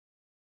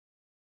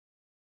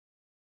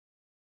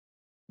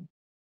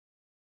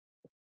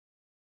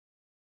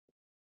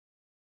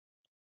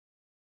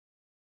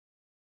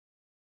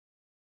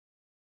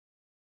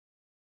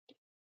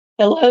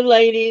Hello,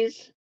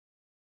 ladies.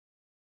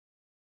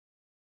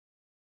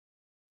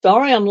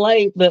 Sorry I'm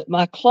late, but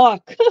my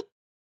clock.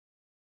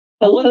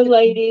 Hello,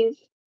 ladies.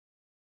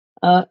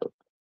 Uh,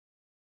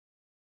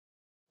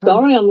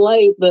 sorry I'm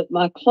late, but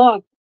my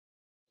clock.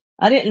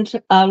 I didn't.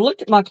 I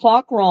looked at my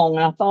clock wrong,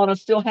 and I thought I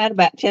still had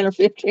about 10 or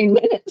 15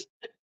 minutes.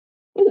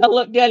 And I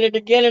looked at it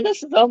again, and I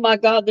said, "Oh my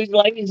God, these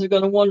ladies are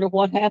going to wonder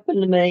what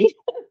happened to me."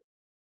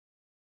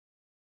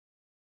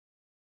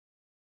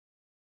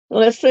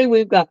 Let's see.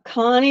 We've got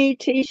Connie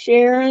T.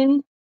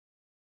 Sharon.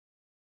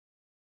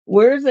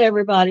 Where's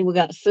everybody? We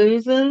got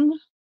Susan.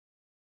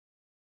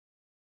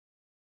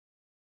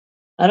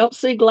 I don't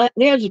see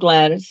There's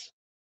Gladys.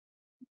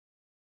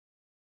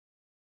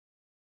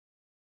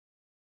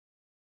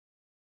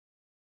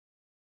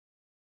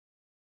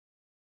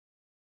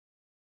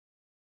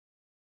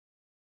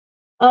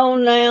 Oh,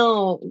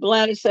 now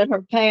Gladys said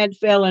her pad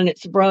fell and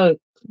it's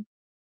broke.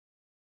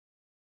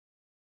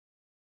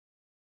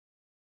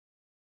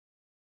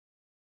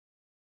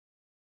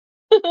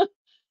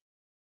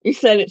 You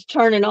said it's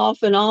turning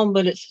off and on,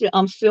 but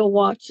I'm still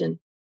watching.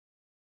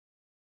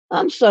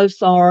 I'm so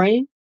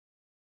sorry.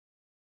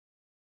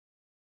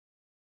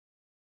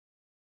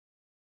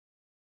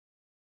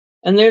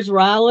 And there's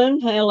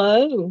Ryland.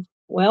 Hello.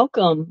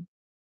 Welcome.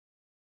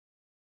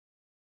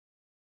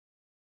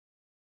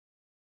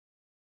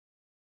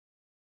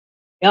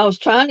 I was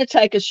trying to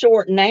take a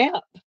short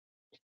nap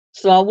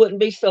so I wouldn't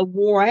be so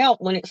wore out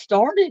when it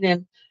started.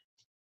 And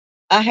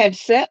I had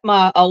set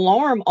my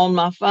alarm on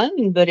my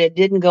phone, but it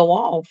didn't go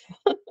off.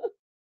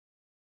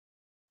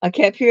 I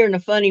kept hearing a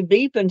funny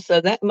beeping, so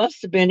that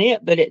must have been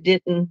it, but it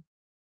didn't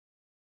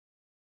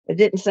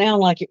sound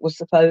like it was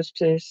supposed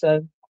to.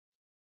 So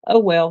oh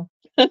well.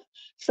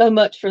 So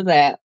much for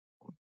that.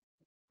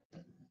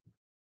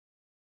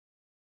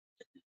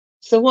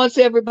 So what's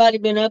everybody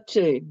been up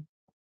to?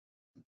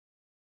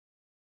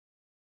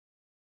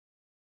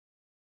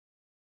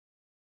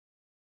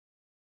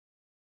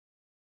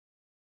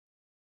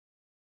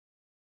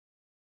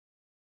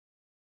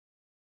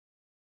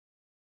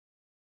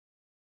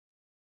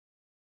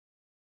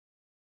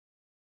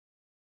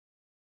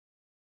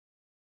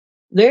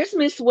 There's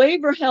Miss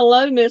Weaver.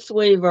 Hello, Miss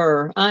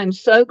Weaver. I'm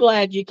so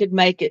glad you could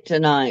make it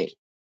tonight.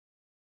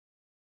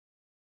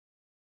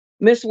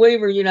 Miss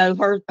Weaver,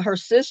 her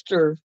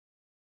sister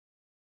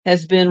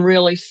has been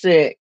really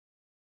sick.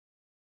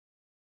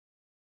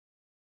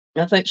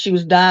 I think she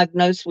was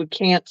diagnosed with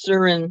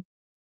cancer, and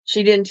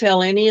she didn't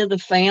tell any of the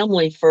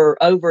family for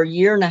over a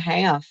year and a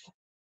half.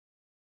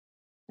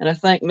 And I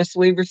think Miss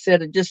Weaver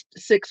said it just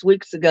 6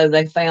 weeks ago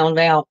they found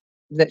out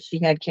that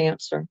she had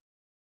cancer.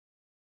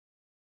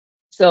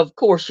 So of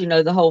course,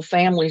 the whole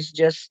family's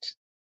just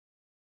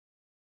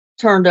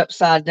turned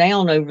upside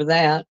down over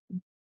that.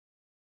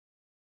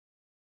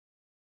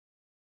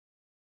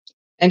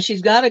 And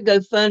she's got a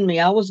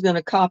GoFundMe. I was going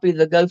to copy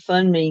the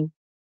GoFundMe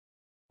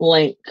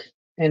link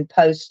and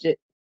post it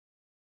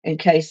in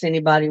case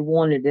anybody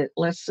wanted it.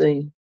 Let's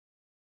see.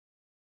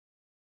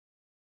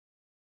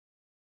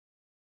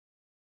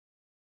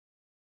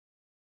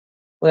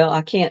 Well,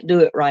 I can't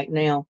do it right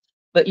now.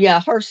 But yeah,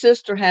 her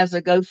sister has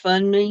a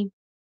GoFundMe.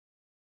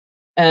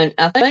 And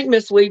I think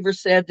Miss Weaver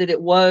said that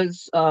it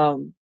was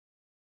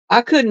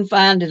I couldn't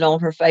find it on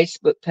her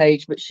Facebook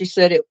page, but she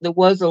said there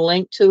was a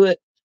link to it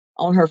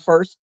on her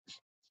first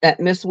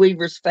at Miss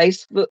Weaver's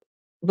Facebook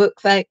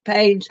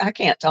page. I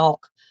can't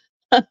talk.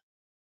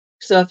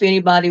 So if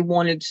anybody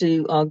wanted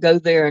to go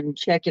there and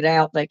check it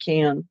out, they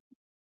can.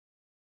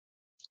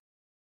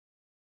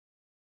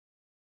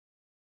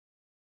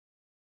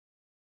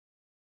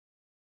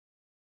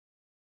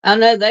 I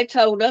know they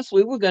told us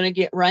we were going to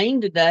get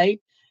rain today,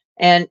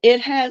 and it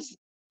has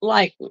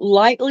like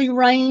lightly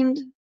rained.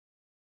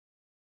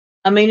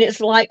 I mean, it's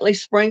lightly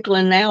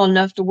sprinkling now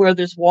enough to where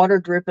there's water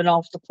dripping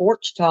off the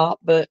porch top,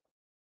 but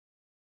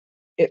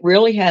it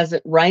really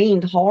hasn't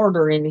rained hard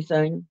or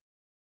anything.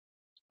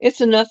 It's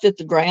enough that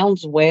the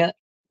ground's wet.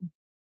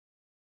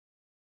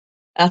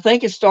 I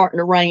think it's starting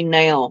to rain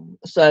now.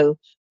 So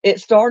it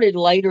started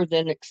later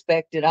than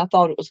expected. I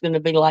thought it was going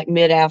to be like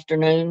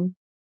mid-afternoon,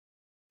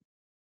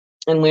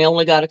 and we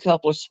only got a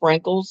couple of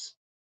sprinkles.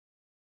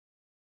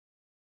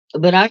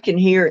 But I can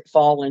hear it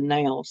falling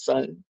now,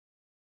 so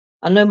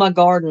I know my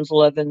garden's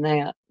loving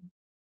that.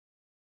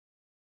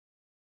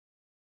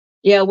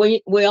 Yeah,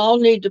 we all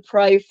need to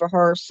pray for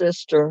her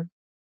sister.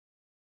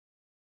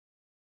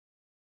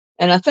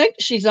 And I think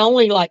she's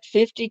only like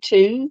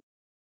 52.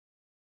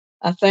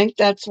 I think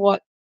that's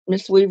what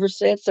Miss Weaver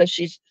said. So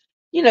she's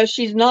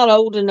not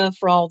old enough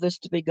for all this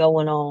to be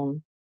going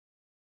on.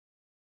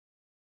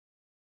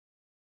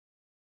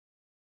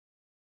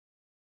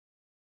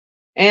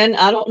 And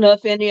I don't know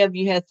if any of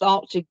you had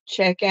thought to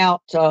check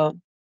out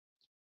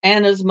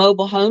Anna's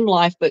mobile home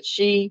life, but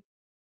she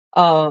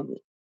um,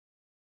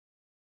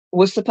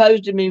 was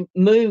supposed to be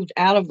moved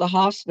out of the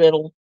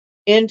hospital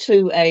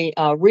into a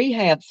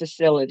rehab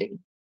facility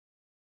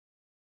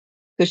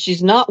because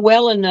she's not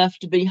well enough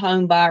to be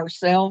home by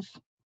herself.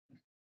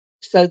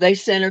 So they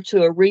sent her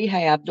to a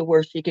rehab to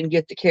where she can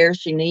get the care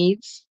she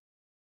needs.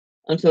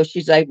 until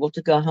she's able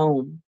to go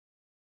home.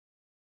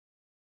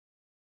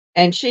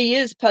 And she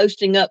is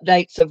posting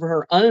updates of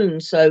her own.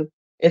 So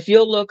if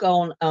you'll look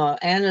on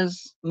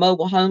Anna's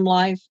Mobile Home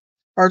Life,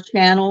 her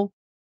channel,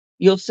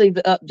 you'll see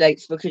the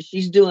updates because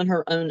she's doing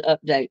her own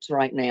updates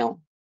right now.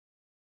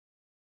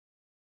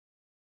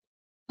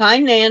 Hi,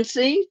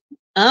 Nancy.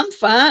 I'm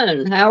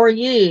fine. How are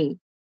you?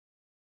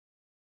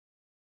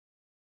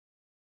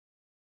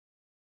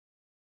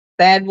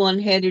 Bad one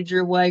headed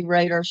your way,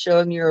 radar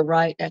showing you're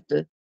right at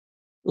the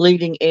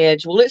leading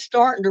edge. Well, it's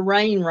starting to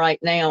rain right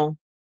now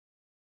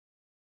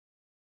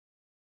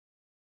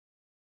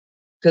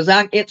because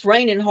it's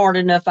raining hard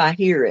enough I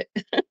hear it.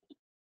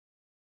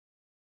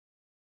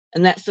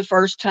 And that's the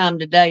first time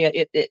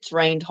today it's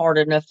rained hard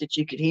enough that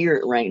you could hear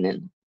it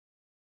raining.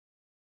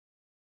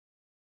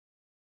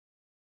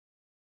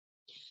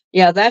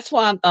 Yeah, that's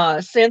why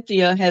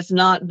Cynthia has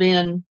not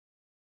been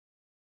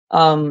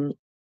um,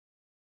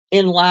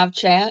 in live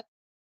chat,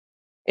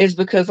 is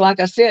because, like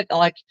I said,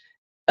 like,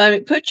 I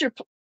mean, put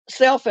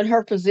yourself in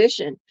her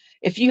position.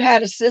 If you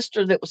had a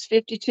sister that was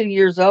 52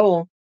 years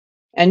old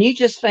and you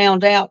just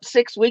found out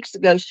 6 weeks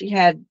ago she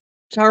had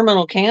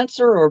terminal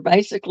cancer, or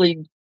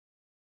basically,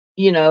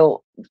 you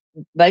know,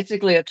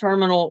 basically a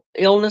terminal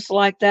illness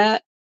like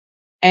that,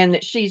 and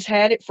that she's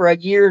had it for a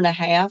year and a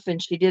half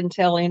and she didn't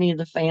tell any of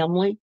the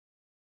family.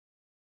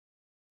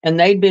 And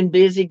they'd been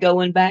busy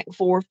going back and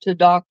forth to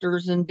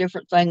doctors and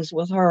different things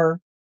with her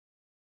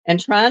and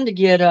trying to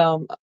get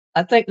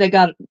I think they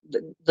got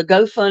the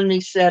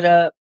GoFundMe set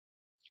up.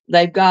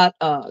 They've got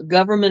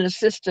government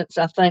assistance,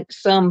 I think,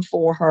 some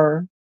for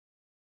her,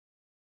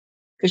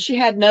 because she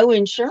had no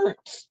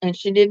insurance and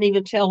she didn't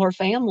even tell her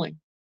family.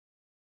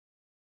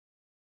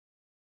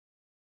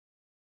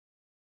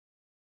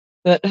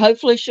 But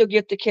hopefully she'll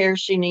get the care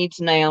she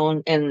needs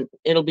now, and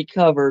it'll be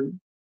covered.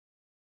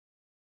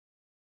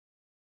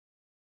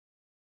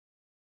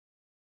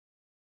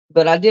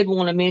 But I did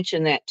want to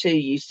mention that to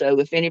you. So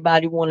if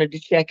anybody wanted to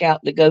check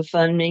out the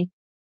GoFundMe,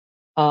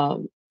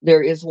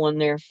 there is one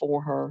there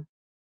for her.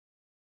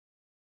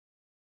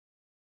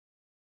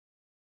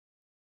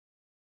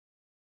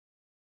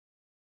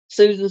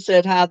 Susan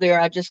said, "Hi there.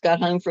 I just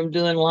got home from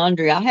doing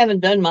laundry." I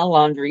haven't done my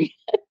laundry.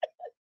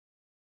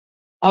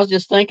 I was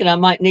just thinking I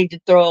might need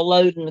to throw a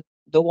load in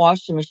the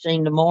washing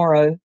machine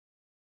tomorrow.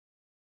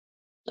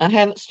 I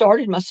haven't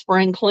started my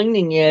spring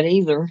cleaning yet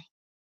either.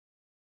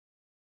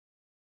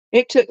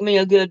 It took me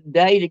a good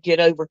day to get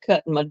over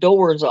cutting my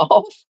doors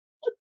off.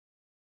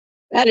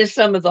 That is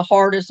some of the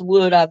hardest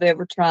wood I've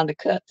ever tried to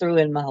cut through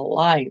in my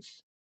life.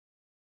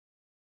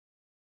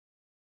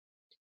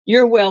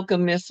 You're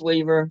welcome, Miss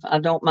Weaver. I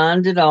don't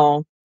mind at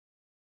all.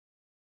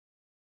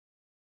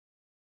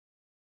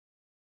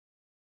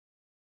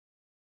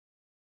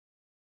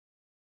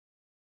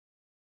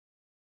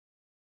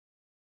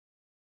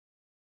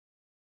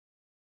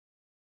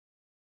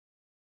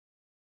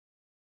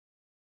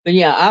 But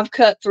yeah, I've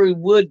cut through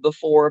wood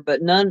before,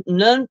 but no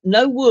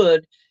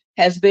wood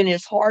has been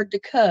as hard to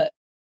cut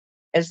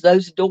as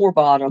those door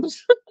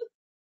bottoms.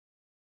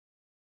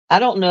 I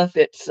don't know if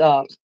it's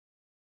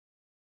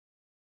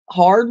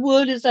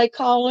hardwood, as they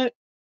call it,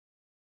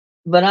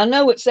 but I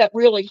know it's that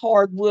really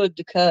hard wood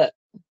to cut.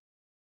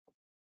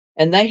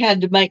 And they had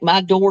to make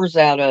my doors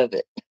out of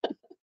it.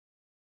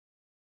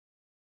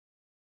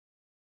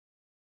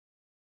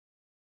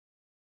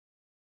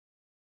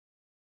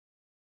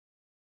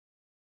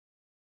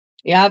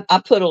 Yeah, I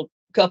put a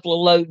couple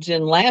of loads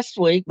in last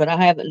week, but I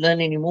haven't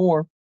done any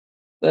more.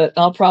 But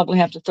I'll probably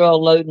have to throw a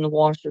load in the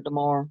washer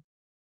tomorrow.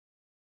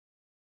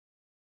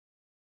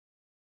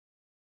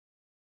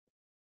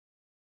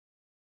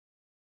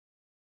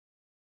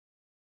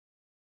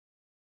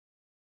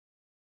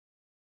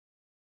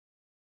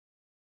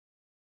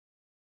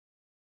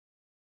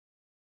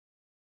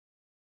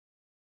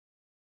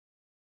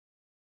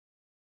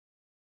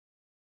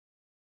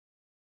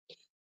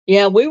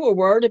 Yeah, we were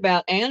worried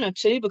about Anna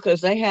too because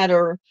they had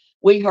her.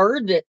 We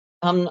heard that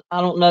I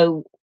don't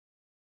know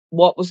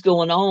what was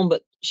going on,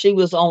 but she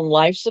was on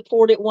life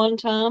support at one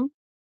time,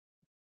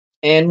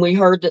 and we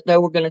heard that they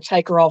were going to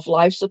take her off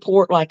life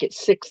support like at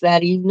 6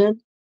 that evening.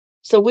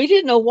 So we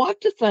didn't know what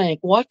to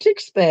think, what to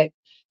expect,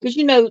 because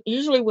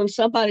usually when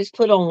somebody's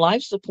put on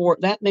life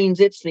support, that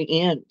means it's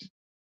the end.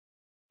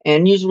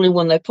 And usually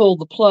when they pull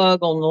the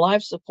plug on the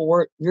life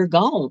support, you're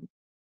gone.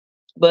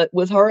 But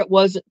with her, it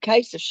wasn't the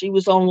case. If she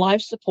was on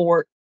life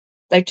support,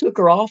 they took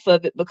her off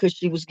of it because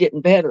she was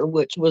getting better,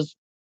 which was,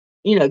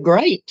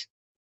 great.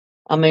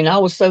 I mean, I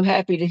was so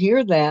happy to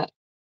hear that.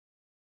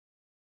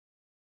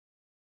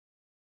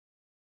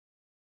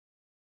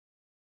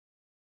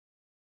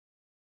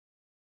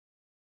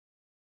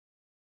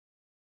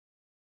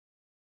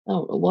 I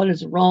don't know what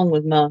is wrong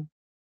with my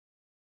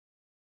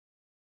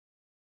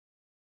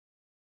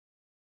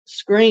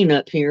screen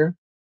up here.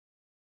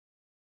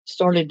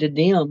 Started to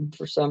dim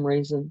for some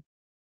reason.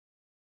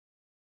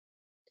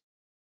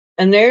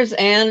 And there's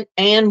Ann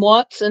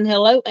Watson.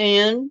 Hello,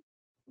 Ann.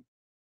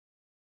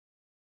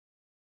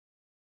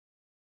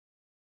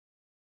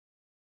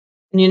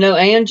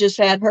 Ann just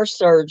had her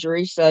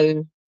surgery,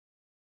 so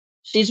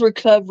She's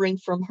recovering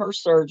from her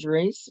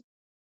surgeries.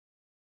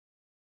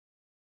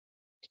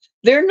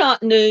 They're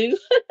not new.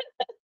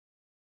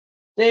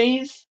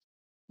 These,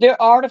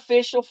 they're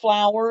artificial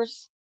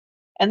flowers.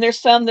 And there's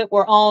some that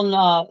were on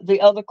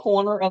the other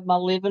corner of my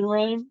living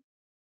room.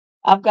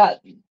 I've got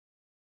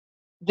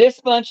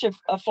this bunch of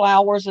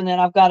flowers, and then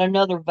I've got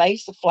another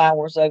vase of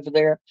flowers over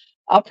there.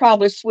 I'll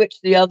probably switch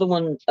the other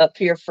one up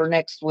here for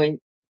next week.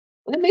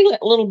 Let me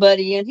let little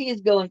buddy in. He is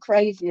going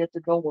crazy at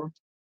the door.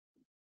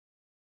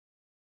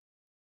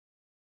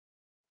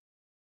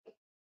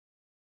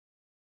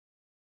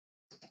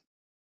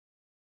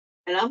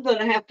 And I'm going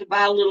to have to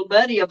buy little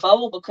buddy a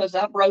bowl because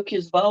I broke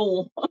his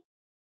bowl.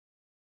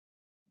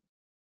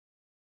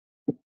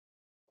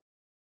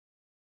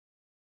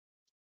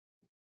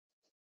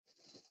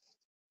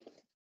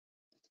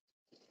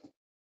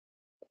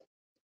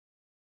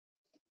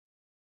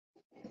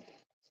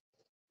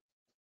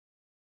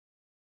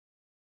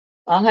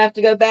 I'll have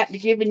to go back to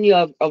giving you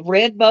a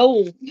red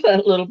bowl,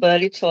 little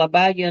buddy, till I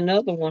buy you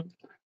another one.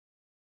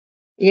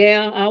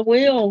 Yeah, I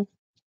will.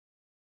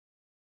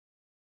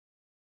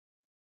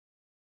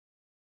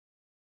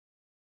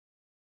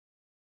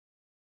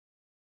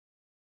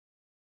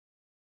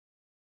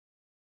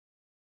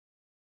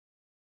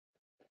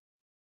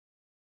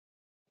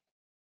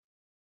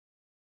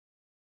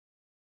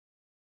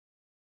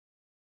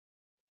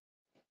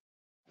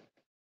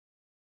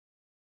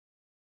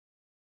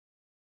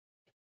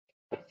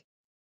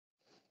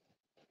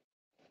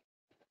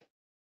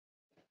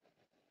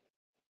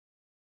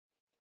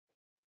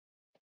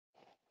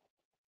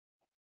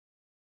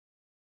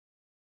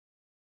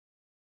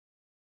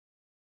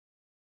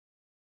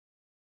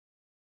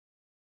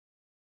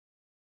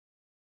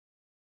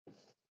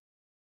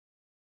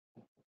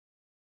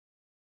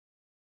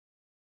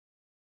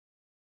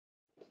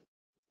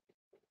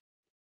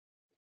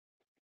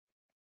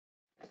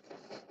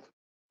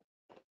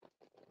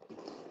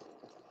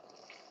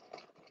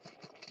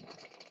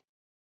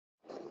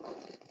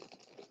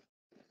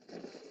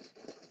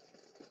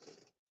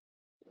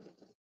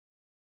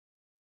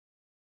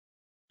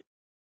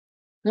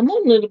 Come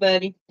on, little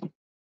buddy.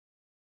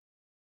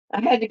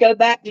 I had to go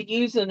back to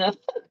using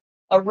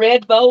a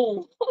red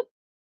bowl.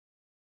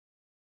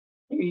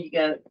 Here you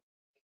go.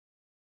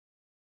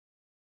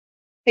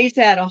 He's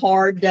had a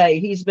hard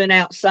day. He's been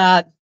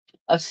outside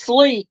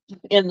asleep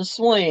in the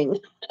swing,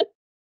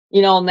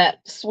 on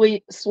that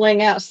sweet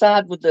swing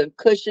outside with the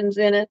cushions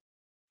in it.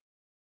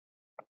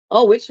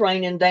 Oh, it's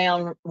raining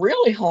down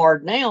really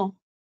hard now.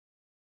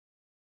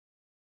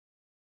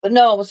 But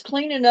no, I was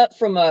cleaning up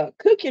from a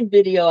cooking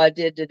video I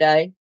did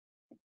today,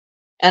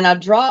 and I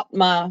dropped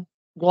my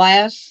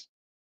glass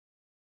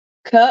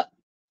cup,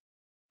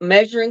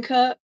 measuring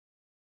cup.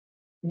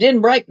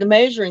 Didn't break the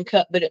measuring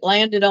cup, but it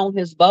landed on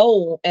his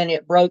bowl and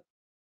it broke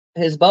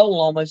his bowl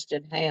almost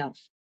in half.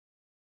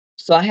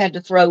 So I had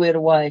to throw it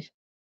away.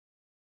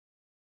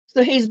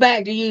 So he's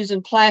back to using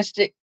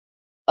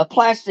a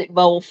plastic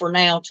bowl for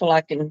now till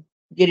I can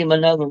get him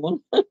another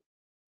one.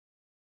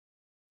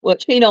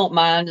 Which he don't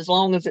mind as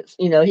long as it's,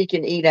 he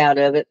can eat out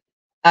of it.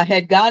 I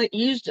had got it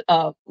used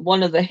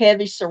one of the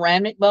heavy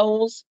ceramic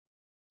bowls,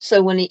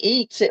 so when he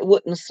eats it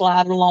wouldn't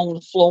slide along the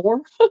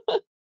floor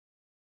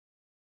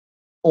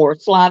or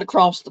slide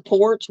across the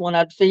porch when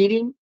I'd feed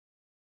him.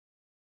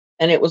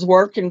 And it was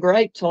working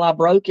great till I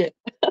broke it.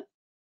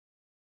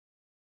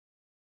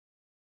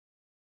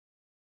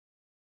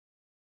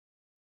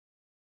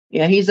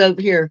 Yeah, he's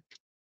over here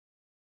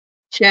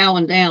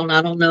chowing down.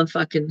 I don't know if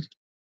I can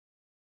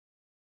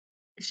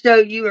show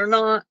you or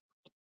not.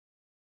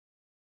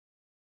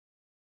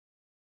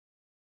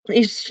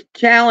 He's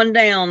chowing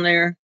down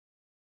there.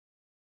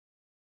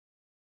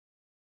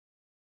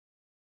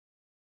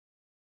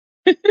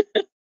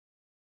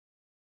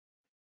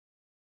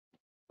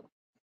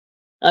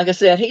 Like I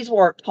said, he's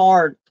worked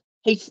hard.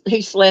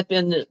 He slept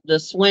in the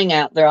swing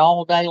out there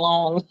all day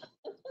long.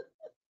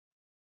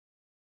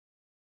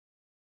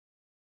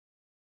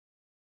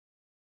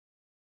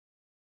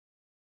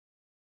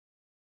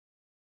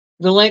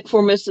 The link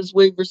for Mrs.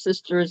 Weaver's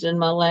sister is in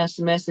my last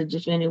message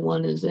if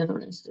anyone is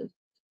interested.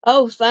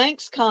 Oh,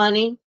 thanks,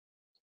 Connie.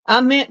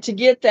 I meant to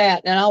get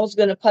that and I was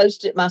going to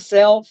post it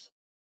myself.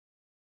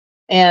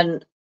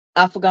 And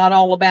I forgot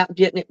all about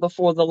getting it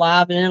before the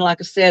live. And then, like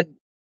I said,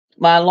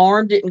 my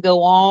alarm didn't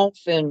go off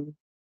and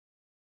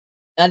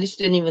I just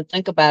didn't even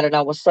think about it.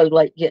 I was so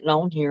late getting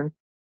on here.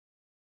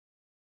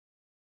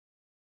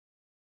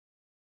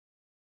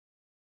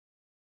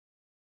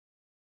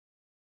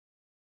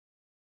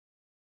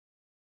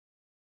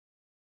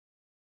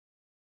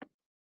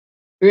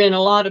 You're in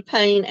a lot of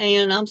pain,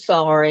 Anne. I'm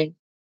sorry.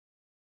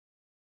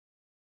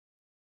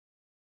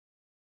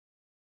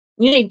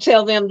 You need to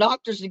tell them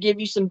doctors to give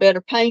you some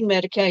better pain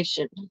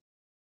medication.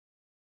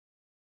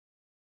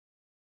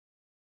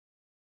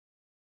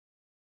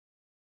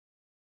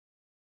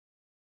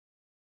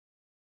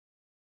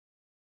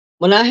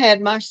 When I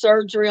had my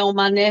surgery on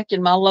my neck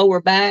and my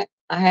lower back,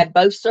 I had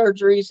both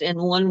surgeries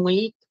in 1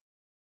 week.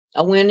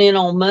 I went in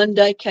on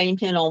Monday, came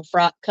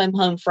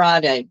home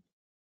Friday.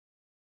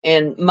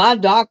 And my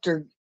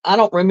doctor I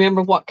don't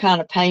remember what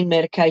kind of pain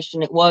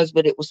medication it was,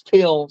 but it was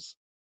pills.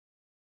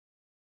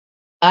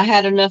 I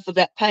had enough of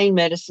that pain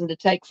medicine to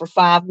take for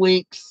 5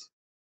 weeks.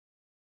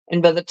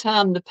 And by the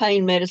time the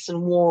pain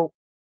medicine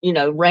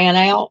ran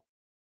out,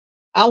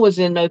 I was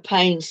in no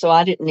pain, so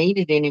I didn't need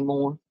it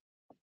anymore.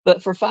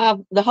 But for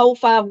the whole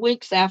 5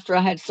 weeks after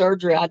I had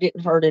surgery, I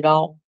didn't hurt at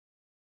all.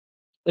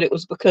 But it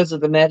was because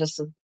of the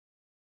medicine.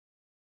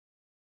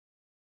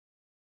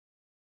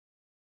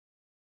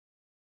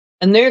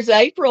 And there's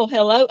April.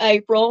 Hello,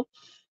 April.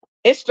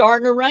 It's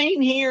starting to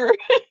rain here.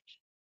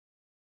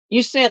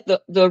 You sent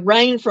the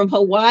rain from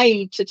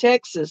Hawaii to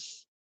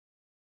Texas.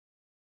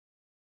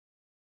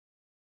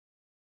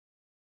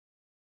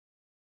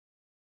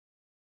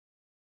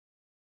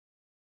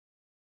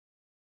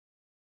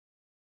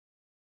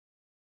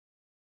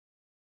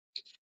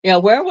 Yeah,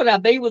 where would I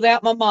be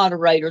without my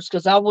moderators?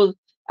 Because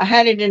I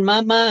had it in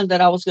my mind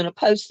that I was going to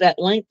post that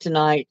link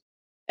tonight,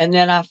 and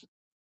then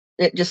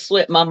it just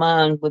slipped my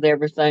mind with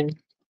everything.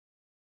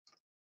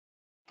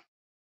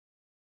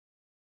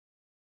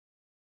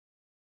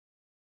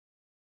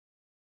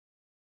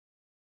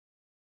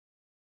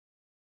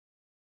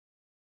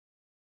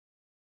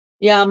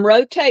 Yeah, I'm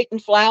rotating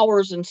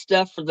flowers and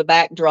stuff for the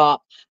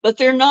backdrop, but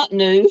they're not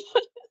new.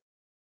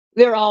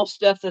 They're all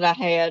stuff that I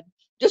had.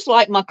 Just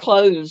like my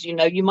clothes,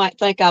 you might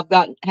think I've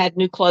had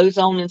new clothes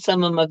on in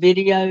some of my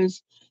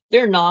videos.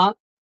 They're not.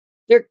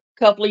 They're a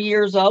couple of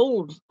years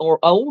old or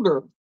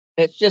older.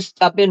 It's just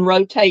I've been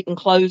rotating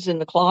clothes in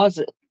the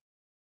closet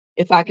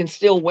if I can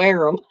still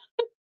wear them.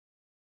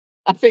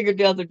 I figured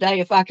the other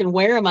day if I can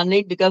wear them, I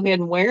need to go ahead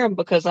and wear them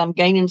because I'm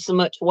gaining so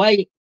much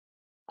weight.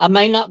 I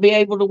may not be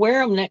able to wear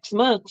them next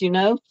month.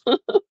 And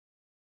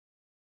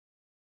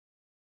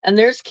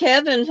there's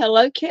Kevin.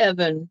 Hello,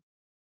 Kevin.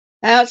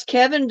 How's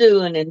Kevin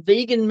doing? And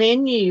Vegan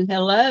Menu.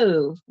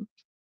 Hello.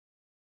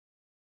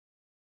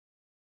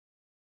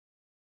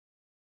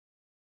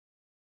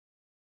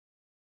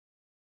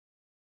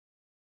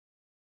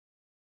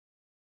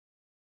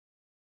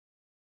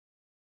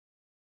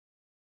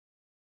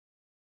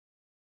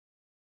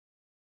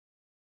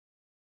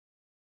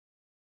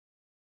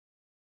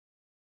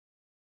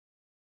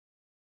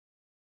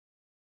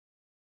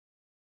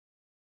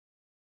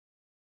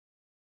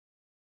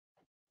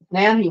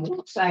 Now he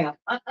won't out.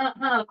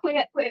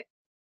 Quit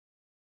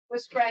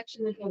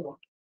scratching the door.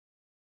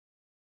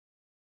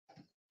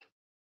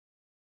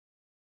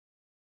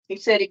 He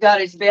said he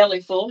got his belly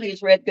full.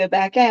 He's ready to go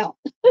back out.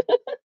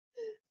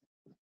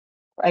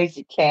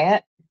 Crazy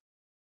cat.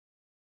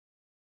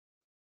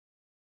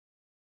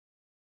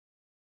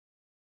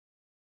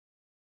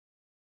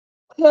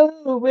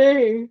 Oh,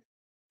 man.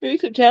 You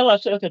could tell I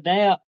took a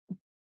nap.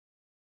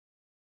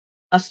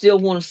 I still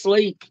want to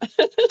sleep.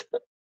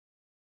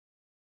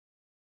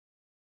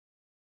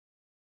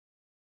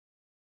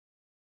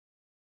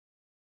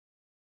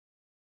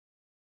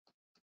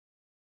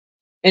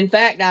 In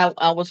fact,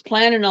 I was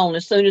planning on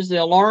as soon as the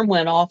alarm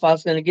went off, I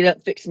was going to get up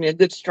and fix me a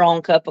good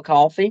strong cup of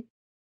coffee.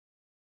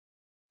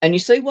 And you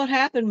see what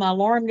happened? My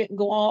alarm didn't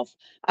go off.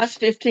 I was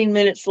 15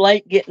 minutes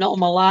late getting on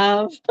my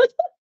live.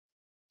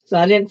 So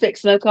I didn't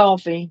fix no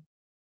coffee.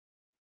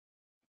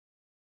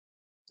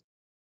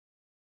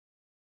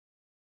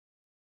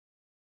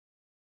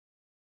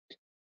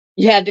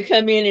 You had to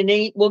come in and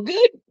eat. Well,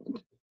 good,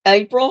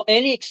 April.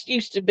 Any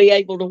excuse to be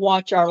able to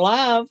watch our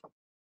live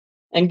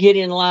and get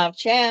in live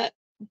chat.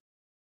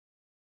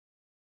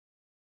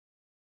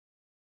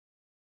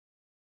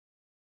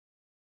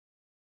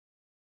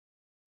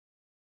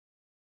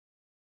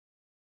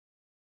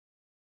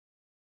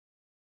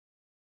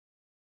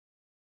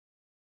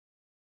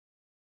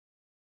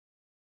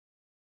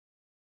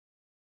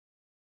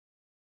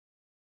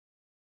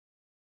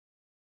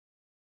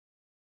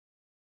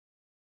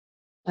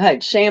 I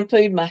had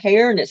shampooed my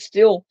hair and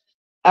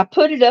I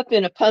put it up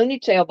in a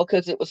ponytail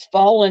because it was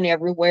falling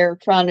everywhere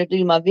trying to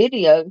do my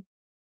video.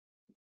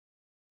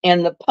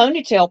 And the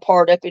ponytail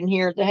part up in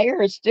here, the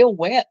hair is still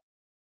wet.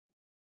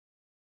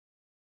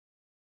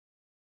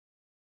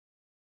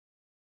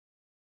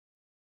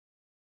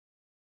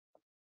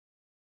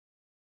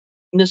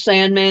 The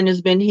Sandman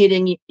has been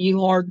hitting you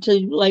hard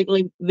too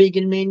lately,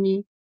 Vegan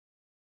Menu.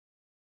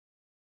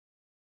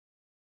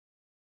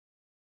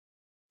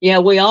 Yeah,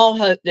 we all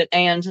hope that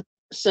Anne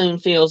soon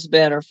feels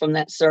better from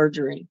that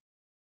surgery.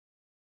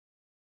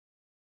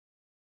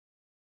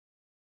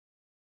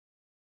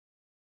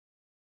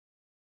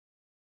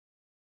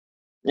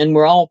 And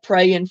we're all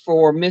praying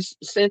for Miss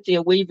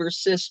Cynthia Weaver's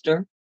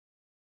sister.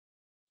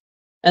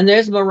 And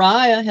there's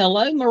Mariah.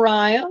 Hello,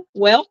 Mariah.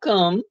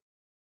 Welcome.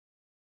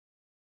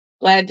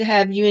 Glad to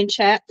have you in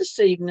chat this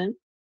evening.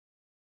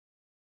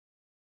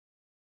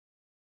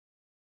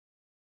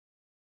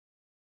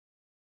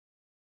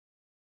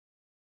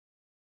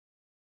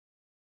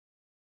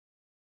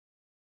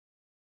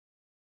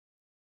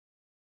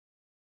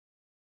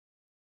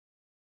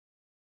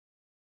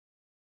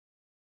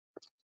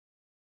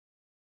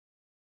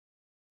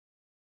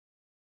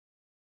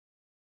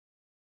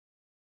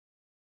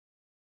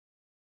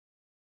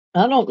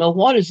 I don't know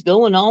what is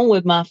going on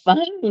with my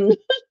phone.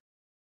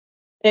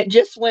 It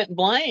just went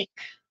blank.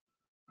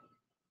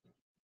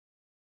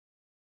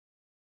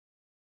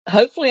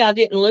 Hopefully I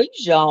didn't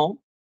lose y'all.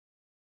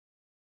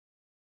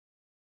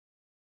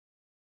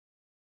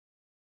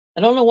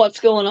 I don't know what's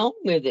going on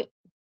with it.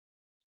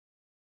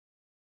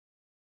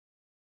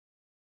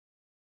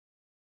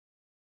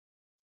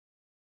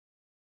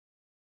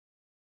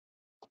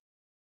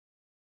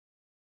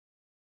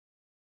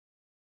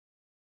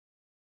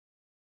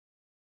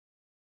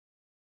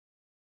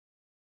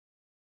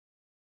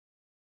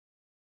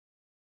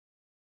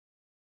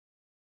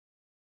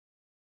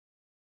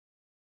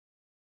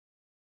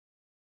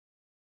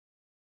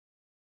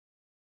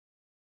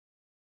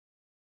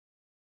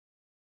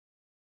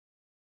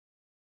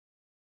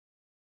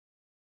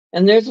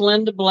 And there's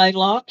Linda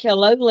Blaylock.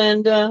 Hello,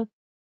 Linda.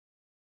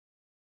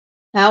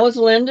 How is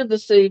Linda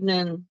this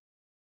evening?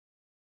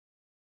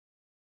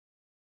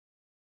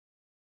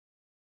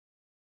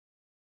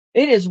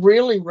 It is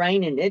really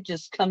raining. It's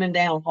just coming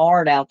down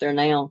hard out there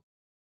now.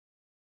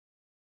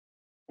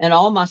 And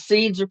all my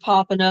seeds are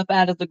popping up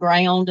out of the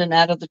ground and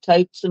out of the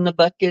totes and the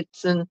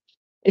buckets. And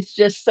it's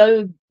just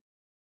so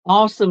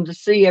awesome to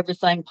see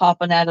everything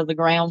popping out of the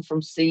ground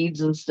from seeds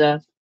and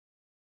stuff.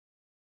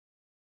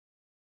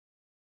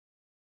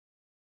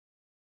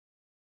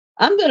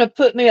 I'm going to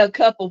put me a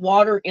cup of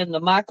water in the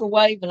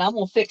microwave and I'm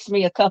going to fix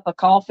me a cup of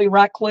coffee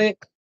right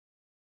quick.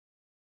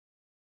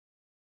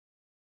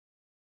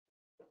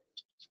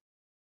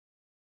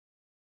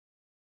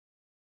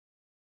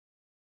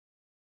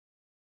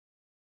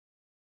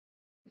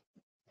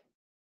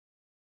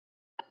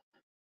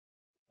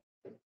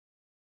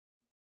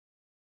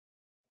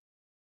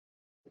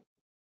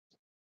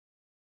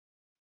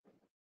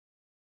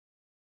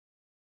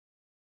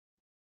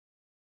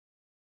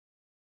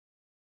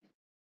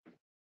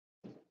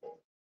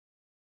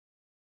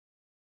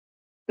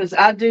 Because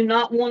I do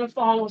not want to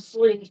fall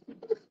asleep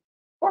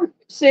or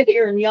sit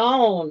here and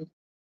yawn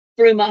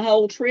through my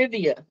whole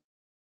trivia.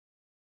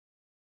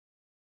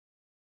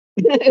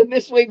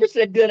 Miss Weaver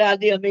said, good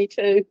idea. Me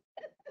too.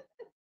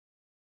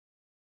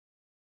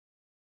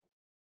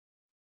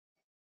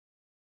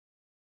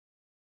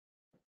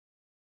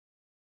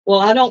 Well,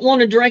 I don't want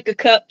to drink a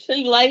cup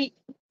too late,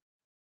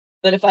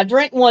 but if I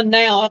drink one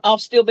now, I'll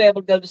still be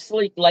able to go to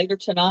sleep later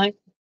tonight.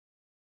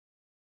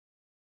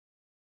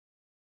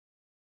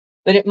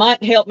 But it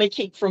might help me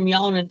keep from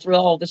yawning through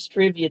all this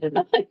trivia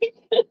tonight.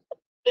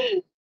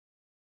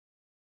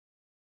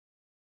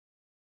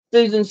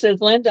 Susan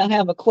says, Linda, I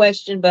have a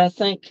question, but I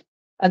think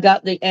I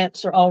got the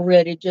answer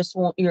already. Just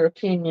want your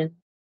opinion.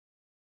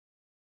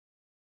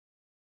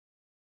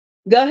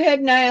 Go ahead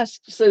and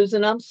ask,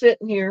 Susan. I'm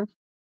sitting here.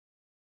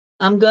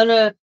 I'm going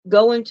to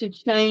go into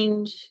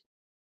change.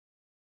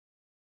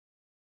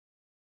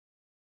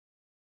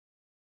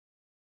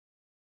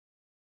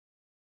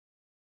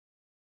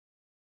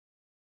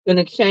 Going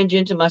to change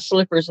into my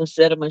slippers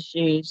instead of my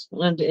shoes.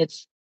 Linda,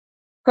 it's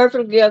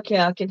perfectly okay.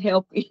 I can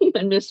help you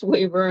and Miss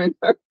Weaver and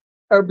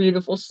her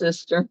beautiful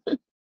sister.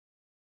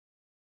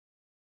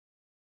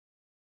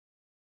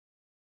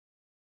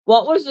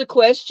 What was the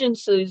question,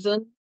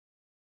 Susan?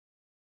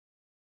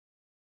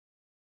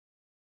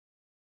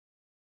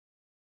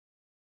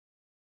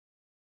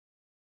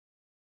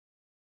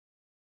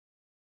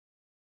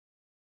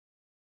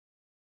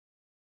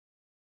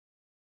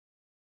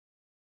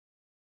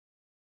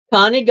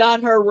 Connie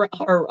got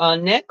her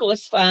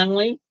necklace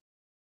finally.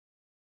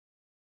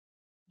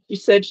 She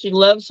said she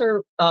loves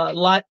her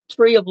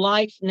Tree of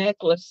Life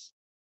necklace.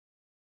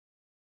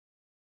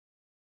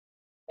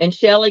 And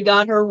Shelly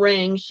got her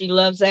ring. She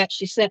loves that.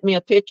 She sent me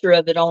a picture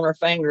of it on her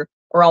finger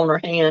or on her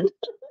hand.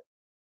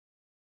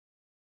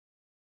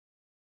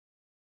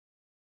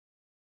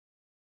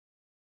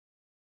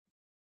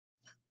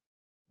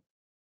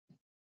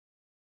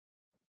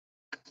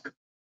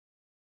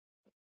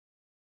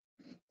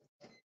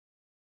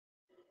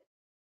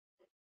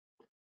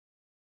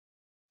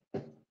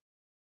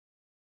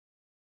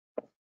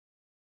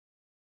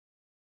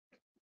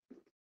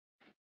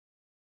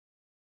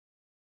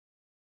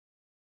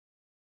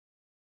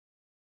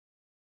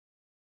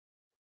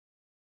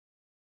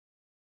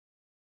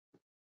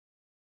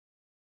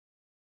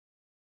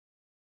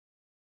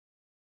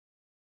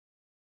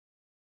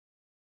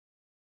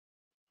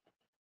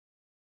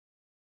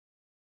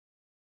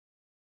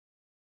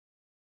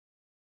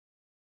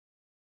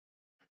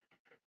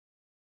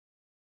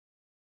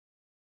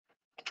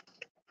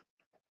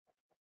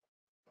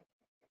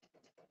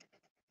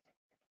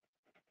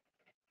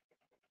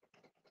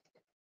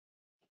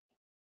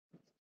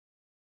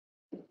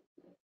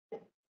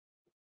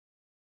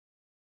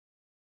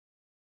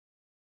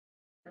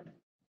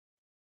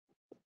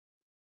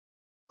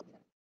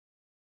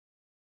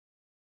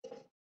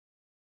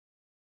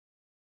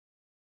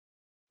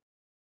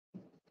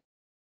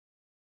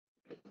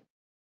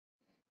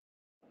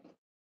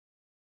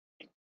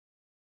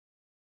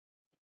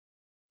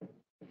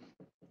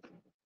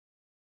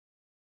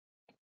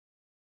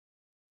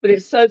 But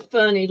it's so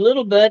funny.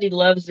 Little Buddy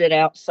loves it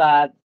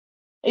outside.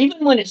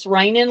 Even when it's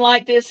raining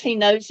like this, he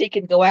knows he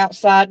can go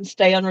outside and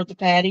stay under the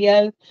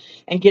patio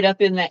and get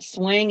up in that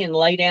swing and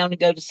lay down and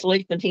go to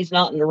sleep, and he's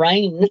not in the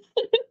rain.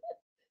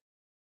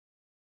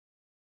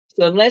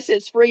 So unless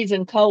it's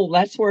freezing cold,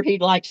 that's where he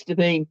likes to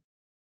be.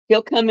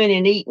 He'll come in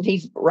and eat, and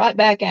he's right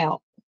back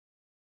out.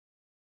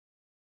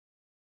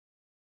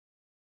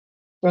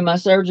 From my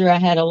surgery, I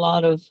had a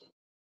lot of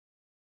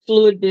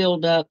fluid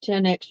buildup,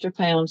 10 extra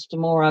pounds.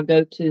 Tomorrow I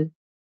go to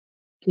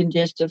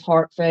congestive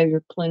heart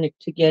failure clinic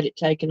to get it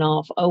taken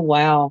off. Oh,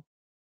 wow.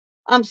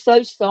 I'm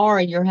so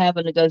sorry you're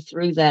having to go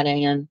through that,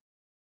 Ann.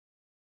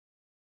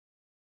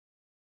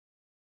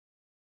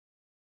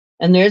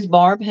 And there's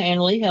Barb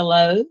Hanley.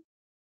 Hello.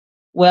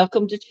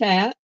 Welcome to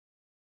chat.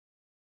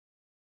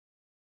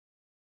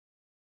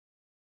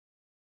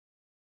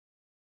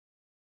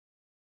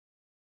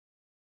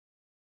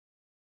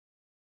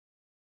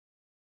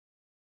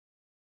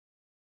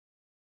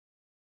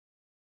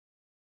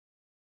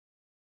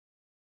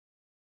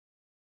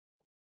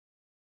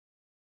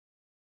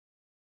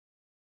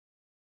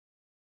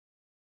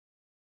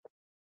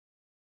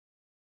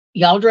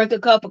 Y'all drink a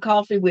cup of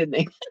coffee with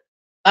me.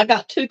 I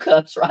got 2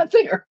 cups right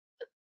there.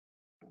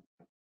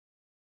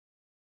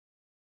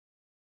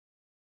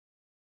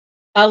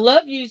 I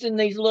love using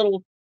these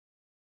little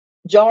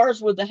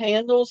jars with the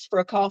handles for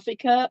a coffee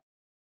cup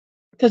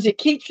because it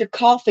keeps your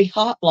coffee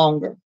hot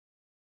longer.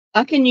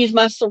 I can use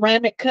my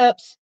ceramic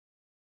cups,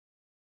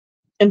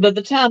 and by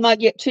the time I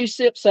get 2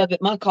 sips of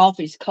it, my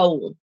coffee's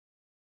cold.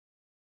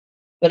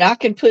 But I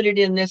can put it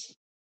in this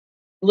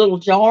little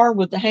jar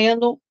with the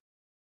handle.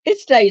 It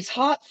stays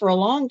hot for a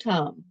long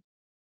time.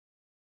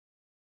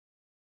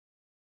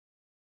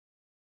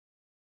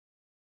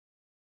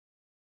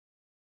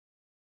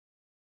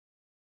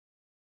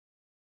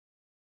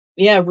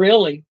 Yeah,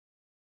 really.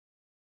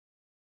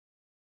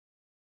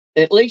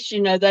 At least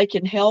you know they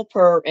can help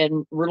her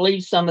and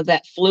relieve some of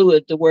that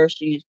fluid to where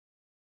she's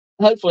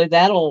hopefully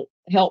that'll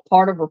help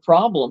part of her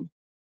problem.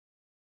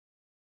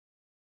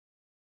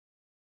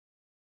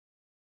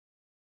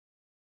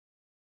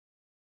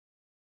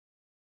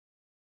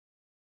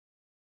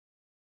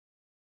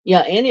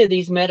 Yeah, any of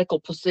these medical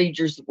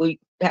procedures we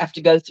have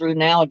to go through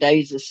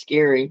nowadays is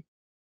scary.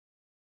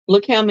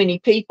 Look how many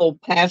people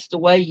passed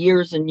away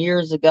years and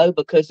years ago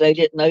because they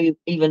didn't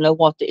even know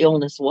what the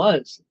illness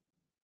was.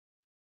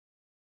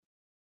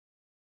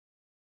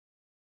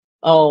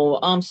 Oh,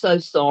 I'm so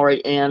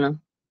sorry, Anna,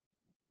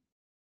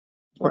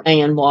 or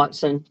Ann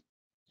Watson.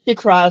 She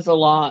cries a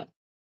lot.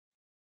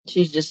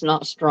 She's just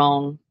not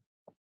strong.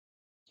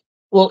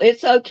 Well,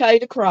 it's okay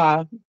to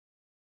cry.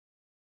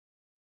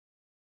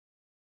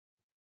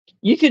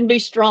 You can be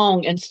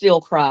strong and still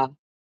cry,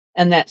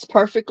 and that's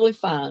perfectly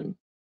fine.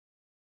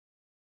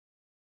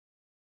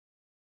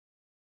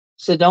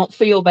 So don't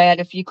feel bad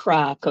if you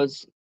cry,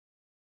 because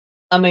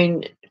I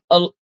mean,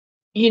 uh,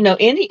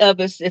 any of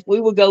us, if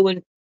we were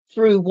going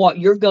through what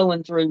you're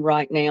going through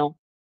right now,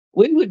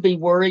 we would be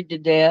worried to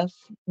death.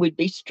 We'd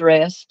be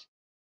stressed.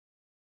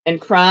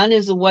 And crying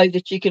is a way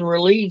that you can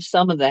relieve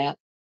some of that.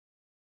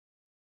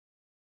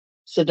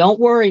 So don't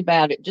worry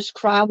about it. Just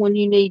cry when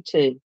you need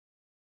to.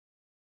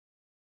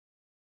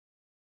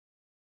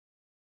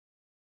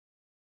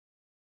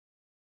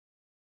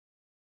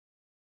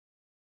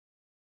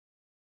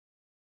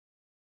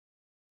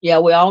 Yeah,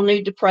 we all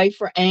need to pray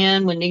for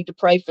Anne. We need to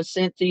pray for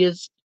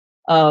Cynthia's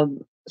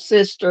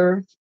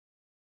sister.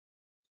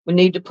 We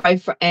need to pray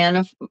for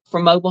Anna for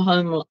Mobile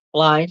Home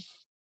Life.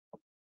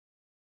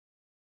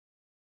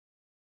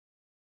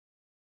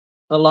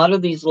 A lot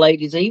of these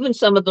ladies, even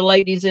some of the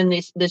ladies in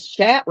this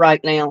chat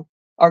right now,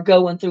 are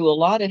going through a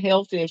lot of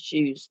health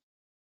issues.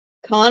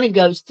 Connie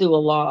goes through a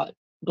lot.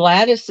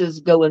 Gladys is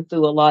going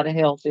through a lot of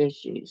health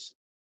issues.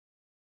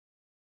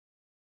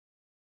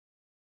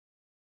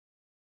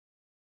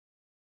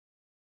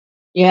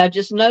 Yeah,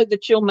 just know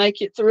that you'll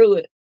make it through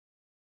it.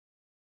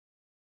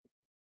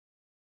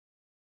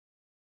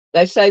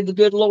 They say the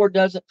good Lord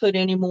doesn't put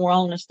any more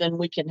on us than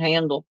we can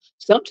handle.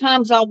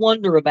 Sometimes I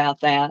wonder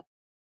about that,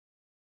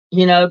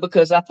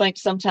 because I think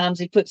sometimes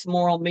He puts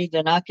more on me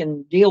than I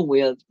can deal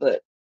with,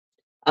 but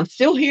I'm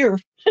still here.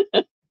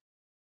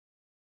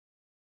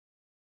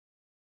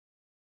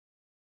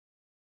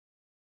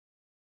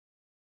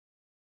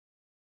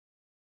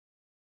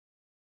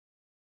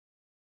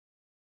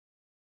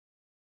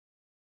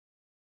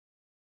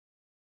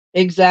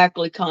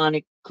 Exactly,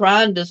 Connie.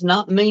 Crying does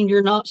not mean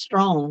you're not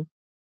strong.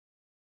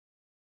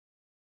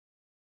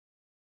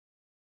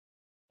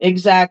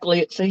 Exactly.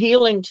 It's a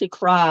healing to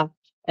cry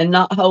and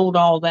not hold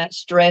all that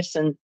stress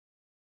and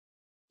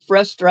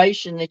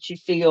frustration that you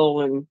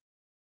feel, and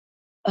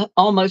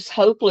almost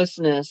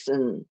hopelessness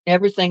and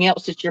everything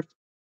else that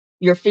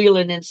you're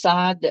feeling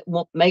inside that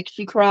won't makes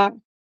you cry.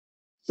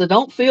 So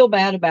don't feel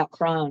bad about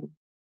crying.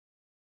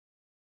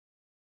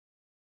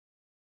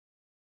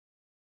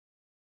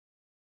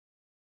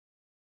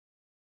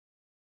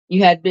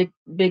 You had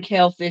big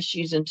health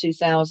issues in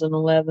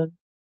 2011.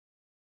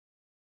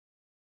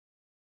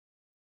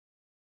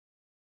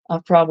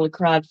 I've probably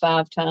cried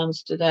 5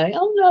 times today.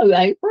 Oh no,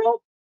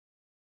 April.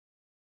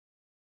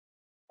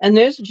 And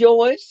there's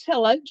Joyce.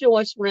 Hello,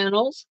 Joyce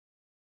Reynolds.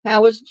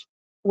 How is,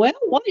 well,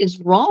 what is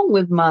wrong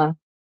with my,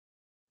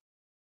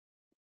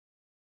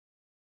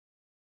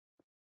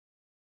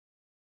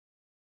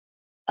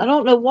 I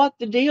don't know what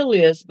the deal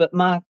is, but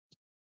my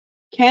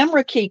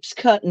camera keeps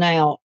cutting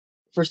out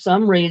for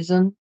some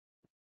reason.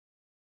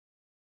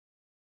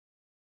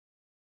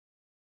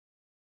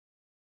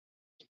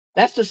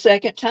 That's the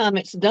second time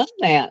it's done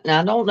that, and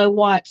I don't know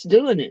why it's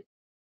doing it.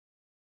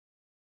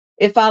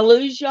 If I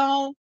lose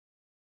y'all,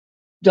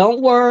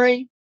 don't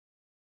worry.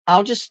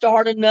 I'll just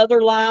start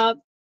another live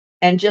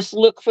and just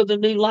look for the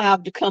new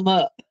live to come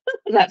up.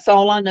 That's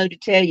all I know to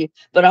tell you.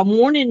 But I'm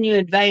warning you in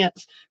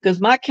advance because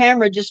my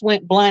camera just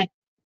went black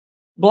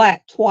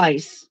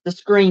twice. The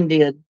screen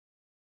did.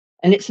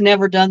 And it's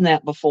never done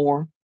that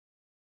before.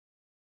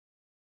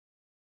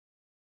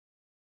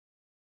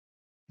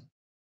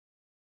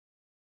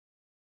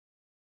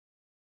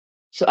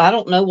 So I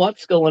don't know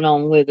what's going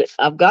on with it.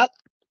 I've got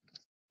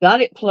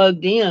it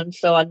plugged in,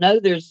 so I know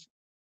there's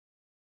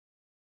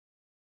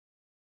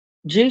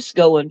juice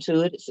going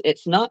to it.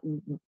 It's not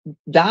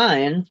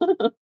dying.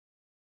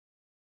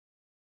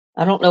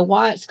 I don't know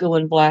why it's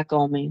going black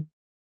on me.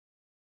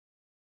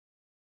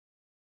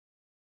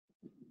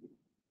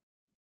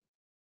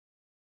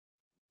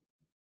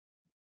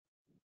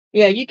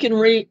 Yeah, you can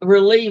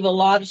relieve a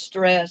lot of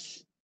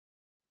stress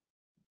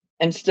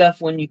and stuff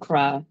when you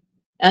cry.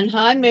 And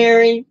hi,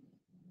 Mary.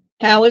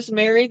 How is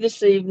Mary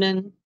this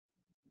evening?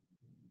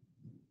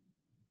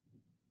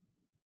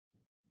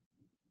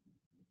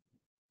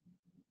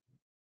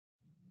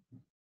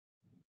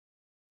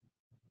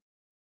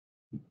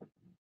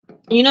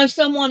 You know,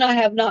 someone I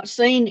have not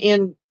seen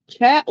in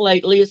chat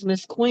lately is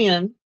Miss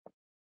Quinn.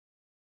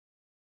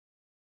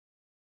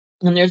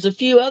 And there's a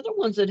few other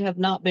ones that have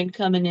not been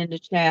coming into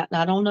chat,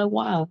 and I don't know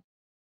why.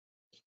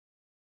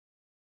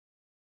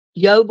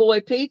 Yo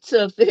Boy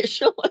Pizza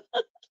official.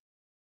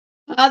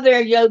 Hi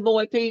there, Yo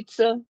Boy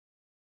Pizza.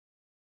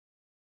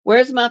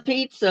 Where's my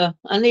pizza?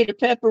 I need a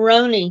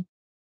pepperoni.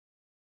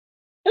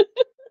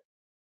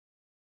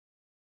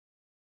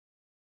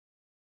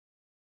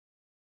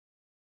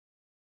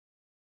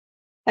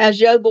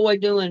 How's Yo Boy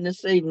doing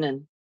this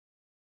evening?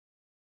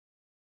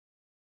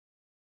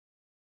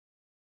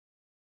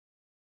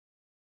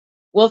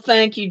 Well,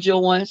 thank you,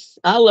 Joyce.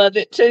 I love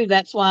it too.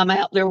 That's why I'm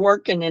out there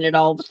working in it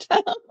all the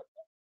time.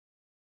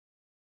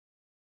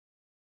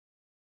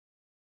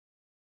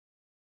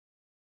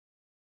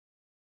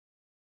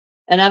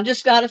 And I've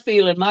just got a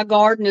feeling my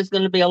garden is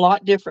going to be a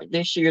lot different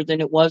this year than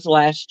it was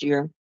last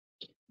year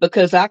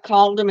because I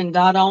called them and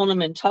got on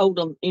them and told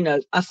them, you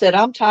know, I said,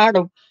 I'm tired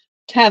of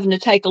having to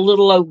take a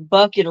little old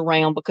bucket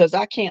around because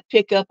I can't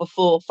pick up a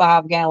full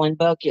 5-gallon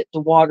bucket to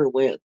water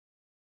with.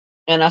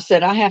 And I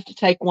said, I have to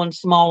take one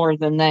smaller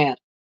than that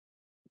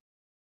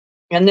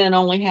and then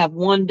only have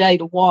one day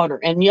to water.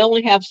 And you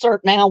only have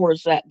certain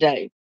hours that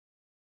day.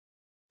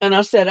 And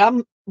I said,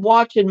 I'm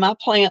watching my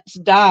plants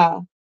die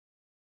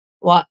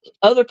like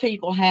other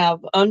people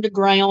have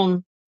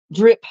underground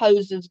drip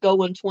hoses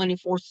going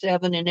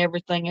 24/7 and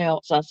everything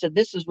else. I said,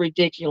 this is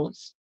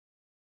ridiculous.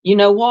 You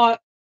know what?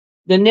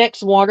 The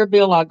next water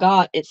bill I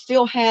got, it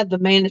still had the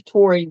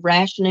mandatory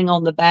rationing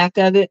on the back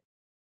of it,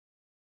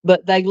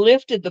 but they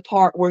lifted the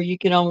part where you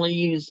can only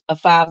use a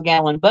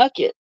 5-gallon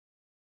bucket.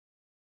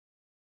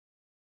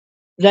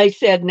 They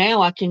said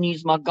now I can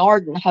use my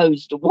garden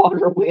hose to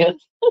water with.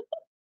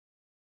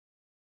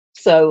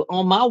 So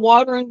on my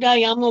watering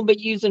day, I'm going to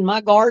be using my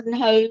garden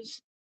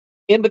hose.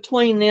 In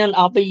between then,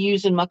 I'll be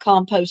using my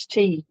compost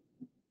tea.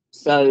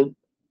 So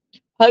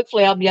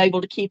hopefully I'll be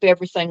able to keep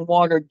everything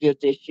watered good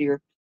this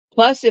year.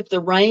 Plus, if the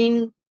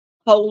rain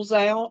holds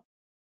out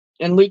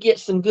and we get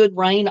some good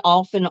rain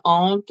off and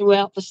on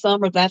throughout the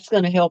summer, that's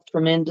going to help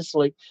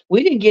tremendously.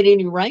 We didn't get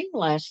any rain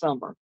last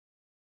summer.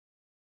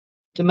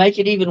 To make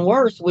it even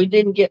worse, we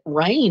didn't get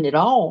rain at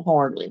all,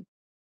 hardly.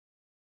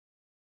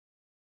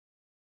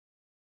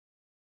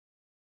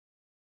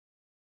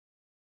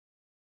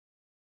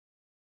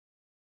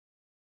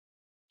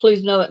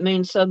 Please know it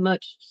means so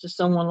much to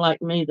someone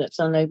like me that's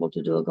unable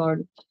to do a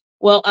garden.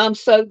 Well, I'm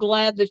so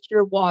glad that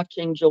you're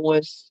watching,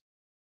 Joyce.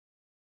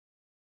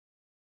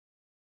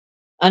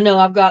 I know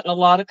I've gotten a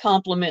lot of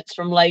compliments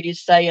from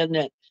ladies saying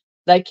that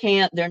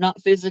they're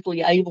not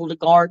physically able to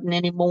garden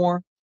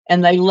anymore.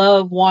 And they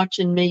love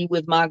watching me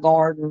with my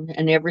garden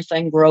and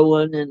everything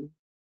growing and,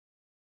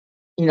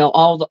 you know,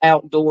 all the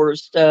outdoor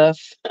stuff.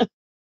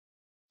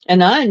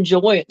 And I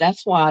enjoy it.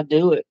 That's why I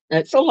do it.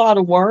 It's a lot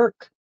of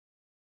work,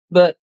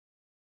 but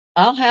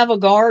I'll have a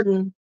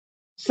garden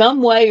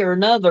some way or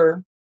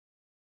another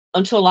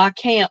until I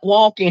can't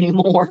walk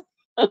anymore.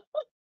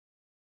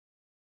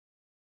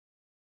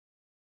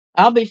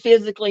 I'll be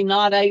physically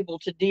not able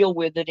to deal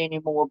with it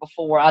anymore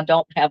before I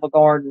don't have a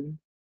garden.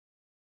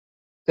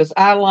 Because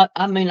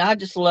I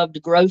just love to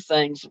grow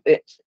things.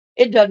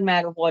 It doesn't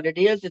matter what it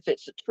is, if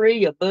it's a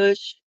tree, a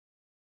bush,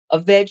 a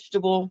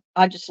vegetable,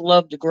 I just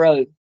love to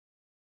grow.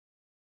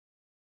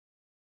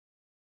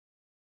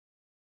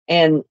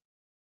 And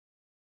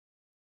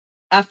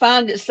I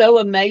find it so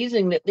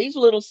amazing that these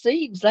little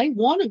seeds, they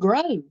want to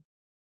grow.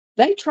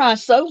 They try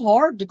so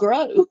hard to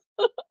grow,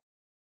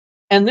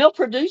 and they'll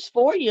produce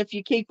for you if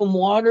you keep them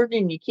watered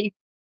and you keep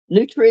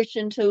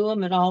nutrition to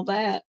them and all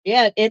that.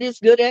 Yeah, it is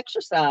good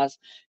exercise.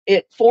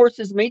 It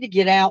forces me to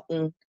get out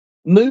and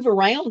move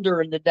around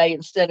during the day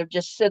instead of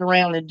just sit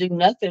around and do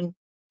nothing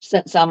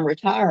since I'm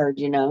retired,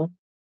 you know.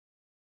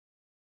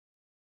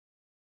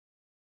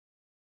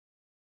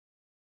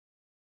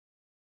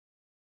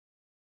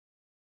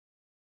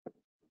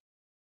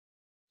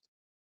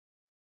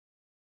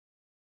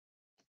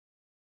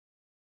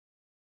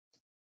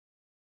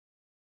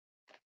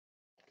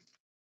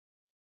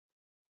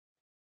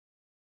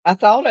 I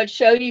thought I'd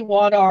show you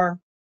what our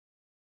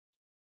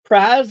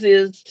prize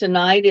is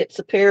tonight. It's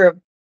a pair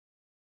of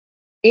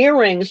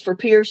earrings for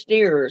pierced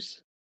ears.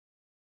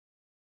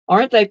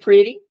 Aren't they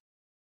pretty?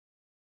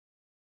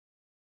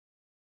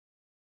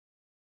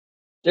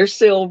 They're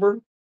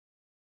silver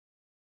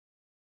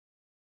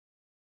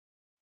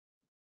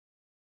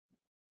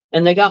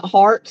and they got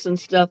hearts and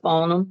stuff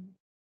on them.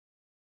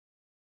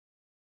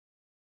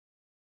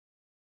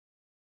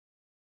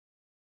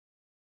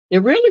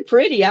 They're really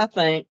pretty, I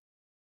think.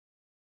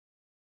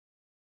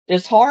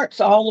 There's hearts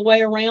all the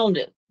way around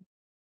it.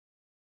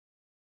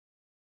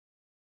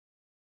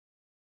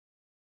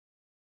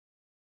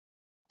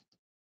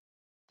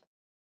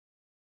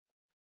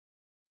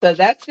 So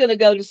that's going to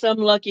go to some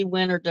lucky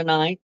winner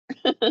tonight.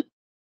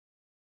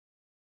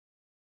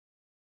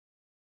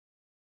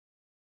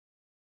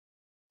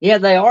 Yeah,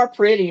 they are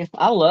pretty.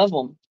 I love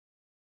them.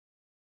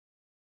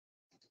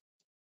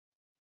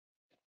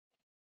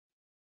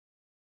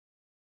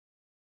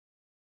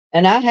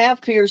 And I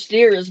have pierced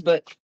ears,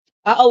 but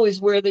I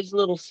always wear these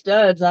little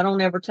studs. I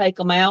don't ever take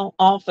them out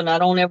off and I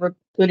don't ever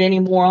put any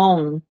more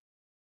on.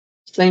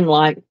 Seem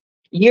like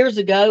years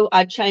ago,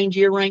 I'd change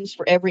earrings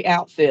for every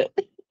outfit.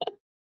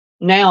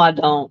 Now I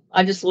don't.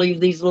 I just leave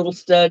these little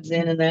studs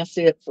in and that's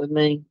it for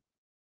me.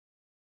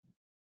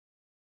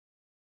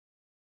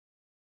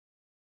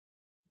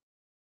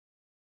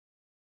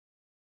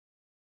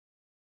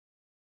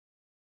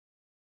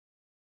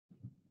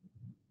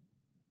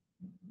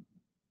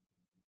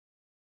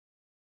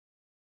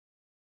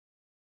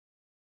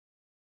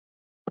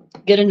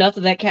 Get enough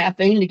of that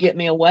caffeine to get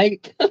me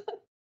awake.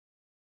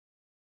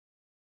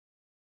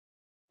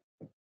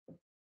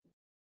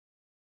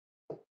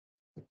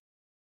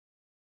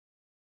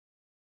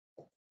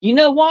 You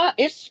know what?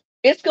 It's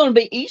going to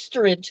be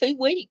Easter in 2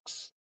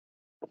 weeks.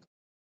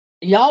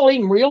 Y'all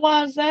even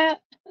realize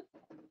that?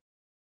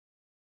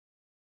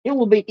 It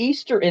will be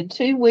Easter in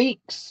 2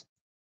 weeks.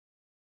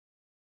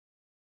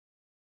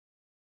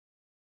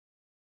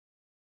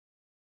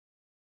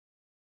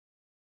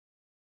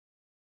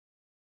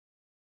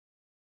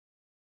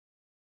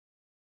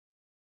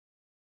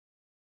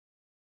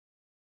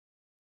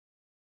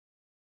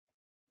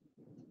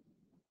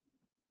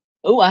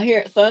 Oh, I hear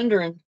it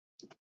thundering.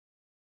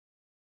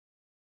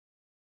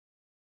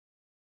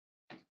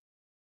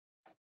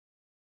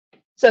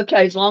 It's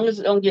okay as long as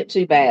it don't get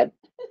too bad.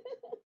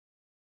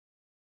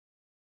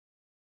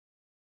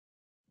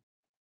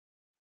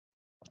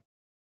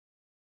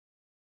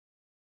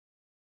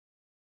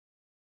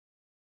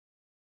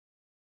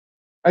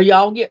 Are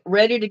y'all get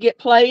ready to get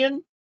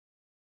playing?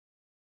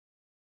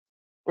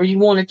 Or you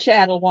want to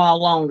chat a while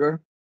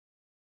longer?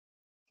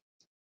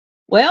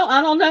 Well,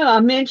 I don't know. I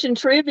mentioned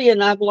trivia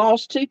and I've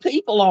lost 2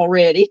 people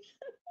already.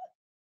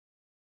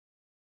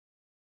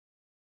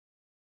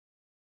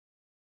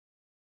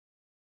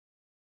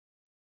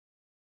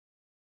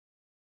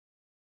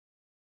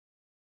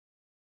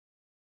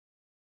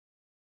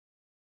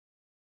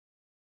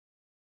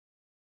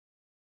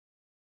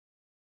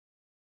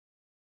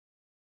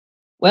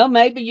 Well,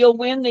 maybe you'll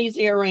win these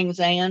earrings,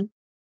 Anne.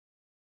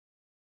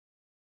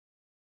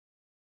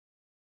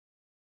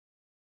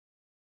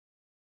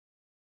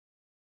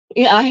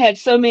 Yeah, I had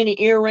so many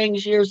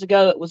earrings years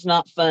ago, it was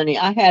not funny.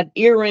 I had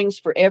earrings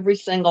for every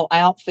single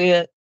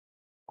outfit.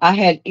 I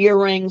had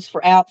earrings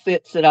for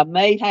outfits that I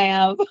may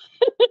have.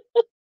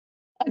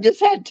 I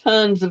just had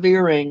tons of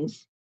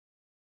earrings.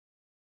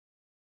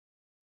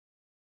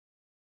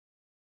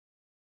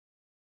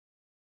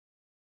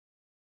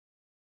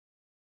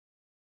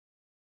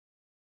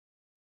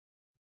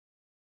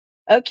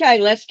 Okay,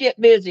 let's get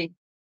busy.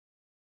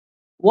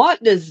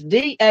 What does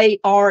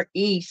DARE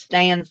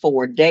stand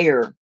for?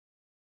 Dare.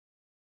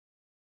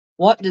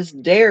 What does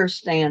DARE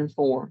stand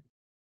for?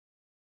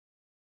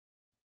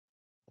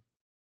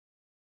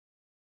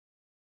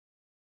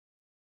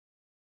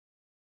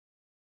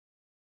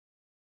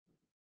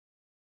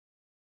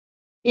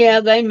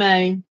 Yeah, they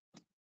may.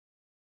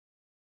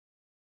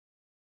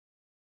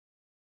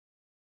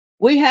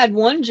 We had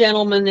one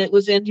gentleman that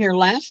was in here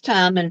last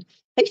time and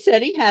he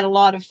said he had a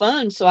lot of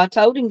fun. So I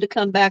told him to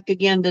come back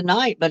again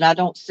tonight, but I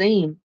don't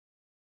see him.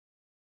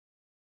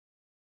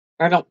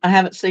 I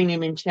haven't seen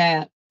him in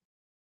chat.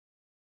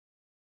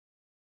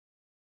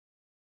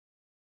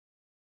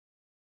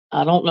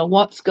 I don't know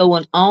what's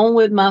going on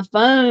with my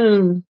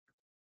phone.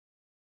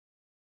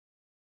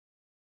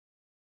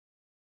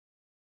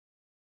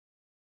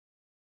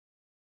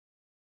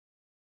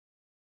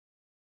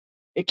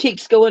 It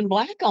keeps going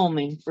black on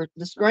me. For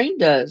the screen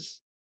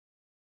does.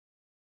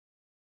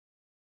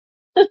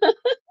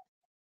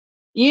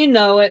 You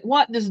know it.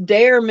 What does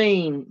DARE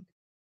mean?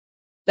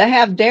 They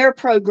have DARE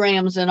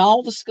programs in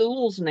all the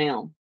schools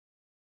now.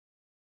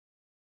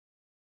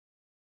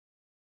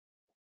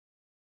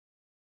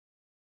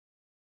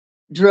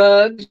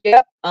 Drugs.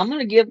 Yep. I'm going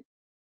to give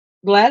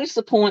Gladys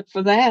a point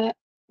for that.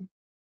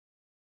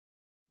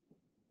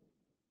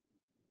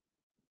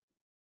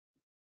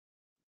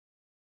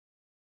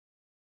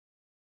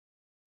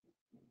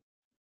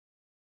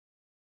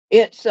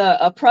 It's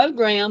a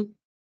program.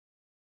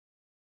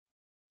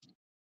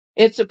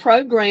 It's a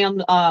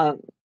program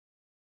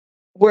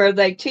where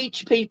they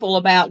teach people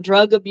about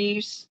drug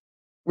abuse,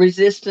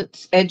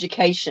 resistance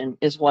education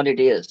is what it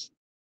is.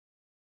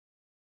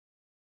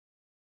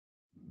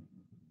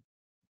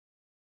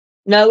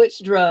 No,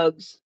 it's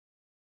drugs.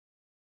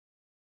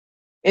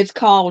 It's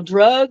called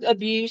Drug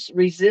Abuse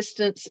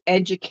Resistance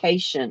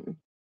Education.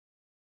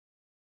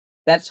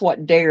 That's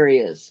what DARE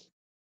is.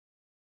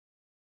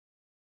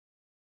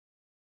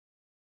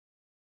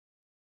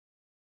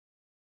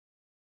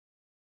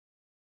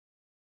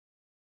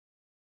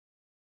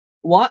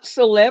 What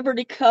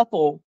celebrity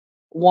couple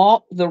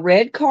walked the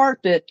red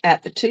carpet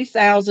at the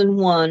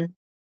 2001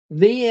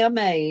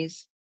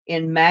 VMAs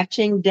in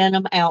matching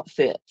denim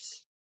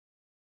outfits?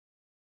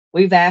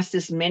 We've asked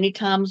this many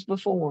times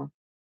before.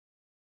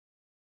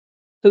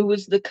 Who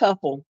was the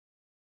couple?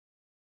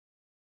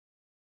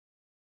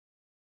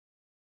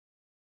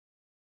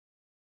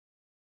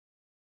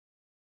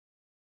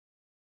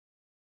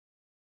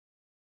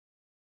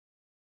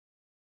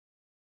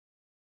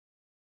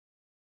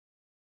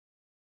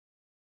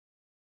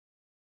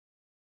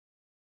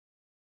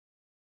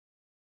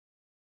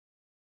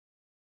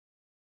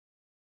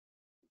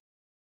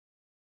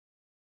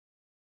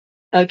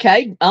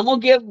 Okay, I'm gonna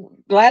give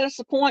Gladys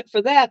a point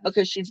for that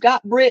because she's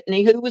got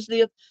Brittany. Who was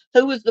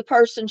the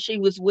person she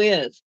was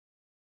with?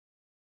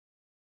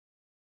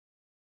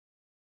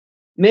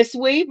 Miss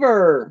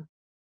Weaver.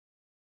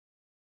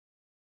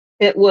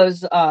 It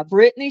was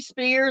Britney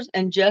Spears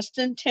and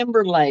Justin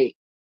Timberlake.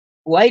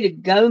 Way to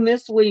go,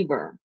 Miss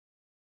Weaver.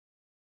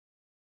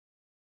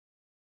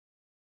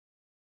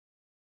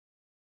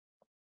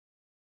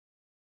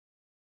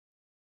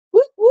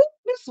 Whoop whoop,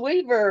 Miss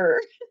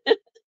Weaver.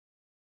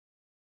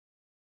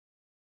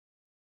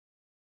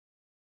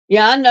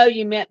 Yeah, I know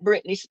you meant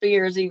Britney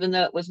Spears, even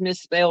though it was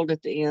misspelled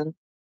at the end.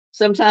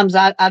 Sometimes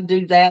I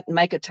do that and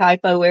make a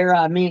typo error.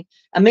 I mean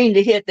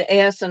to hit the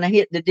S and I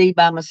hit the D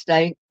by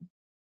mistake.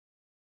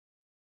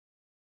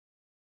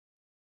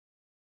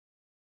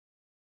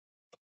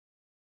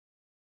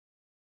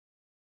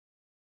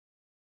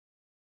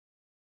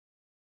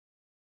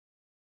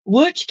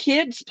 Which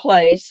kids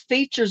place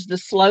features the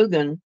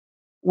slogan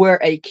where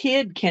a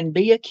kid can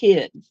be a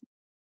kid?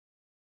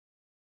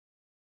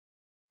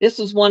 This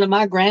was one of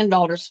my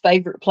granddaughter's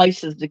favorite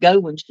places to go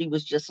when she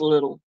was just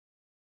little.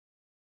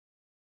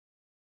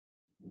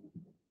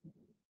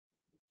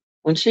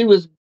 When she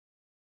was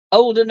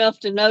old enough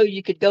to know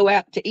you could go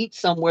out to eat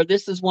somewhere,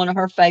 this is one of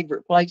her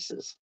favorite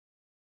places.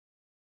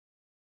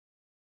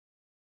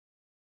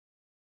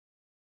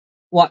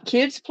 What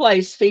kids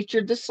place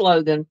featured the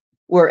slogan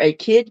where a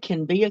kid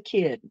can be a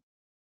kid?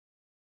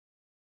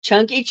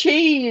 Chunky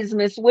Cheese,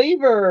 Miss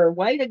Weaver.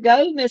 Way to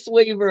go, Miss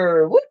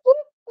Weaver. Whoop, whoop.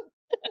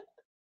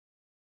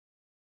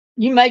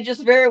 You may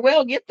just very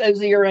well get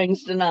those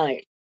earrings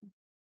tonight.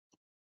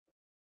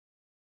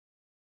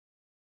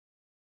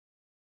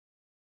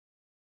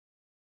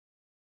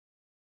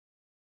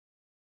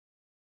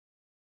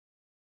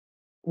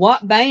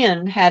 What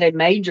band had a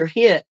major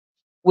hit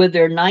with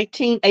their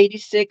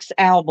 1986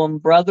 album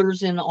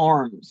Brothers in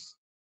Arms?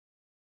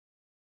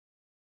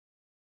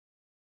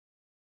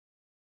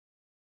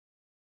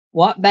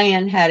 What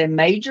band had a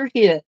major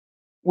hit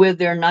with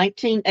their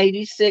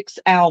 1986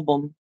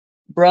 album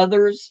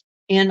Brothers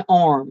in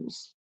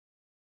Arms?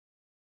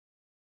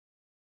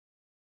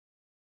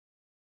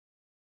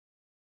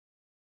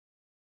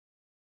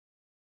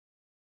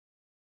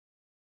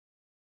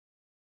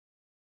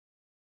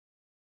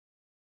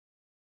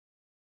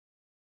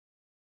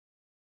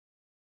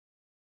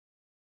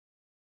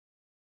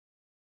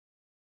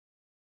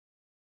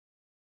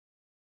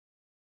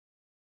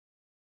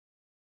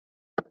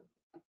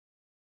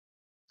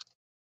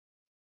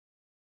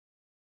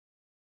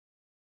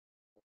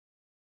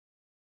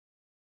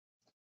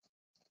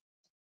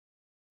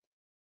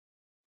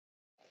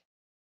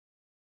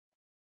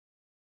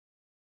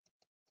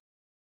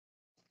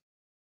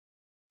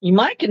 You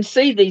might can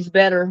see these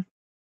better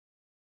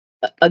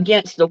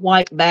against the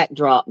white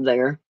backdrop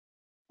there.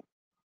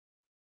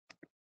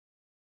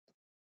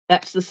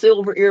 That's the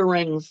silver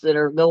earrings that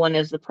are going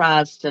as the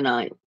prize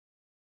tonight.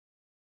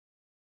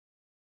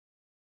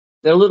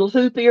 They're little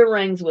hoop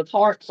earrings with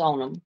hearts on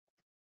them.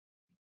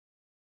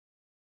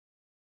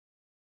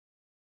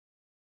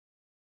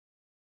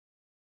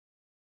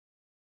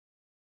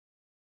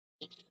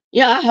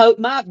 Yeah, I hope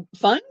my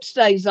phone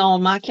stays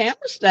on, my camera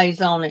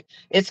stays on it.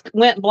 It's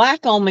went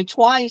black on me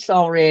twice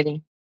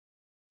already.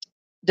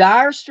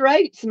 Dire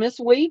Straits, Miss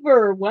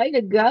Weaver, way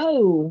to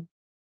go.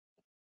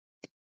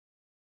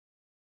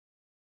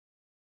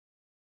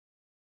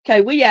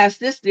 Okay, we asked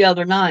this the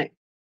other night.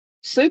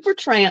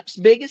 Supertramp's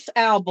biggest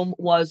album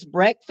was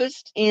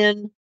Breakfast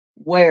in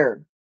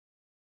where?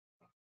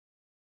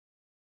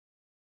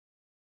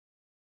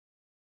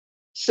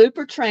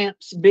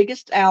 Supertramp's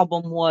biggest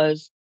album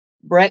was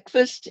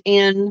Breakfast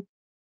in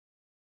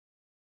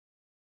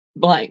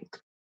blank.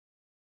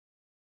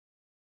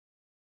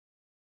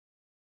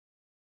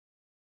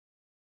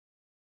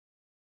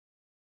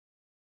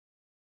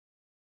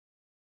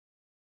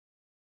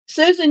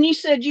 Susan, you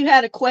said you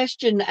had a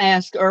question to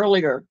ask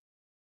earlier.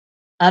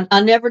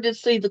 I never did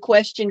see the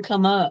question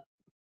come up.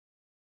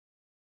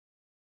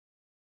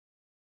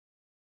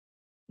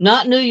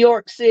 Not New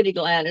York City,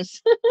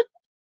 Gladys.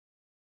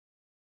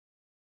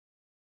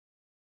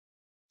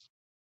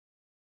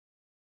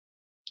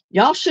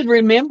 Y'all should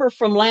remember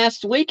from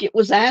last week. It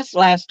was asked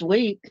last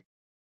week.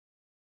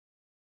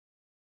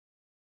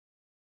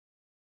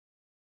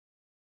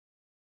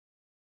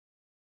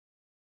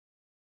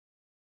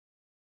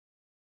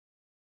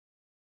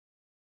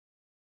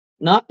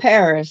 Not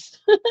Paris.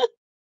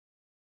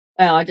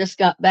 Well, I just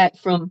got back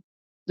from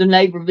the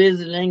neighbor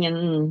visiting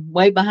and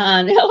way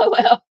behind.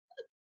 LOL.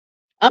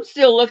 I'm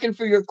still looking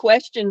for your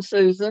question,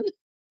 Susan.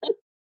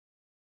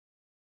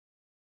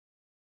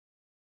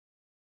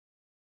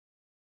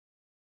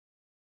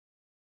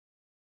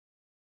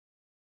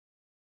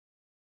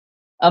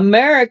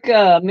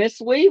 America, Miss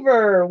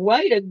Weaver,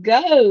 way to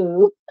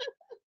go.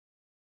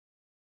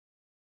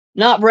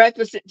 Not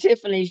Breakfast at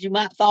Tiffany's. You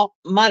might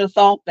have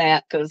thought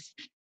that because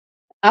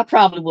I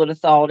probably would have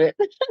thought it.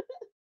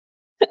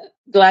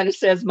 Gladys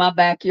says my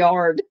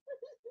backyard.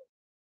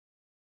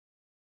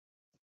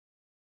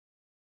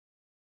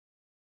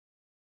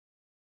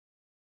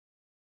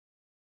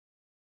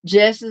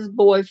 Jess's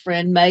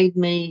boyfriend made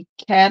me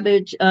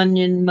cabbage,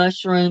 onion,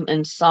 mushroom,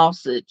 and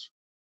sausage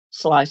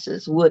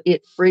slices. Would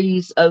it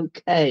freeze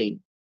okay?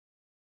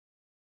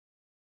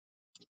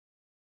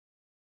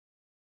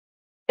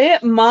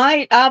 It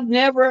might.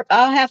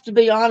 I'll have to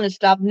be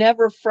honest, I've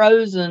never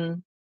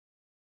frozen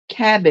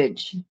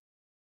cabbage.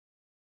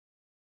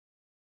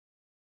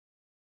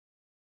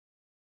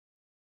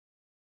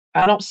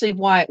 I don't see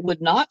why it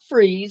would not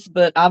freeze,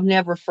 but I've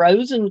never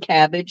frozen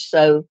cabbage,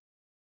 so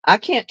I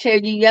can't tell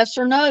you yes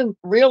or no,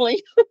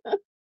 really.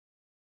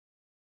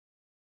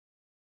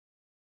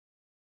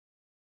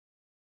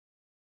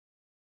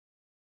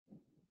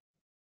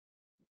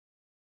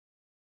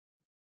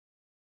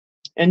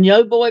 And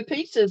Yo Boy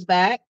Pizza's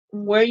back.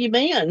 Where you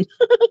been?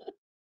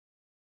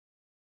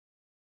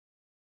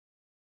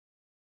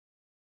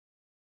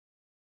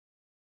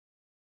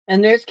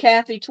 And there's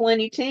Kathy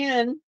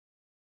 2010.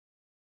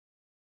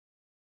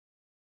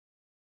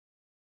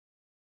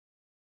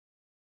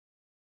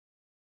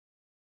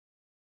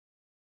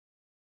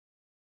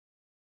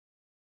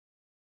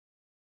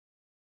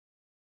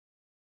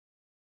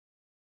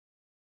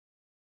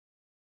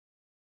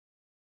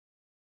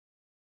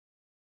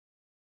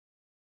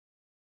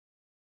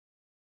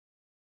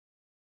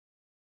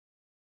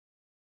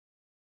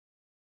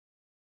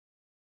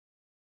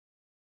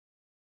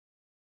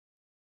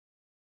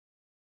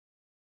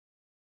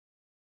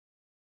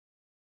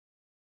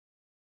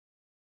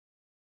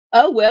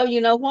 Oh, well,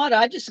 you know what?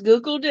 I just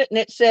Googled it and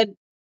it said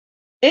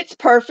it's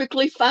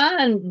perfectly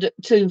fine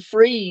to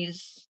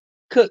freeze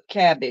cooked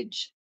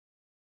cabbage.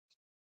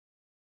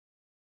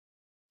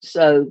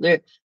 So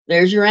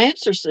there's your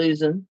answer,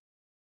 Susan.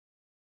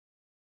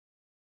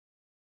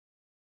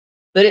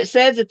 But it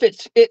says if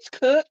it's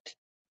cooked,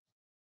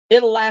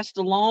 it'll last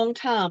a long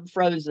time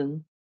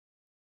frozen.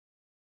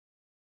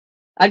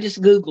 I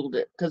just Googled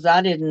it because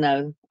I didn't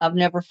know. I've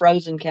never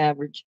frozen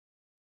cabbage.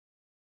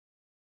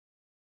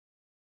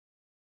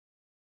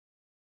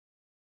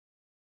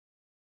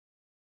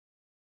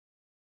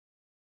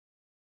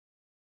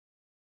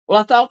 Well,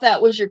 I thought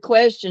that was your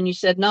question. You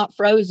said not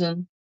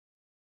frozen.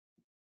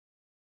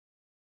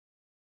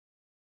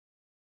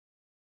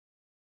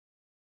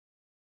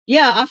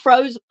 Yeah,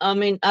 I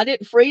mean, I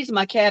didn't freeze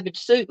my cabbage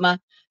soup.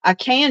 I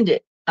canned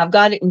it. I've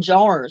got it in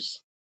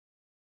jars.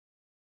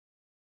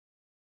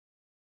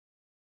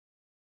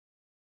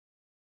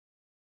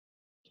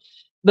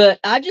 But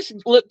I just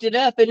looked it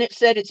up and it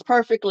said it's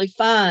perfectly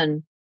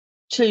fine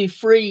to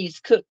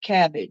freeze cooked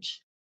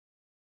cabbage.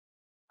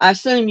 I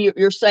assume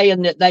you're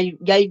saying that they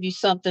gave you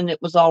something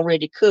that was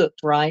already cooked,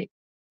 right?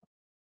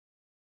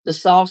 The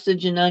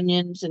sausage and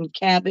onions and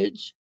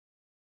cabbage.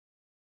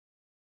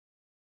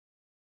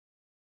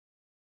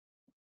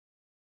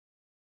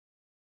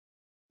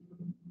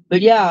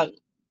 But yeah,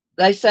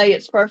 they say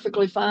it's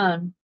perfectly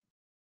fine.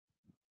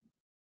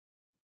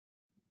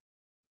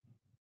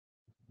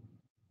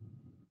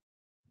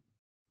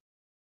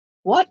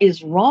 What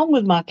is wrong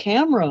with my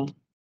camera?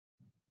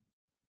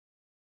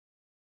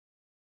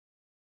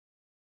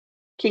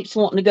 Keeps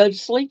wanting to go to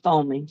sleep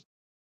on me.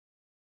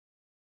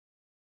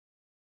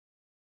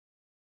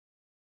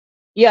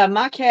 Yeah,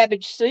 my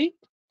cabbage soup.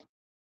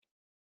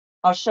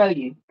 I'll show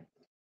you.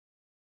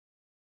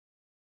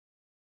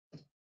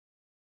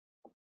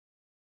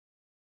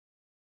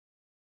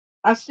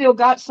 I still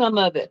got some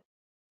of it.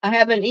 I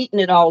haven't eaten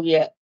it all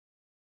yet.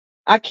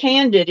 I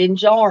canned it in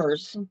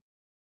jars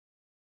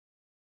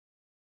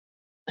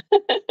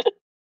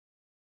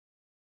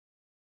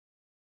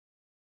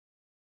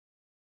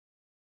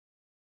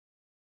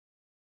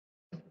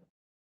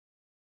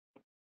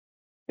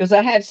because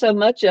I had so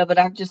much of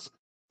it.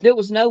 There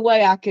was no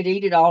way I could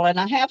eat it all. And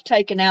I have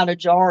taken out a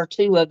jar or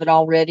two of it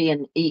already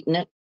and eaten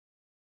it.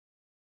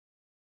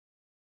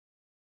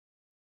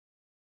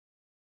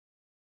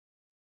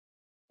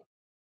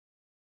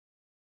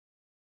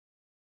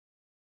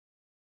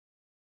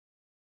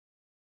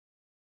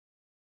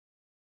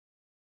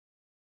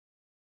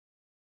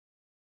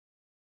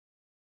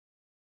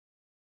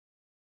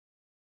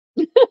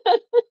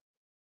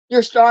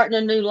 You're starting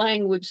a new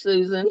language,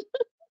 Susan.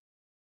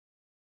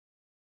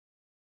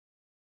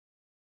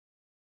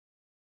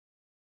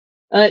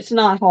 It's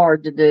not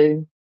hard to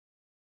do.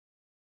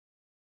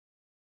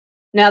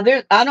 Now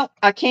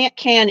I can't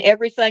can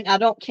everything. I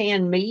don't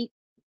can meat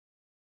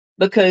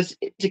because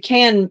to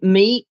can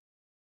meat,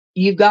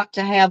 you've got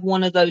to have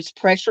one of those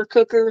pressure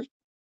cooker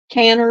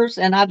canners,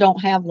 and I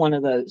don't have one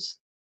of those.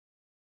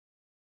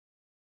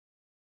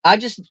 I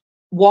just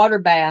water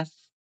bath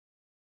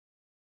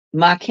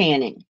my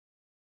canning.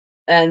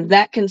 And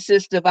that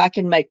consists of I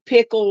can make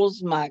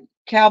pickles, my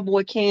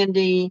cowboy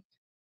candy,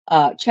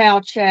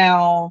 chow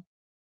chow,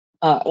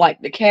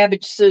 like the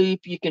cabbage soup.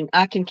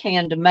 I can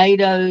can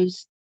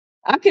tomatoes.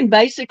 I can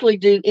basically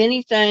do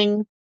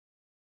anything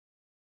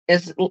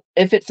as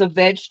if it's a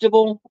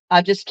vegetable.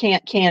 I just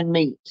can't can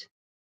meat.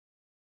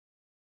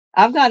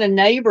 I've got a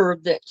neighbor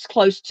that's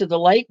close to the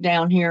lake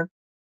down here.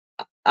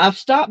 I've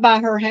stopped by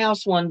her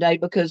house one day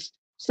because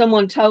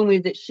someone told me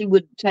that she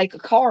would take a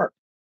carp,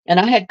 and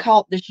I had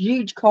caught this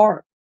huge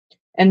carp.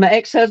 And my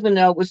ex-husband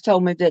always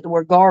told me that they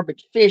were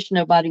garbage fish,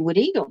 nobody would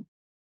eat them.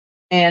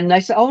 And they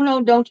said, "Oh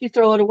no, don't you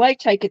throw it away,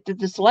 take it to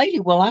this lady."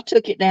 Well, I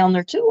took it down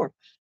there to her.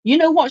 You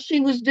know what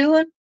she was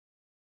doing?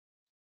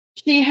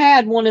 She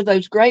had one of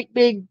those great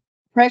big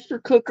pressure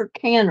cooker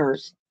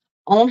canners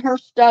on her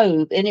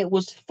stove, and it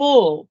was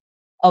full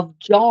of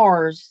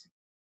jars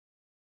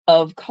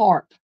of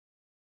carp.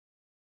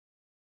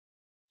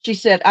 She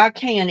said, "I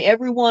can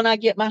every one I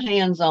get my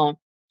hands on."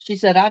 She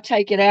said, "I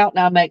take it out and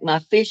I make my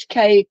fish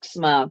cakes,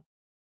 my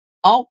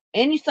all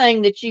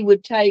anything that you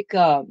would take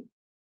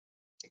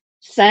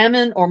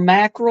salmon or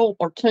mackerel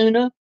or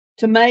tuna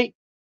to make.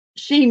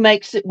 She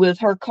makes it with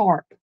her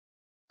carp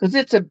because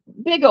it's a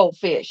big old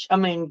fish. I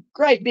mean,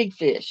 great big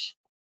fish."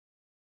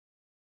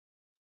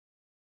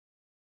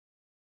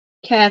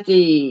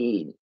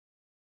 Kathy,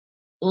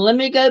 let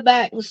me go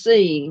back and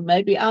see.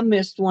 Maybe I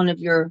missed one of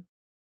your.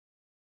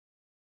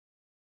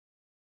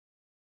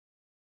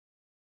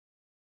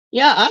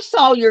 Yeah, I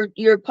saw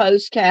your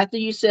post, Kathy.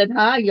 You said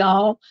hi,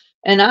 y'all,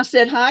 and I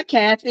said hi,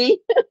 Kathy.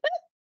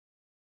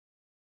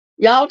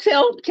 Y'all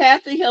tell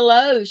Kathy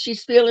hello.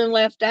 She's feeling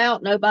left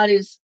out.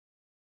 Nobody's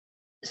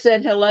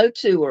said hello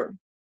to her.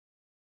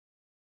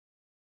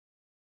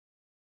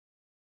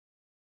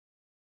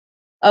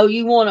 Oh,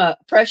 you want a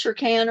pressure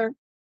canner?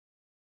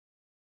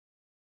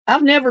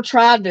 I've never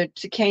tried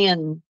to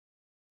can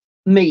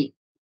meat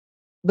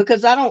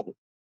because I don't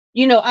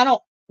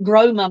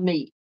grow my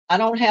meat. I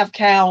don't have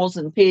cows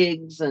and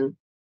pigs and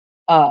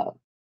uh,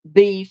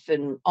 beef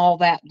and all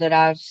that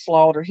I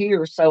slaughter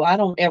here, so I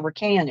don't ever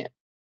can it.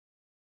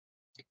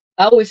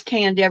 I always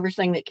canned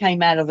everything that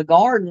came out of the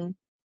garden,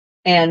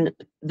 and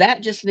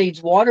that just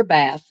needs water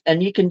bath,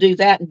 and you can do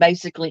that in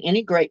basically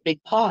any great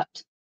big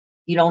pot.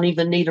 You don't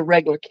even need a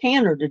regular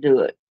canner to do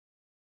it.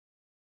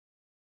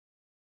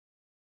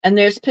 And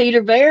there's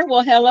Peter Bear.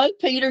 Well, hello,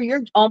 Peter.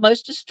 You're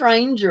almost a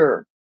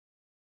stranger.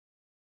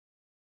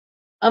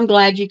 I'm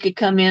glad you could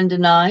come in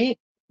tonight.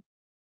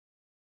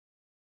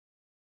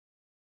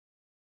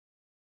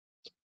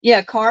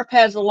 Yeah, carp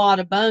has a lot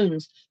of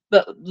bones,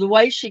 but the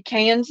way she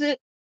cans it,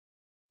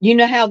 you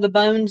know how the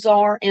bones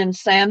are in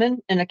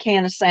salmon, in a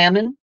can of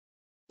salmon?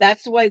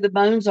 That's the way the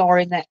bones are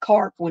in that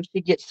carp when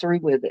she gets through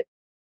with it.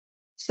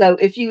 So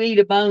if you eat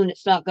a bone,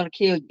 it's not going to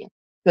kill you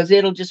because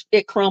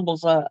it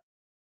crumbles up.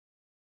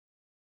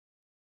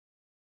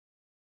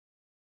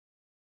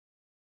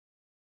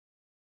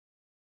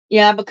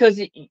 Yeah, because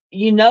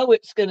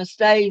it's going to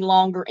stay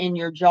longer in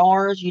your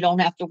jars. You don't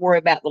have to worry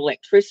about the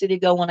electricity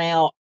going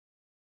out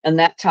and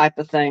that type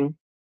of thing.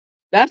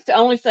 That's the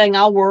only thing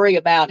I worry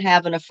about,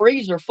 having a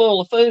freezer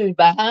full of food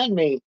behind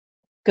me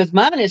because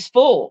mine is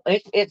full.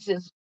 It's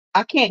just,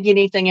 I can't get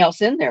anything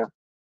else in there.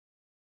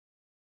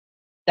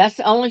 That's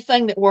the only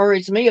thing that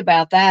worries me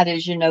about that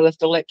is, if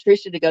the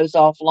electricity goes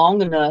off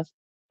long enough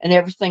and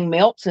everything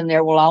melts in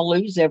there, well, I'll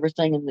lose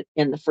everything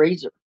in the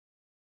freezer.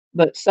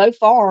 But so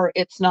far,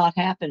 it's not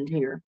happened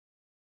here.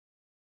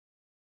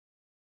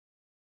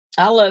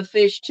 I love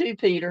fish too,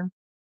 Peter.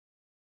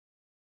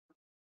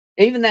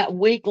 Even that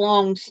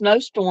week-long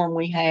snowstorm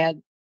we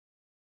had,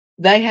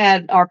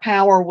 our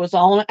power was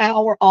on an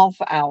hour, off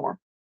an hour,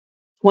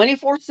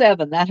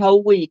 24/7 that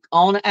whole week,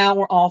 on an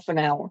hour, off an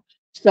hour.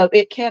 So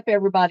it kept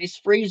everybody's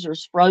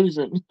freezers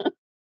frozen.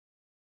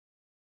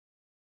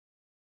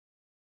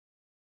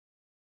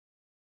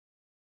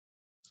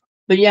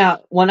 But yeah,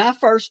 when I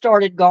first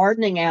started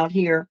gardening out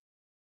here,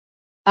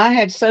 I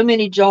had so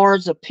many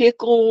jars of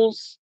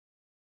pickles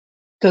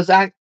because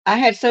I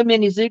had so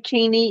many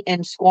zucchini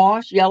and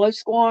squash, yellow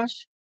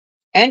squash,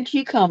 and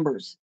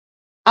cucumbers.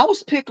 I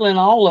was pickling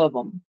all of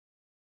them.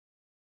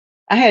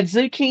 I had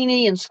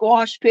zucchini and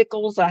squash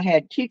pickles. I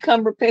had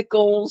cucumber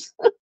pickles.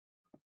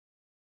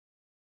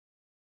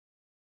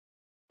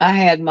 I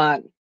had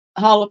my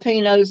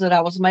jalapenos that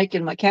I was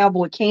making my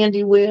cowboy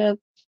candy with.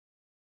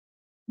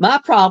 My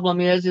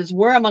problem is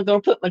where am I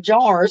going to put my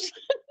jars?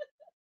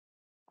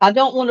 I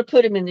don't want to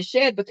put them in the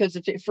shed because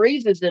if it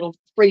freezes, it'll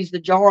freeze the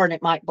jar and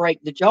it might break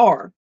the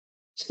jar.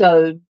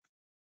 So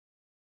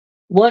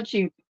once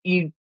you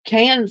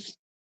can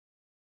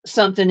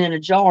something in a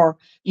jar,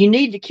 you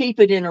need to keep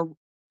it in a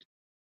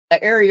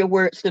area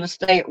where it's going to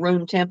stay at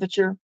room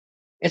temperature.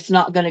 It's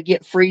not going to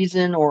get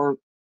freezing or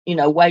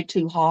way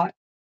too hot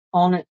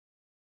on it,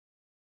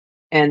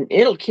 and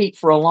it'll keep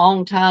for a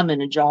long time in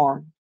a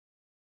jar.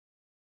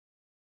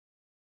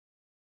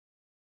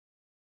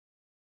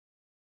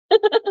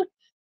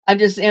 I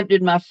just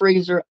emptied my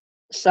freezer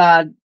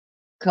side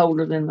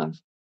colder than the.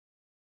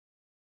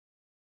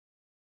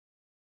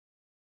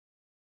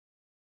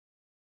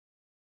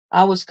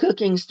 I was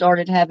cooking,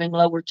 started having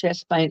lower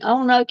chest pain.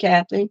 Oh no,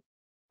 Kathy.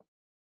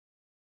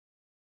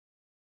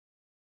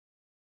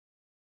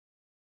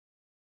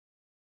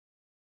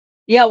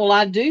 Yeah, well,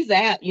 I do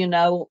that,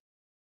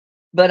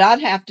 but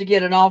I'd have to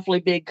get an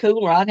awfully big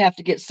cooler. I'd have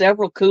to get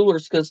several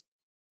coolers because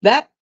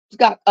that's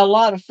got a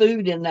lot of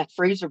food in that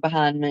freezer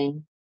behind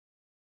me.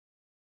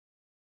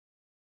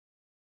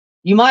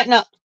 You might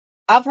not,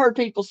 I've heard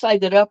people say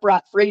that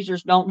upright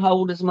freezers don't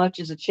hold as much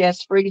as a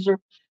chest freezer.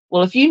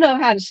 Well, if you know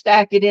how to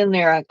stack it in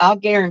there, I'll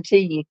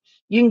guarantee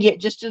you can get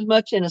just as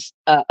much in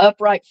a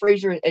upright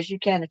freezer as you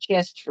can a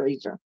chest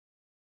freezer.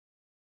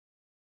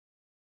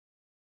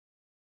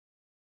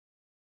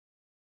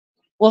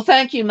 Well,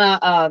 thank you.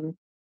 My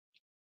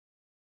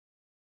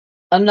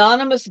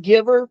anonymous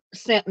giver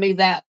sent me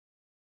that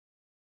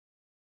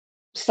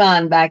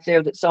sign back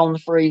there that's on the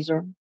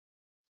freezer.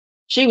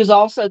 She was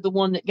also the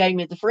one that gave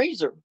me the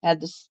freezer,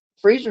 had this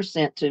freezer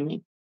sent to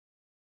me.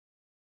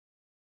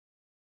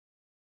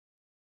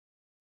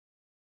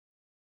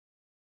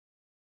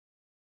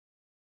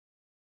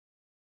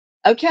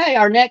 Okay,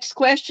 our next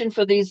question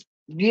for these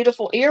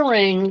beautiful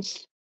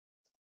earrings.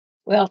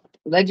 Well,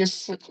 they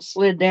just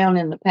slid down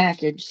in the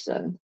package.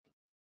 So,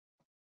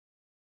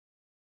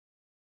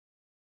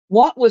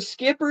 what was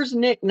Skipper's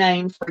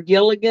nickname for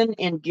Gilligan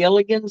in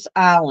Gilligan's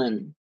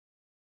Island?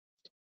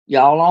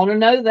 Y'all ought to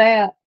know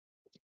that.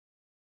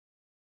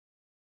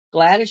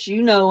 Gladys,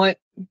 you know it.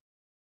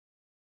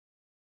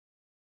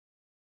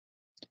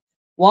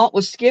 What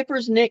was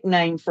Skipper's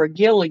nickname for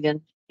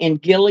Gilligan in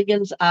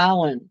Gilligan's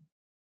Island?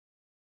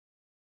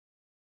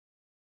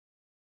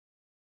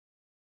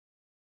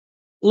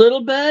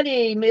 Little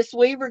buddy, Miss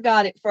Weaver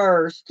got it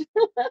first.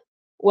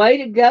 Way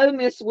to go,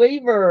 Miss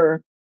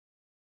Weaver.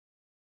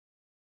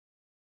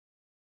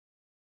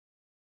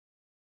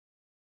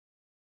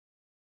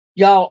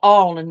 Y'all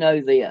all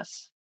know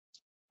this.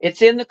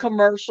 It's in the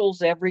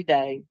commercials every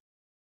day.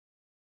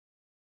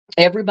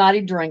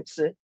 Everybody drinks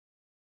it.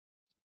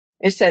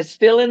 It says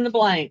fill in the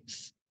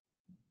blanks.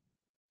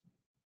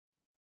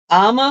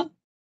 I'm a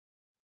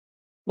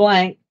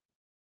blank.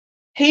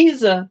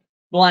 He's a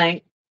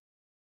blank.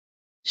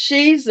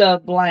 She's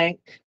a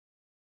blank.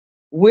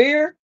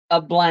 We're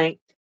a blank.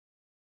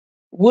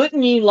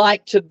 Wouldn't you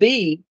like to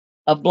be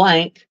a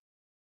blank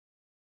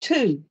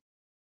too?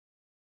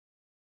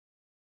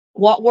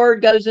 What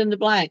word goes in the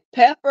blank?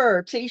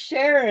 Pepper, T.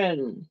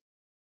 Sharon.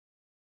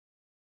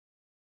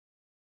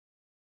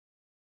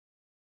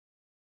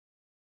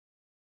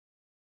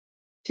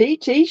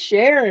 T.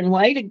 Sharon,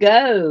 way to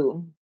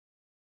go.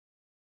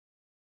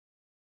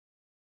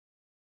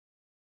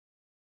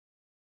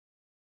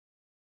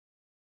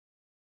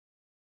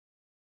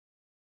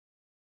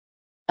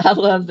 I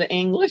love the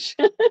English.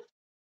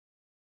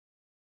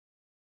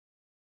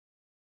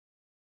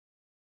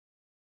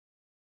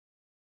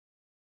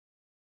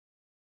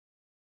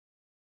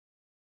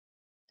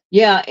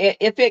 Yeah,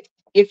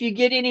 if you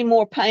get any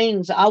more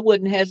pains, I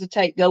wouldn't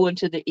hesitate going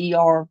to the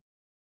ER.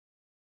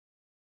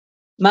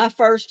 My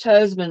first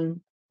husband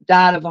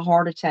died of a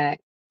heart attack.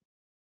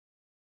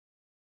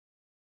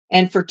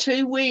 And for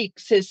 2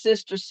 weeks, his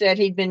sister said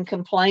he'd been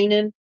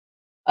complaining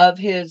of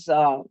his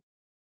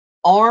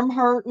arm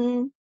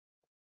hurting,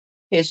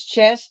 his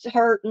chest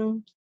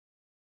hurting.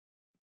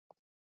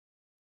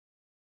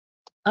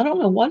 I don't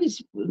know what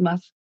is with my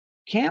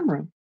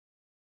camera,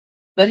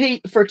 but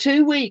he for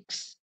 2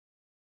 weeks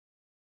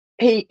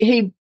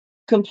he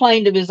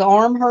complained of his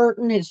arm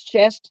hurting, his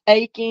chest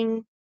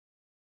aching,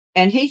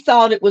 and he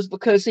thought it was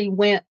because he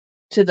went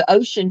to the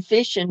ocean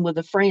fishing with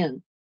a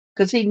friend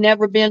because he'd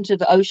never been to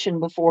the ocean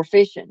before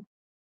fishing,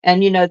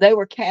 and they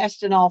were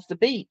casting off the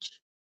beach,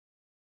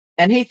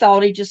 and he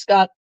thought he just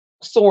got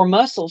sore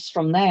muscles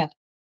from that.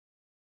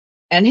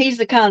 And he's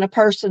the kind of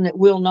person that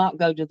will not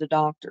go to the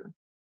doctor.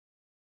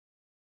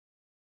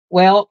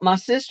 Well, my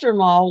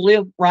sister-in-law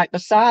lived right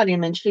beside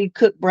him, and she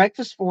cooked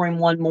breakfast for him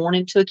one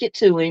morning, took it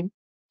to him,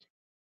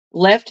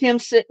 left him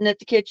sitting at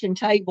the kitchen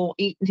table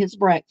eating his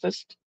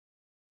breakfast.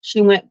 She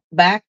went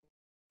back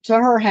to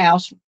her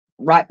house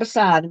right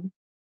beside him,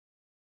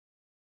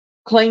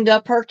 cleaned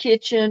up her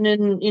kitchen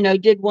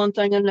and, did one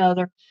thing or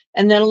another.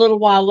 And then a little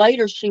while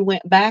later, she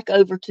went back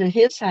over to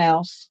his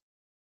house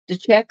to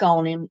check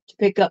on him, to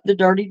pick up the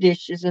dirty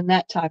dishes and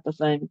that type of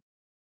thing.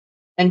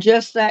 And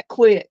just that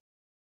quick,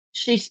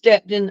 she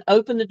stepped in,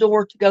 opened the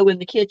door to go in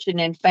the kitchen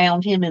and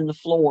found him in the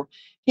floor.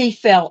 He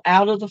fell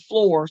out of the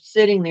floor,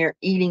 sitting there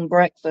eating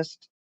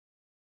breakfast,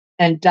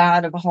 and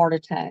died of a heart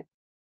attack.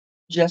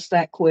 Just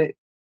that quick.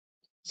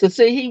 So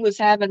see, he was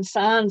having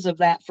signs of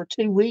that for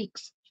 2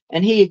 weeks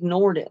and he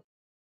ignored it.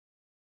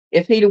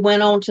 If he'd have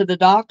went on to the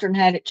doctor and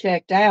had it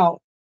checked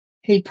out,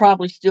 he'd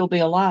probably still be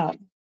alive.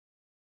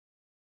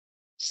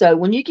 So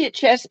when you get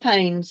chest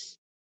pains,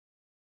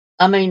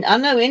 I mean, I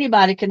know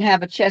anybody can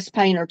have a chest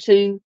pain or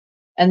two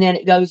and then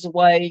it goes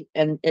away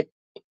and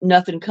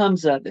nothing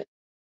comes of it.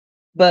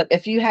 But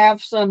if you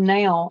have some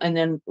now and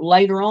then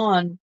later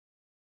on,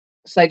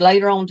 say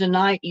later on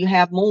tonight, you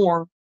have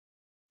more,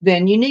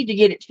 then you need to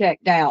get it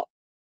checked out.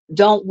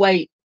 Don't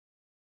wait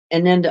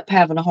and end up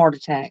having a heart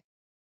attack.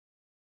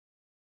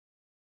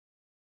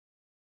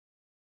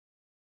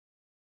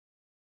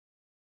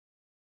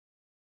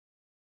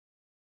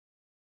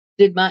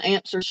 Did my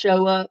answer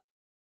show up?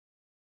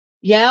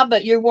 Yeah,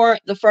 but you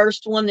weren't the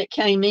first one that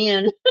came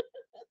in.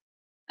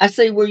 I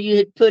see where you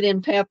had put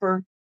in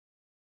Pepper,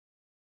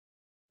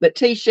 but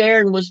T.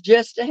 Sharon was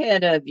just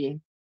ahead of you.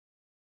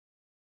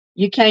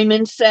 You came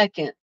in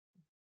second.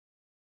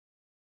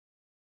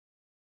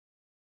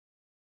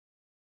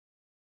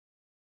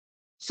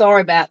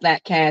 Sorry about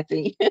that,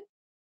 Kathy.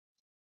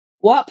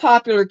 What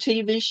popular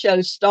TV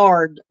show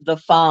starred the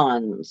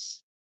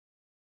Fonz?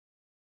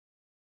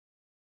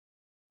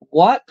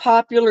 What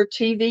popular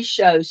TV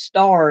show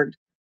starred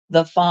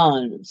the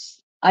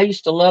Fonz? I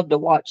used to love to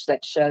watch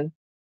that show.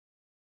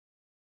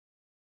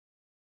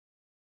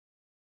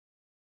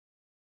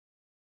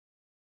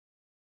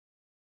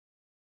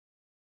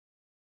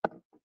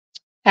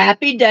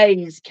 Happy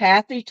Days,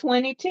 Kathy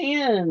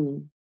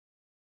 2010.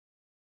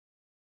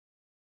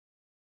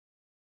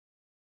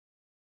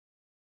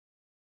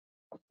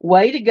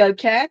 Way to go,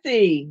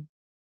 Kathy.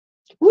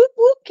 Whoop,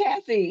 whoop,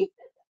 Kathy.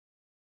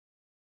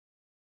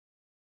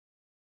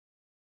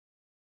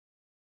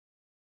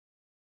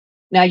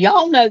 Now,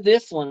 y'all know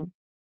this one.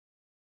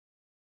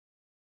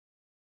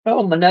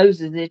 Oh, my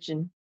nose is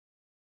itching.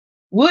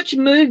 Which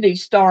movie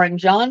starring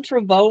John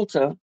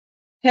Travolta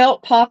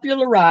helped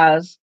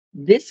popularize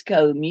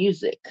disco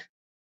music?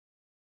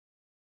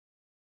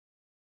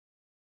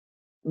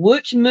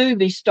 Which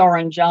movie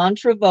starring John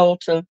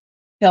Travolta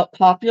helped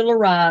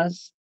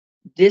popularize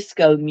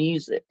disco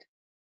music?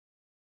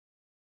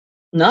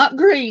 Not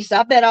Grease.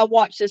 I bet I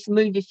watched this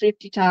movie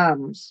 50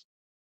 times.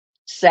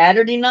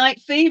 Saturday Night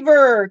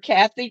Fever,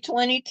 Kathy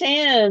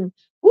 2010.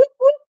 Whoop,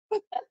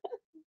 whoop.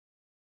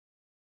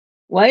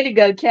 Way to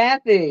go,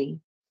 Kathy.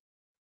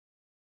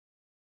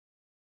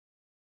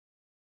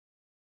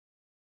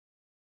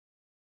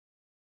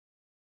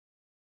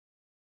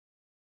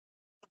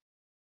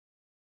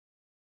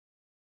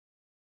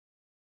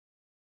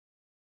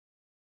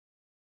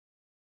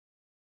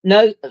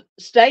 No,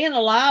 Staying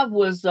Alive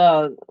was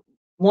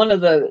one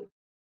of the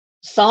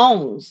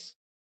songs.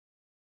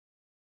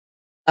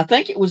 I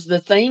think it was the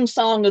theme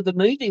song of the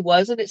movie,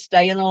 wasn't it?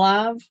 Staying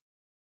Alive.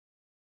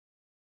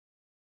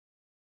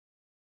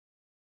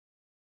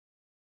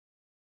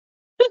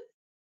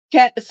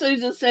 Cat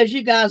Susan says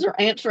you guys are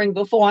answering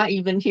before I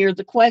even hear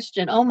the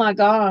question. Oh my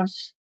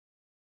gosh.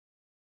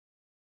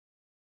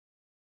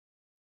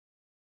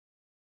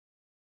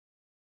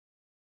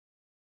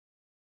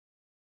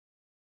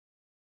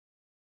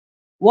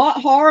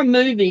 What horror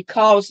movie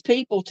caused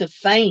people to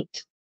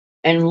faint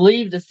and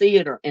leave the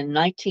theater in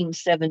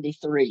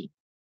 1973?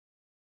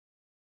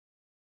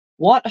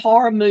 What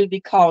horror movie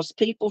caused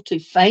people to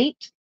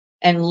faint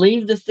and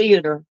leave the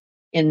theater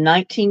in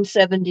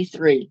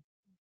 1973?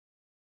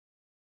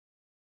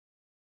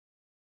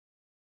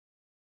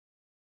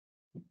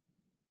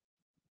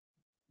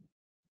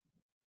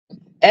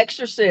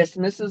 Exorcist.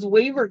 Mrs.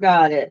 Weaver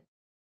got it.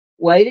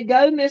 Way to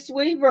go, Miss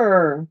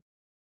Weaver.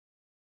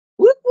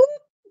 Whoop, whoop.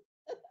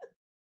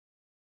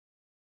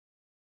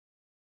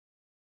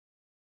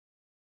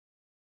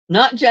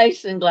 Not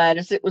Jason,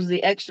 Gladys. It was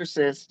The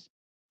Exorcist.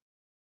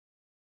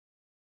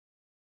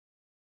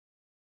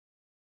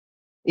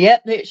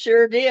 Yep, it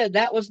sure did.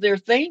 That was their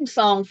theme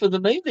song for the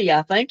movie.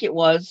 I think it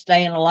was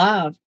Staying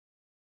Alive.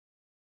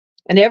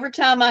 And every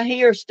time I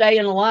hear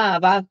Staying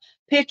Alive, I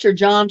picture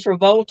John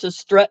Travolta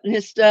strutting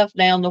his stuff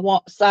down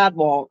the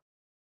sidewalk.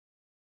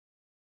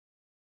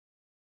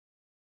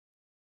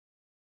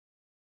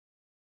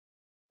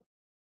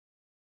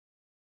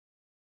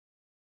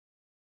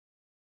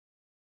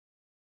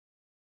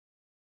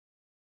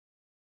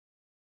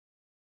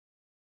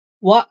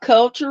 What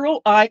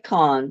cultural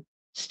icon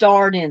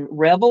starred in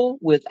Rebel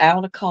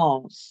Without a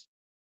Cause?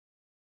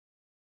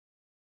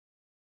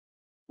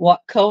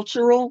 What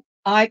cultural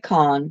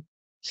icon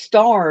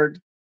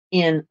starred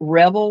in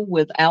Rebel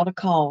Without a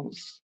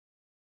Cause?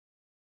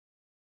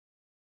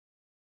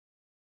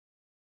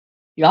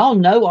 Y'all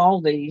know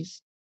all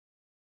these.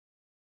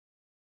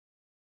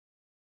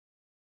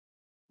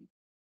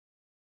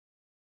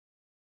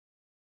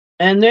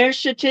 And there's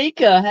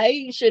Shatika.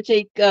 Hey,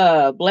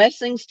 Shatika.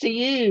 Blessings to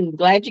you.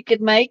 Glad you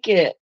could make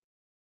it.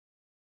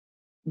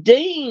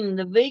 Dean,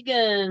 the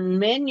vegan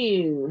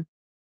menu.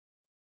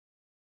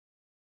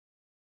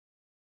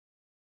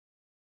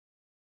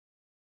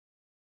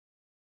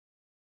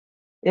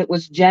 It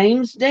was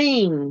James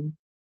Dean.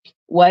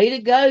 Way to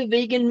go,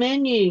 vegan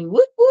menu.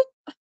 Whoop,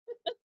 whoop.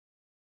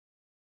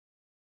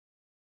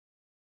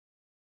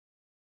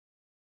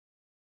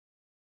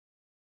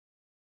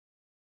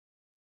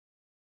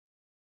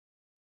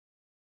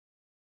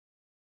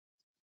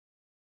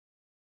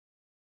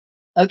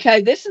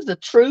 Okay, this is a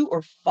true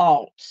or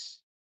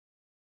false.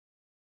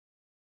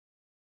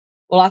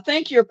 Well, I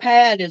think your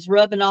pad is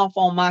rubbing off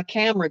on my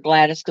camera,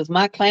 Gladys, because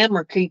my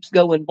camera keeps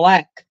going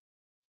black.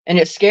 And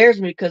it scares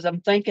me because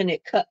I'm thinking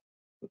it cut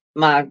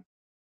my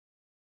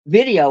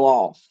video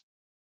off.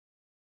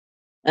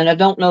 And I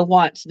don't know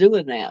why it's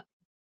doing that.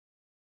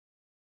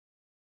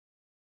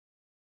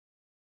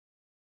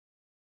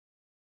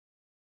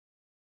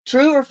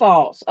 True or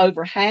false?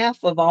 Over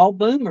half of all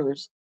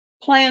boomers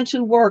plan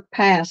to work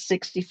past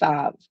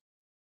 65.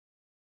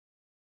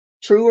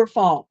 True or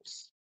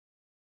false?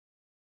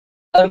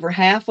 Over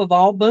half of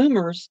all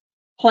boomers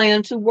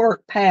plan to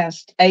work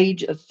past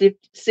age of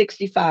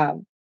 65.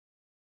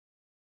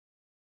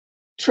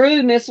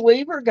 True, Miss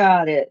Weaver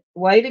got it.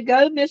 Way to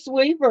go, Miss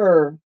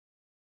Weaver.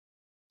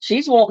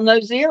 She's wanting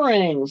those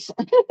earrings.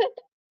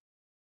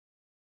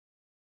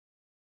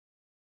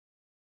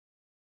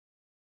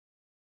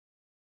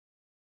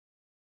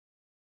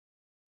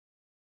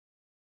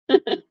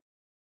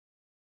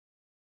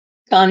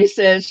 Connie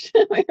says,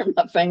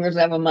 my fingers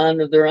have a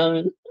mind of their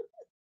own.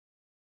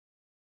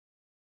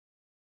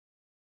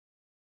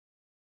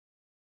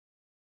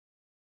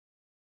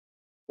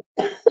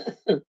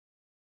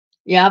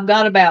 Yeah, I've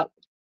got about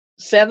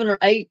 7 or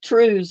 8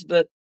 truths,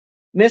 but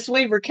Miss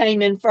Weaver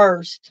came in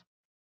first.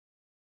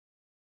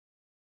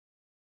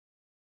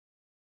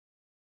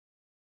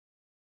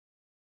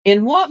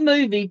 In what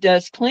movie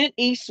does Clint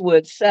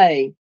Eastwood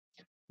say,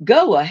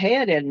 "Go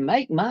ahead and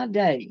make my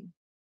day"?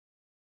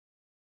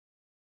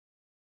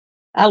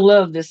 I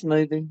love this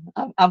movie.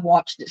 I've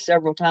watched it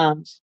several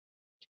times.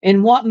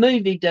 In what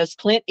movie does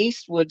Clint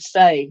Eastwood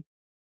say,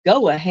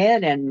 "Go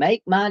ahead and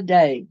make my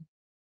day"?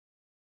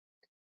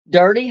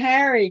 Dirty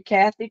Harry,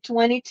 Kathy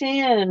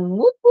 2010.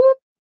 Whoop, whoop.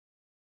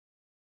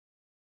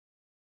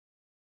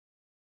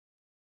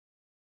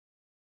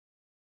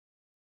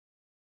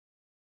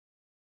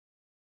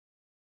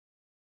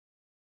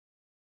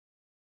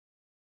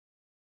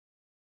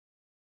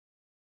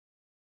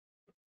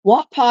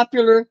 What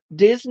popular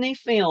Disney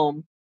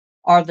film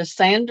are the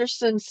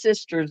Sanderson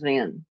sisters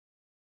in?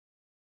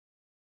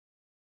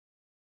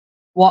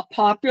 What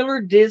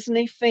popular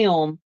Disney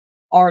film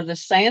are the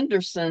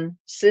Sanderson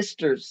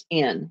sisters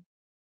in?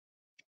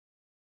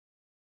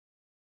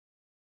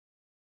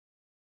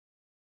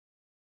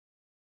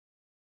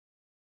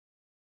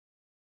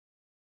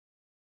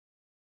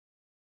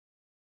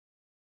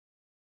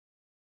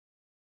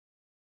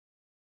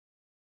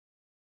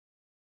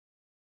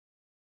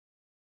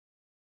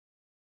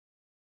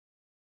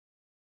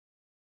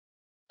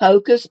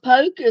 Hocus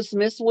Pocus,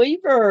 Miss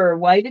Weaver.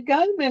 Way to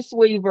go, Miss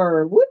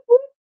Weaver. Whoop,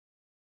 whoop.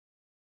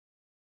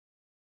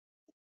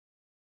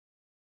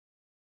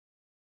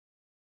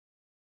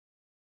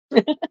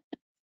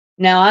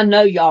 Now I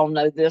know y'all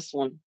know this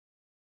one.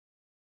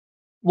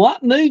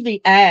 What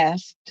movie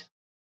asked,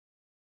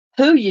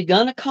 "Who you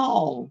gonna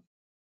call?"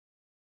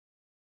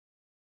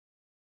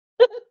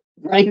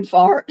 Brain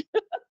fart.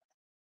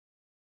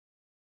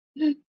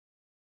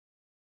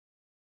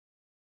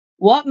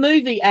 What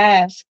movie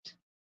asked,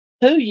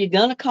 "Who you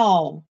gonna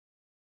call?"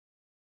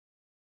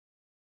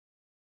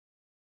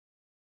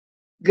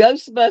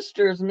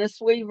 Ghostbusters, Miss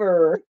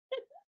Weaver.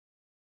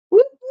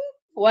 Whoop, whoop.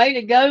 Way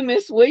to go,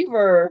 Miss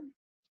Weaver.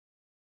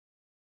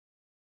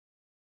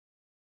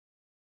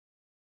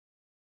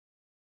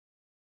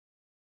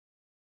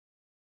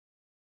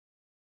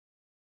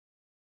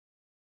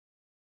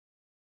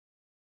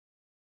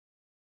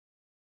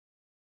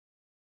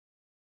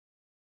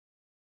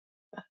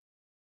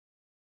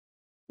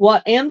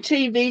 What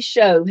MTV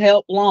show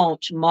helped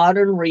launch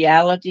modern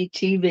reality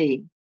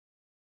TV?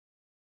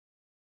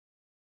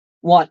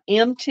 What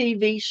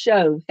MTV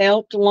show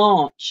helped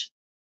launch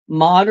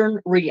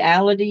modern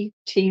reality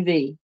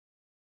TV?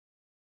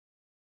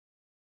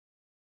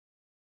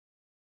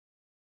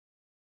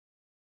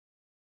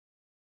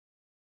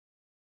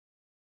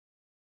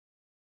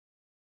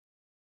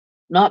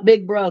 Not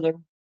Big Brother.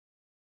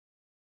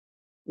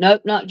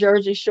 Nope, not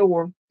Jersey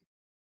Shore.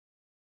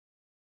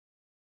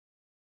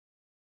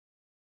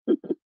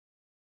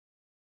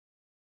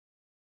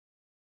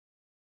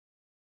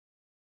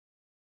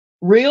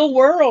 Real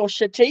World,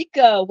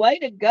 Shatika. Way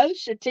to go,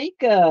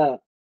 Shatika.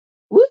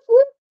 Whoop,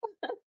 whoop.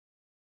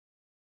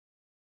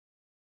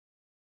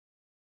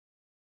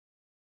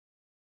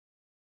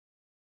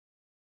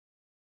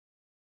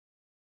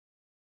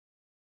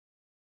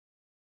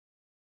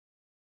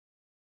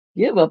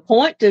 Give a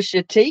point to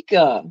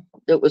Shatika.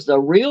 It was the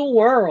real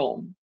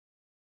world.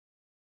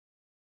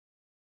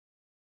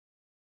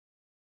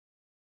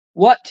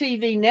 What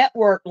TV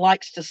network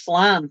likes to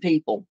slime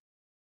people?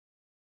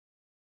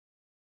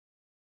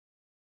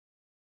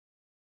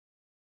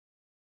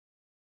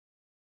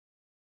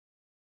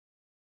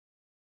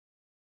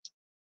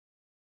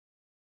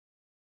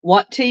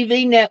 What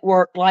TV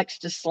network likes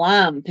to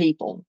slime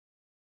people?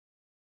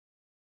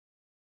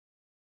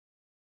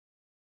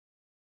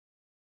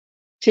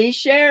 T.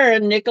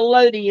 Sharon,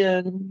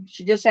 Nickelodeon.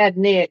 She just had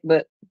Nick,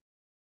 but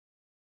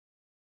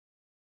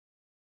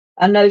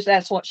I know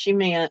that's what she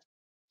meant.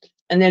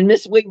 And then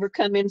Miss Weaver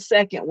come in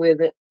second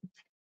with it.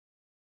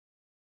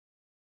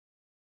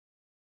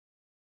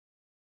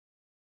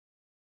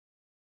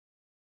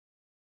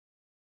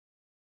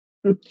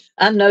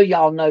 I know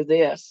y'all know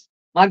this.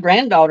 My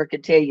granddaughter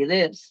could tell you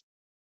this.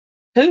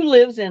 Who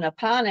lives in a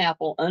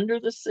pineapple under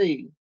the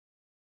sea?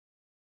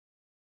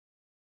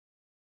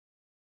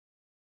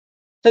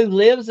 Who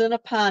lives in a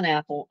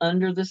pineapple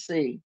under the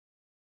sea?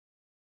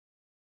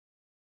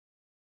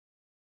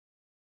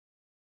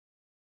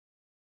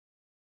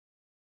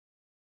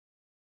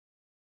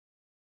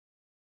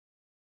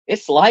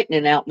 It's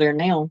lightning out there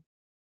now.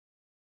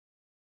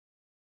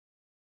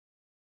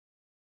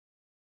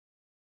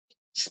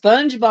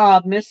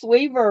 SpongeBob, Miss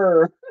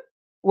Weaver.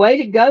 Way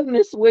to go,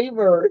 Miss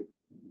Weaver.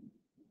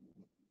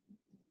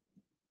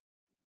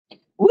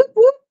 Whoop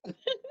whoop.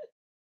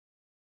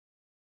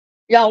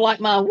 Y'all like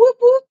my whoop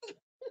whoop?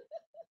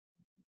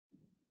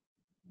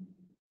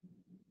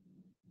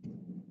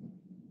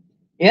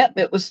 Yep,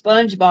 it was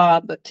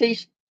SpongeBob, but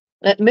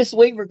that Miss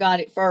Weaver got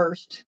it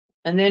first,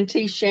 and then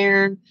T.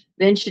 Sharon,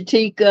 then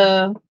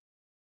Shatika.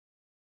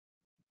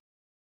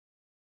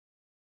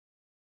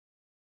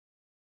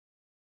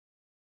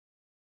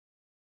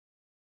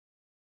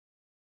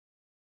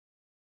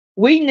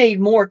 We need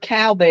more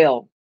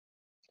cowbell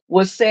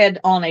was said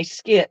on a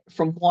skit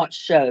from what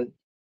show?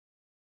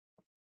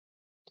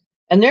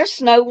 And there's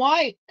Snow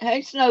White.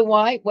 Hey, Snow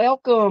White,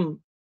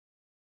 welcome.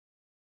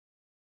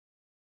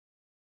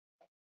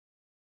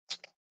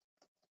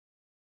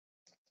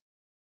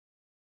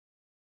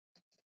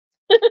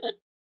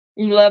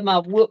 You love my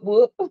whoop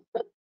whoop.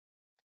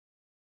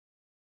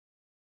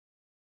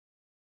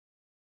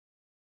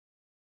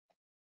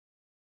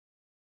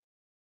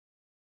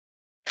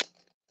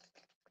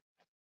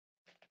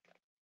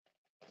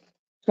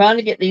 Trying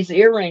to get these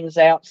earrings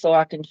out so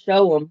I can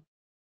show them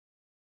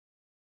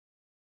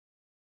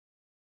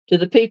to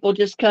the people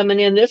just coming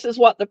in. This is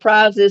what the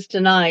prize is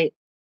tonight.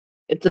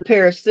 It's a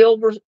pair of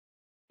silver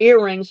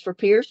earrings for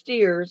pierced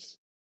ears,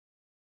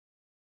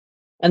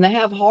 and they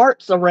have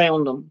hearts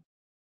around them.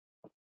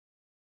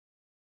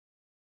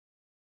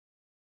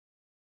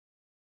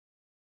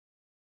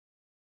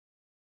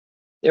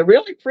 They're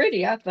really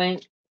pretty, I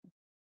think.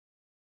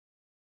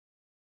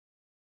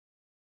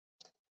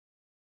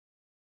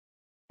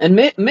 And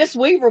Miss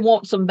Weaver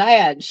wants them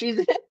bad.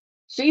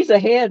 She's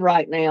ahead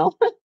right now.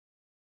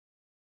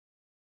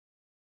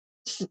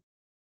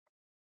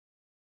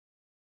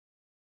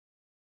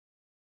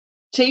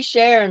 T.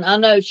 Sharon, I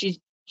know she's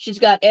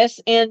got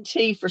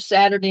SNT for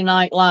Saturday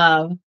Night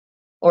Live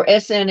or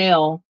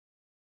SNL.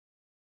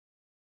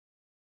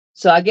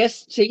 So I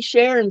guess T.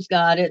 Sharon's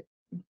got it.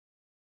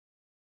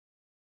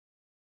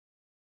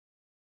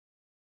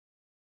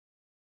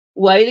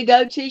 Way to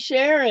go, T.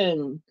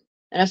 Sharon.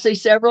 And I see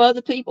several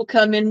other people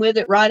come in with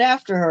it right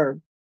after her.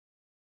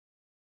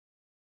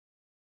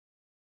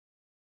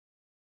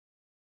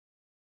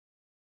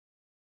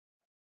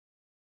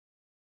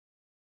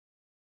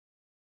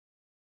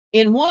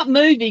 In what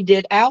movie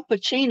did Al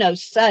Pacino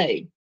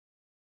say,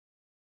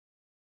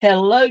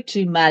 "Hello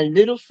to my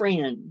little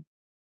friend"?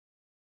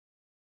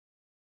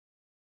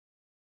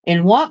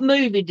 In what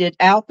movie did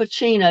Al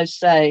Pacino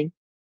say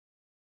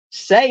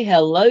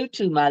hello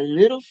to my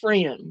little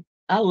friend"?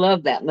 I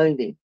love that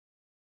movie.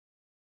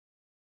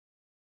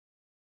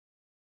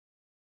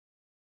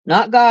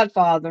 Not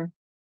Godfather.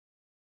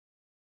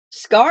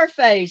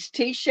 Scarface,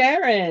 T.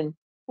 Sharon.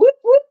 Whoop,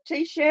 whoop,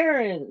 T.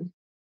 Sharon.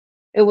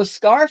 It was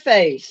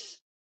Scarface.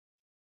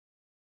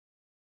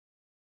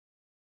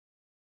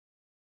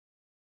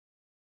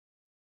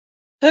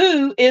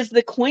 Who is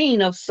the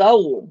queen of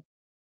soul?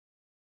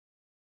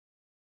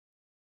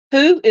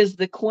 Who is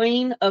the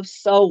queen of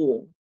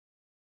soul?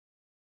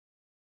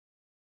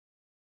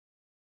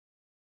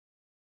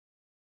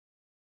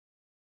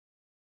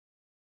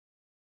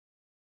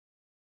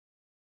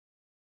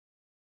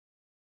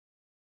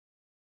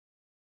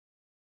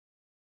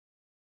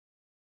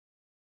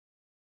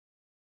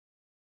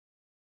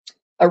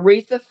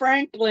 Aretha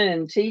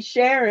Franklin, T.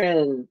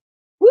 Sharon.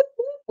 Whoop,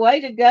 whoop,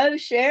 way to go,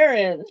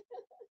 Sharon.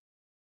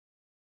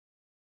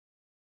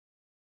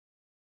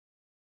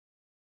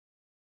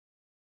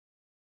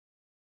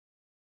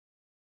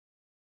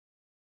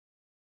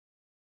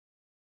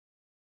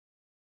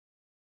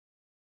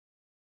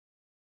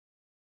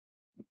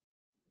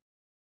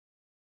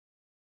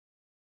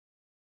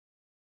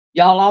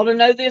 Y'all ought to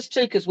know this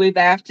too, because we've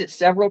asked it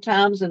several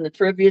times in the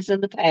trivias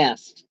in the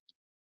past.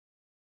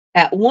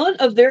 At one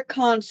of their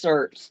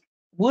concerts,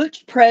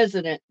 which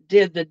president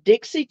did the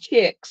Dixie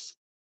Chicks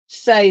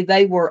say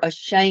they were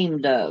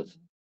ashamed of?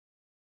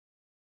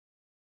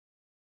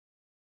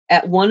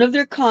 At one of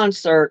their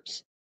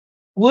concerts,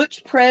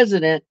 which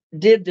president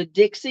did the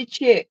Dixie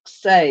Chicks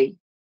say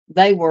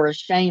they were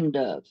ashamed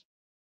of?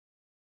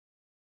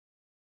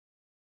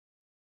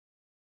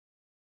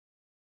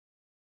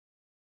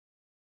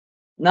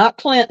 Not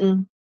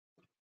Clinton.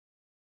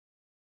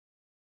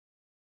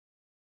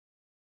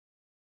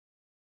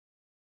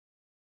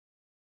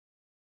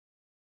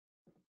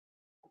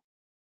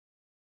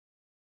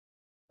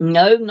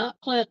 No, not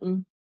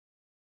Clinton.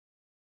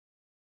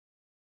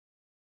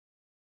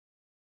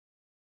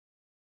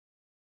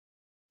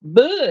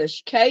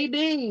 Bush,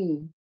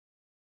 KB.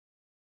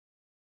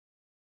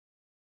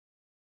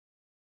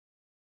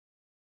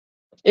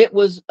 It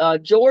was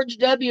George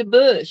W.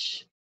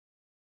 Bush.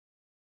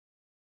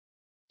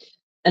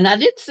 And I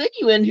did see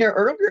you in here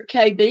earlier,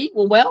 KB.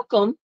 Well,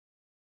 welcome.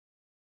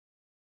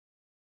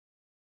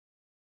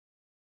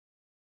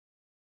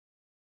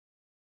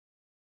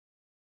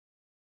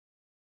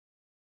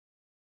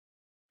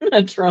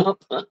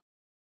 Trump.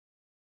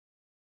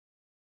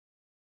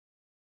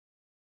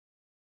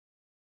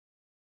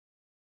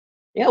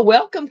 Yeah,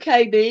 welcome,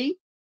 KB.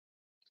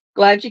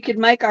 Glad you could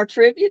make our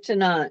trivia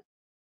tonight.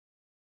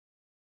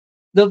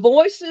 The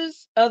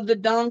voices of the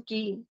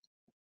donkey.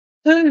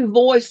 Who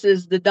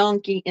voices the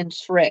donkey in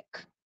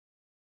Shrek?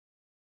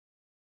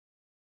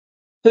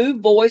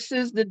 Who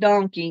voices the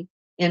donkey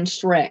in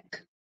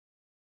Shrek?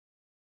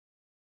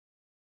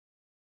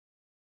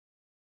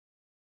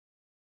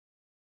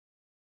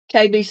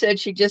 KB said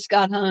she just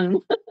got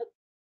home.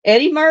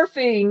 Eddie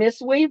Murphy,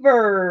 Miss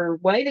Weaver.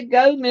 Way to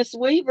go, Miss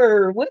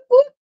Weaver. Whoop,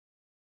 whoop.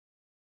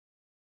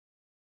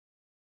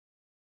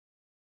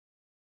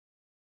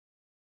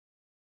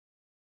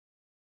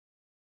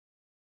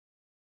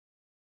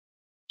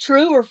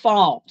 True or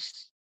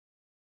false?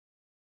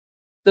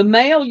 The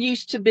mail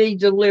used to be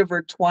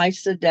delivered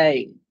twice a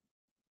day.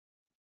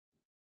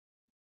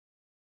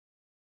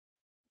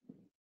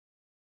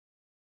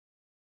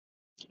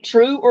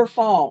 True or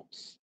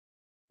false?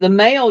 The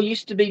mail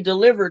used to be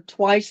delivered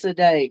twice a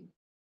day.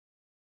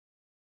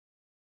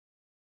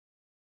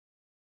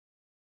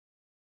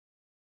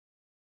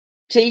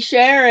 T.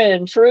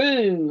 Sharon,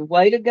 true.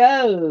 Way to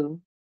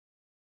go.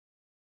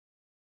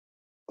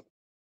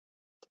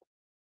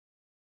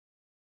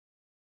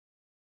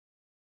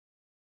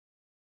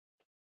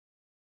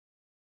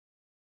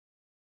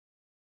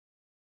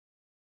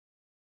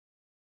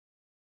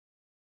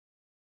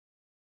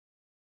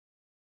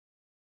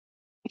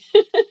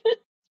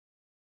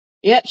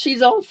 Yep,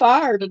 she's on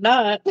fire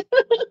tonight.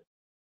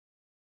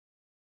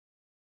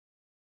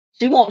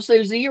 She wants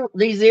these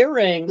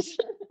earrings.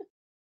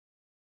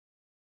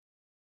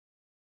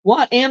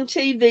 What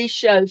MTV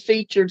show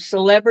featured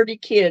celebrity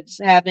kids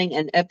having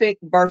an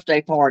epic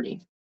birthday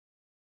party?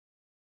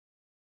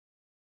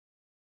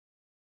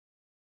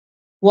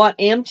 What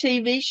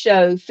MTV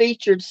show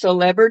featured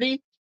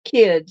celebrity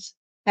kids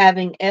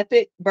having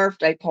epic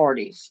birthday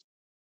parties?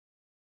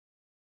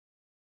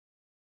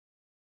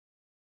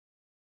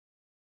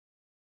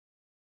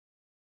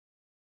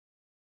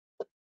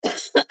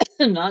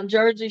 Not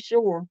Jersey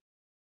Shore.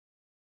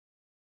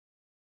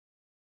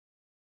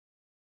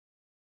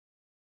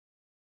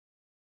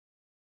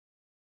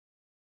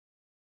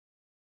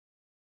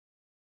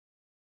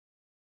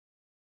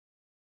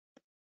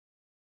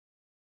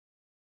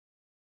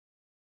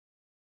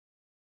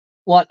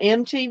 What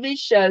MTV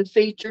show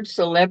featured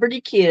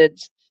celebrity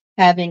kids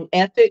having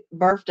epic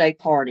birthday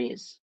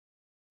parties?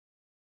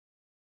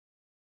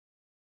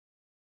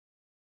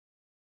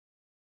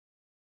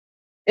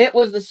 It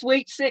was the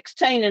Sweet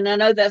 16, and I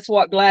know that's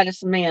what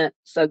Gladys meant.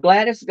 So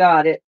Gladys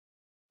got it.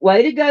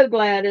 Way to go,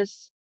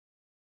 Gladys.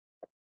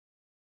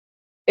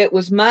 It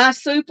was My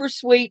Super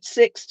Sweet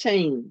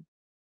 16.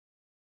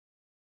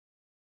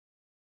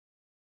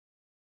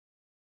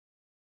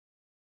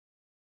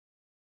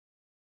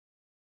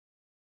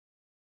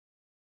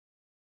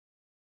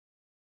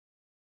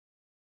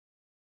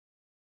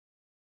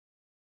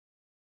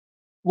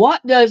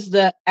 What does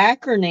the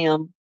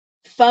acronym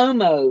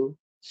FOMO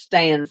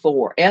stand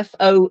for?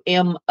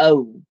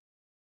 FOMO.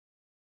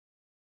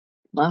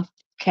 My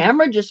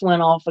camera just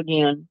went off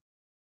again.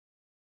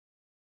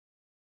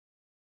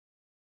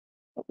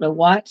 Don't know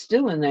why it's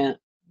doing that.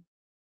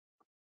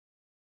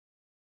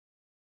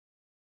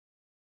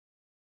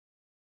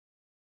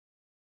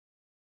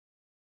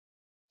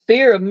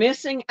 Fear of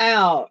missing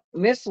out.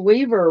 Miss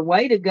Weaver,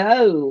 way to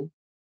go.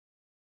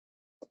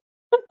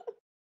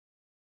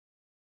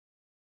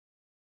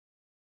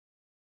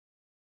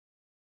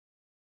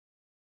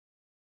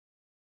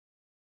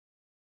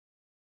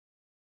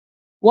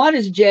 What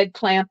is Jed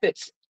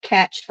Clampett's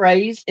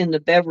catchphrase in the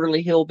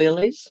Beverly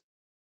Hillbillies?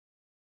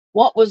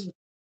 What was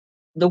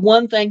the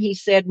one thing he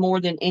said more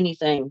than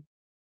anything?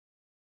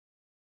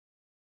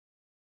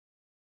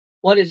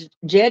 What is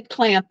Jed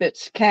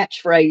Clampett's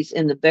catchphrase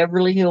in the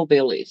Beverly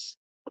Hillbillies?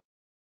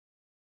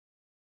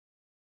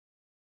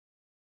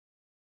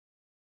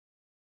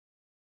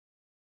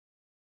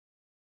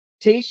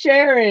 T.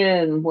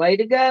 Sharon, way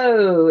to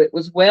go. It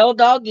was well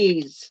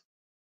doggies.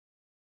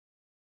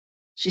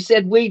 She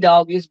said we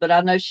doggies, but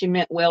I know she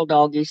meant well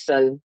doggies,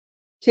 so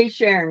T.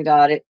 Sharon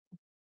got it.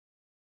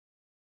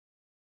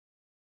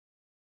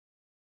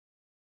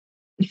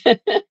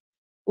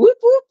 Whoop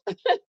whoop.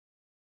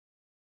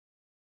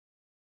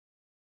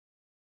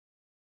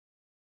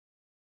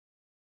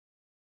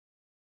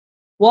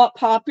 What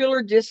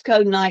popular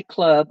disco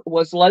nightclub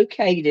was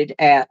located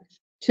at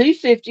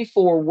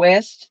 254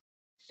 West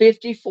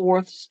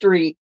 54th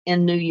Street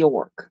in New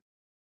York?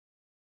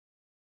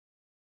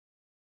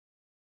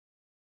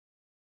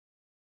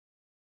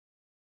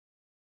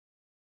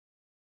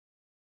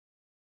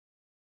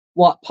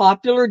 What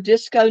popular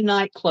disco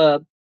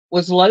nightclub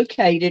was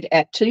located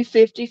at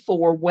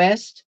 254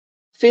 West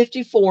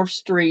 54th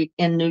Street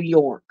in New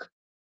York?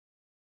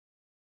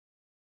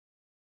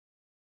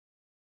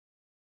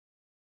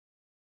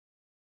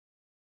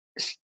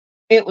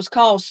 It was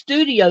called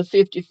Studio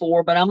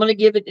 54, but I'm going to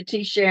give it to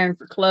T. Sharon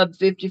for Club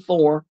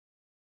 54.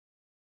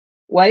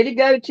 Way to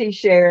go, T.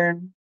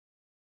 Sharon.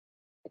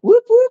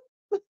 Whoop, whoop.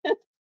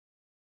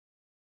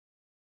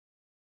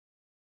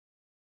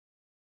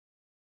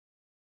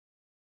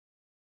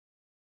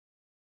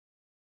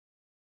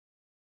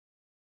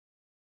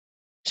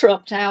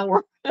 Trump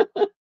Tower.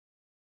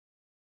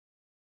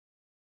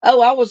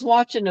 Oh, I was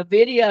watching a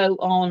video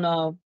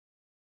on,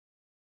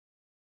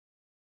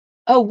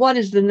 oh, what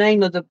is the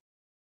name of the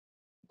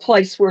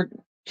place where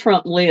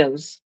Trump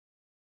lives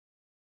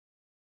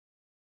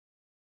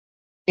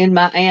in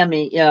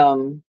Miami?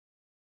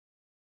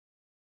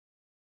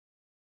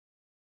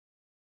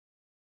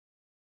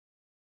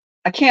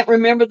 I can't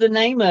remember the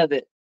name of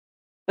it.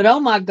 But oh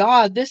my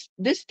God,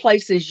 this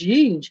place is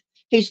huge.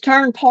 He's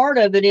turned part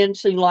of it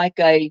into like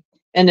an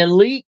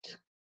elite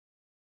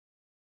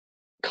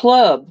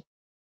club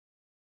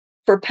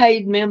for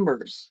paid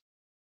members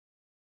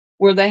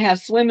where they have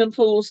swimming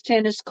pools,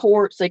 tennis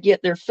courts, they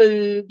get their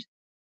food.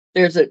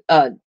 There's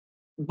a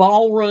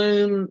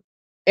ballroom,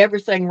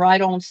 everything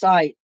right on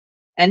site.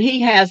 And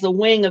he has a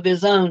wing of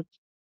his own.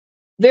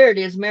 There it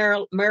is,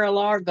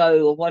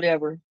 Mar-a-Lago or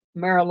whatever.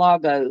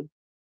 Mar-a-Lago.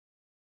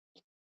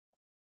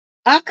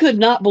 I could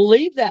not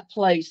believe that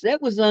place.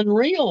 That was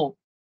unreal.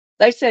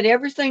 They said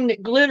everything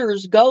that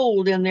glitters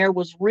gold in there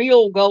was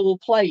real gold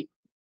plate.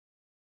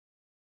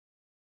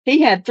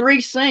 He had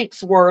 3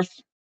 sinks worth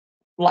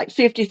like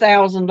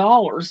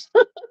 $50,000,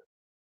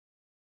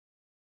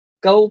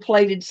 gold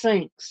plated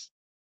sinks.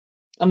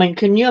 I mean,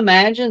 can you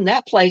imagine?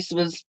 That place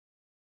was,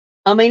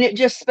 I mean, it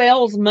just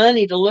spells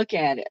money to look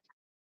at it.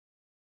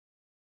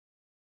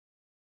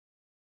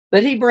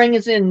 But he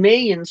brings in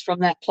millions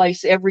from that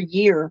place every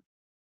year,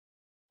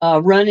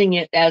 running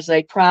it as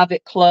a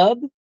private club.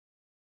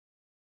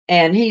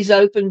 And he's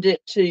opened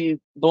it to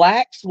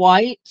blacks,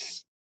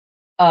 whites,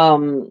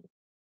 um,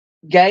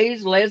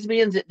 gays,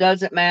 lesbians, it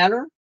doesn't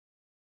matter.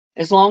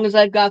 As long as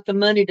they've got the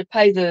money to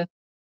pay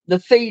the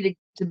fee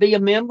to be a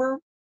member,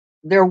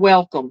 they're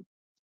welcome.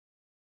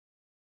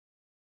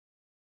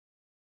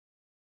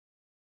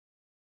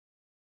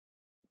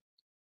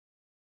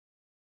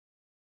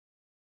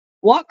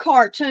 What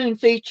cartoon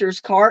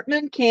features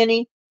Cartman,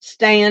 Kenny,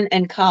 Stan,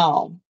 and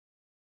Kyle?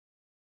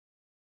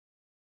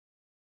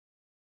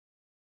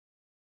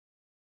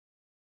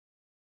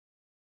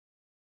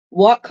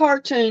 What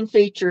cartoon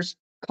features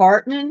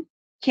Cartman,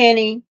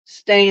 Kenny,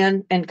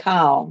 Stan, and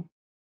Kyle?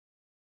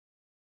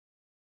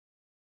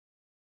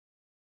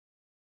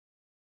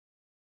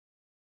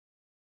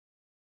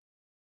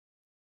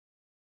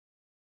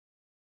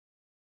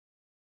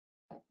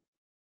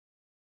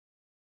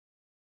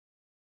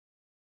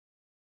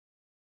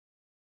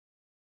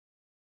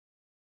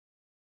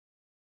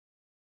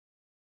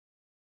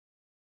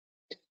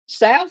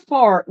 South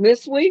Park,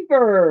 Miss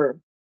Weaver.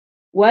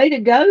 Way to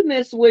go,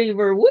 Miss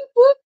Weaver. Whoop,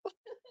 whoop.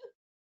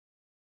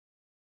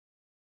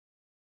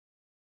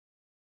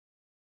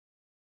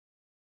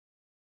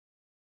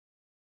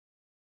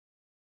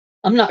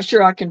 I'm not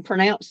sure I can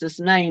pronounce this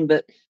name,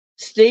 but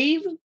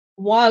Steve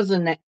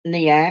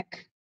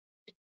Wozniak,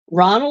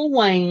 Ronald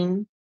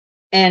Wayne,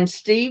 and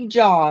Steve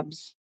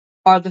Jobs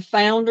are the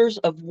founders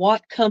of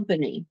what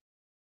company?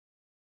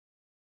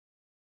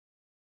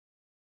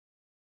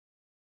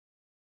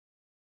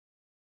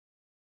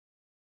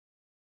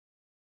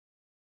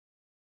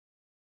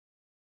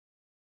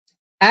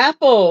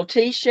 Apple,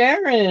 T.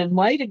 Sharon,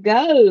 way to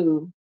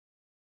go.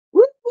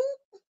 Whoop,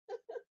 whoop.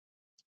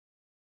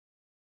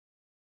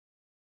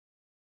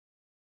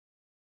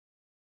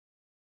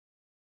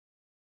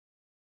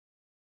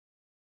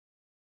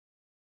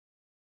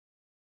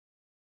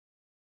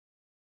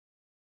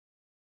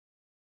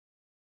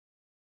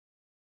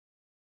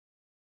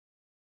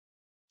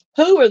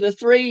 Who are the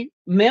three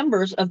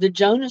members of the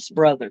Jonas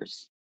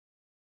Brothers?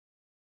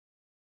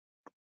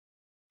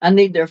 I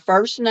need their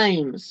first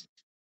names.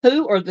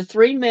 Who are the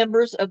three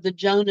members of the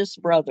Jonas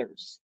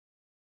Brothers?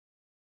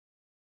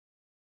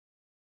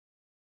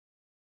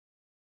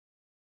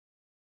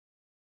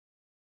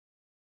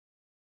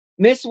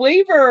 Miss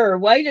Weaver,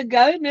 way to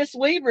go, Miss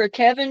Weaver,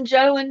 Kevin,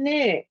 Joe, and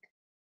Nick.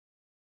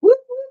 Whoop,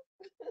 whoop.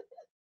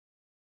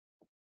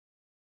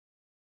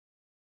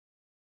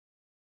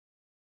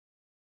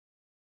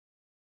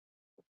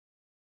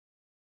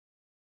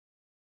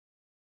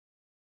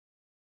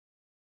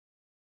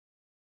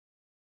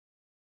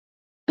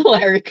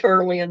 Larry,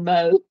 Curly, and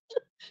Moe.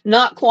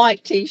 Not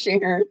quite T.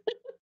 Sharon.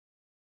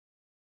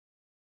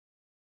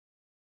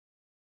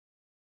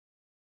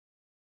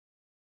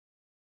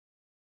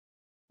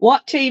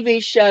 What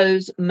TV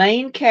show's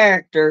main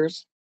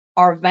characters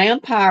are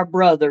vampire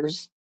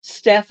brothers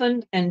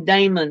Stefan and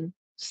Damon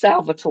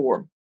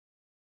Salvatore?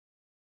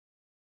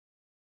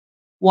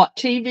 What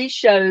TV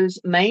show's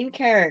main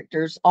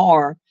characters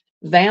are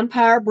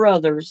vampire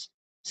brothers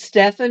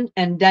Stefan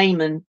and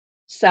Damon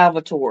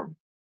Salvatore?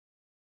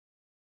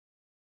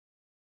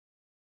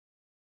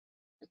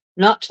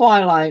 Not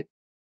Twilight.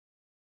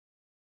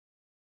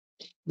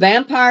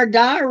 Vampire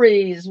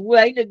Diaries.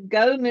 Way to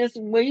go, Miss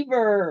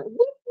Weaver. Whoop,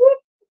 whoop.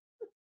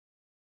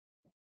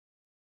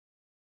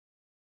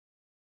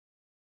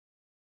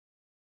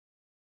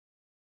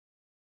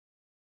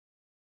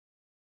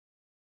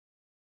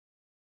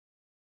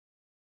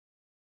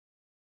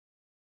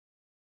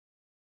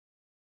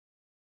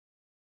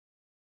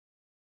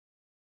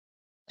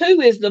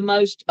 Who is the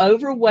most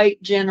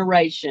overweight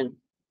generation?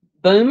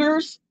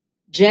 Boomers,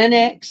 Gen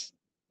X,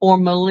 or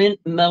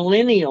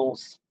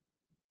millennials?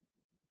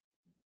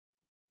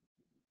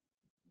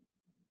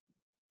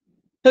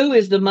 Who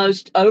is the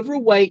most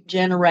overweight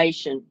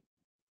generation?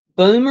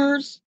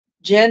 Boomers,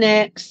 Gen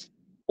X,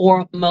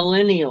 or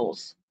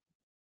millennials?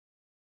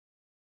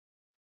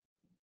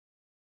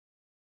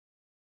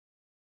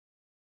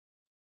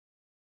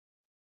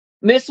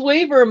 Miss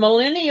Weaver,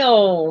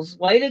 millennials.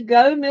 Way to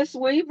go, Miss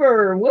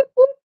Weaver. Whoop,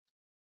 whoop.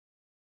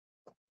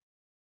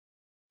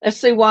 Let's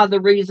see why the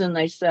reason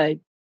they say.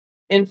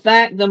 In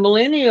fact, the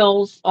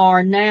millennials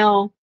are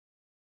now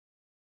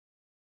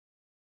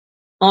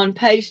on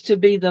pace to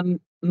be the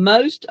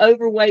most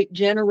overweight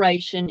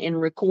generation in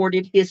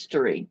recorded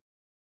history.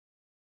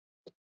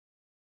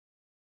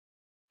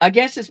 I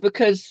guess it's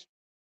because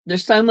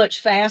there's so much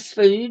fast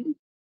food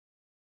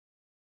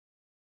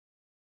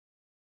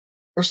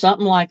or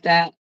something like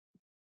that.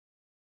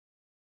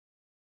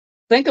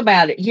 Think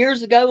about it.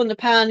 Years ago in the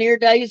pioneer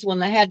days when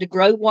they had to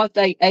grow what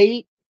they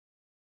ate,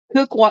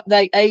 cook what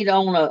they ate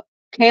on a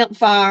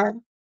campfire,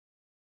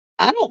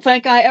 I don't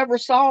think I ever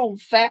saw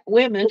fat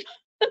women.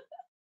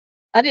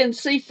 I didn't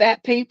see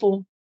fat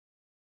people.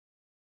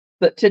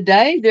 But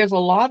today there's a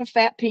lot of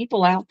fat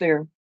people out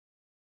there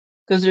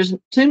because there's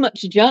too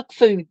much junk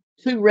food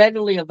too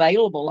readily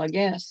available, I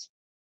guess.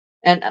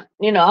 And,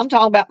 I'm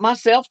talking about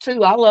myself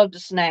too. I love to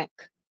snack.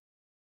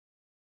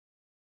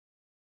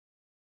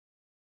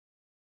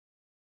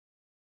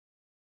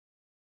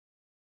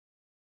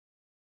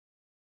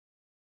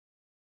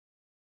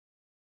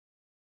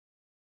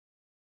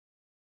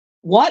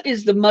 What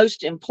is the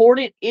most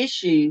important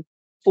issue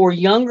for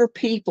younger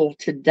people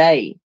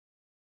today?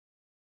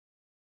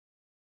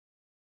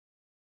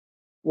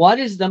 What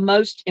is the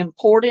most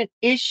important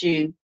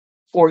issue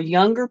for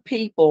younger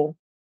people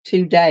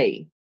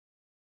today?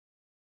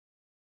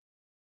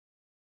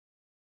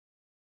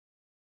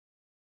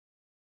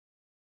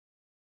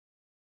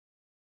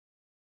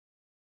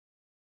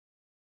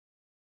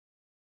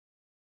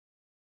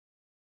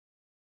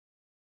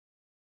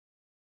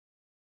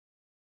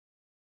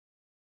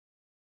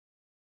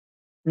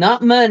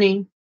 Not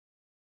money,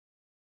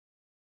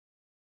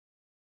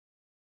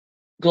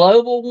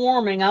 global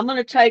warming. I'm going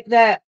to take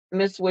that,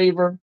 Miss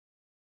Weaver,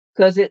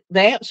 because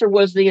the answer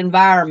was the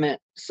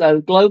environment.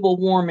 So global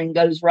warming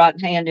goes right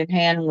hand in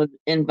hand with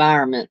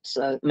environment.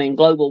 So I mean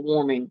global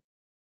warming.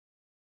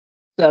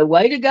 So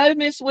way to go,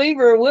 Miss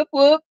Weaver. Whoop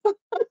whoop.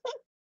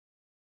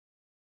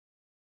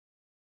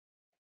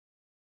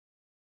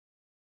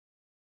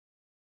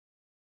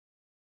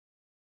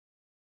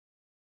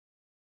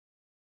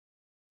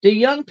 Do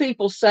young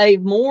people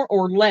save more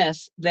or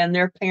less than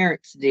their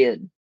parents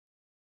did?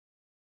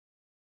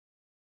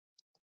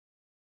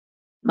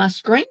 My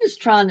screen is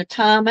trying to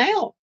time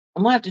out.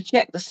 I'm gonna have to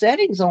check the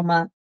settings on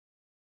my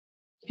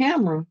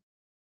camera.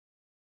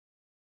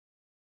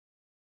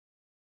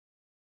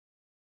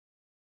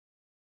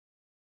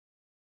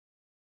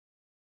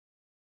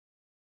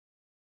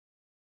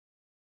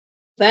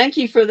 Thank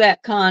you for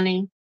that,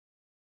 Connie.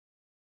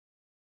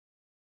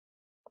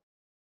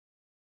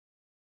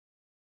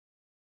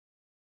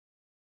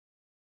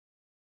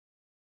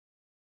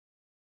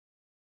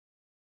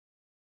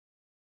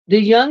 Do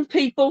young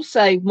people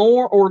save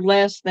more or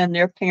less than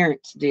their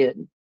parents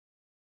did?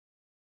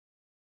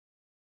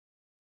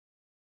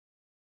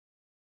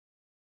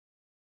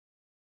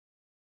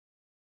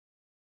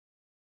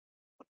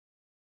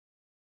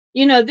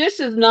 This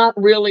is not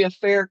really a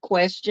fair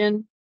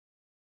question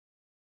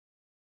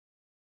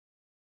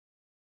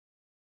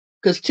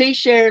because T.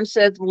 Sharon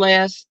said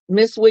less,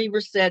 Miss Weaver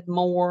said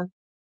more,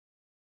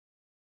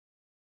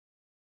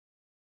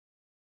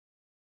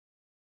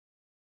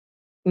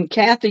 and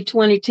Kathy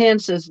 2010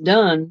 says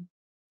done.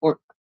 Or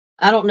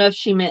I don't know if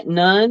she meant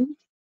none.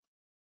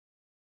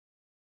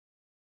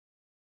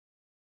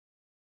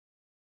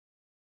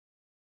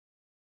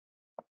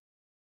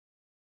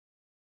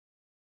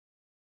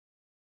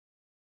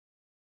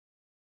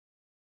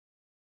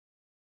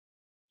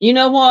 You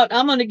know what?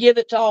 I'm going to give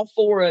it to all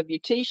four of you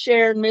T.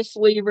 Sharon, Miss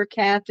Weaver,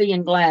 Kathy,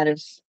 and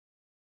Gladys.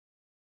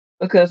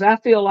 because I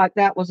feel like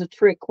that was a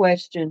trick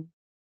question.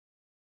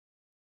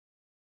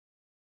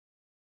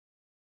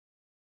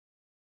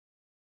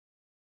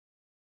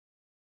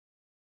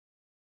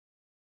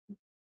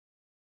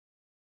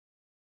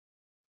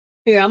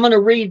 Here, I'm going to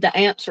read the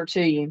answer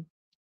to you.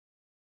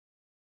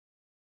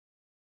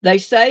 They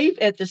save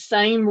at the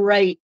same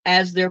rate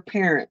as their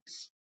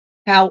parents.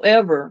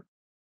 However,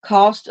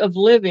 cost of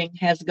living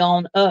has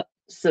gone up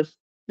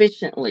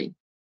significantly.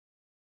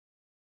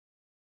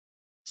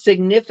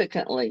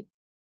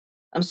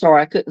 I'm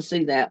sorry, I couldn't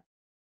see that.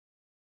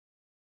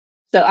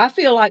 So I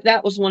feel like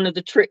that was one of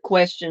the trick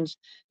questions.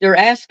 They're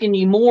asking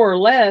you more or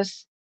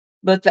less,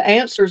 but the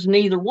answer is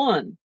neither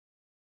one,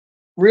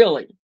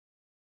 really.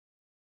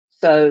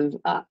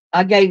 So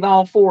I gave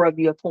all four of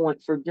you a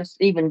point for just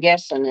even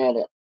guessing at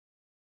it.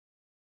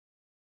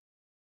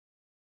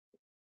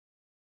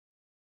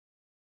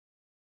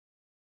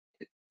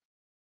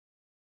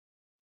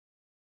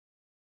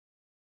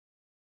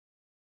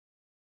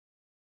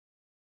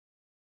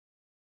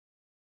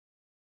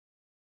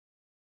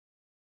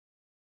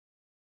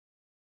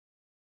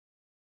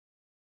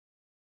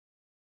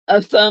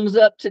 A thumbs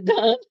up to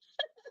done.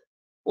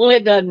 Well,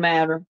 it doesn't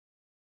matter.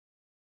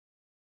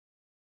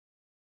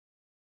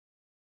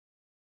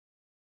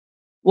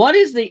 What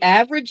is the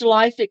average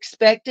life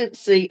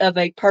expectancy of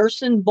a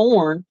person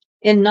born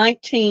in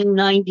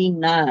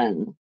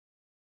 1999?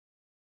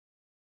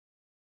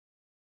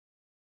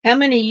 How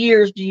many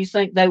years do you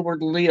think they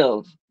would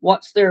live?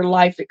 What's their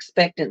life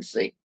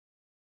expectancy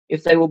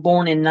if they were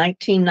born in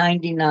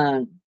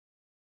 1999?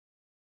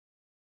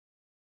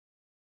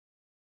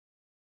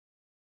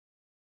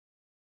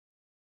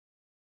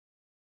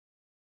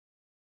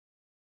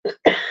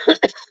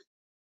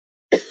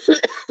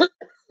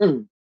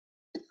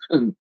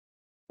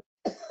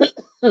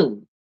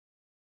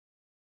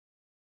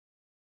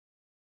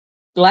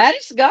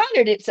 Gladys got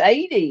it. It's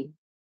 80.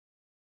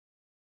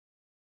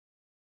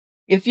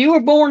 If you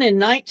were born in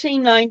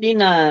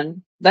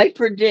 1999, they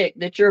predict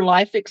that your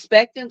life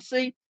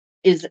expectancy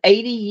is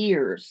 80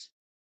 years.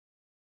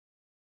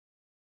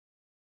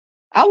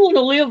 I want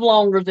to live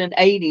longer than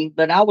 80,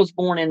 but I was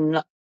born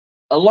in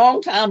a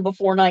long time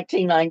before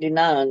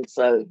 1999.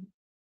 So,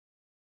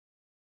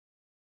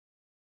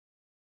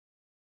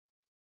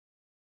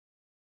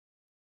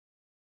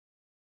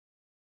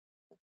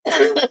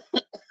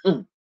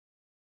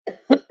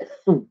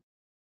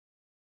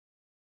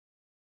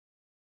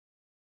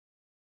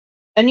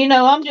 and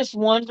I'm just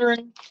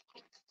wondering,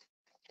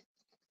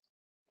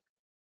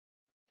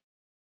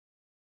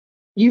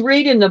 you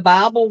read in the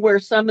Bible where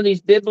some of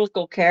these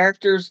biblical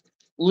characters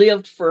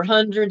lived for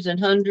hundreds and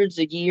hundreds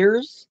of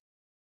years.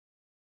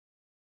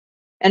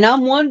 And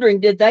I'm wondering,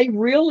 did they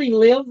really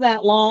live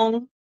that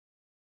long?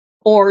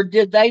 Or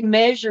did they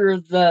measure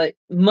the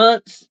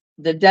months,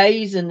 the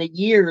days, and the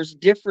years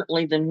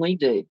differently than we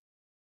do?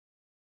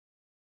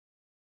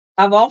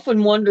 I've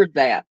often wondered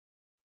that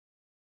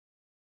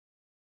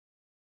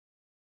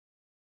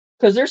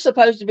because there's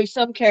supposed to be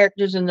some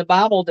characters in the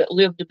Bible that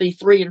live to be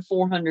 300 and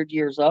 400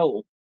 years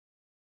old.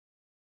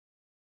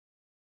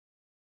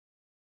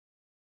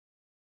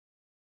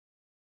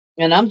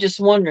 And I'm just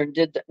wondering,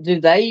 did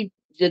they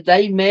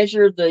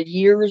measure the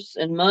years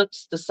and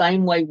months the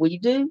same way we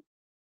do?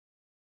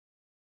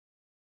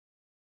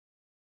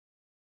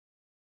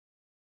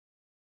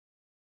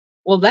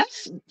 Well,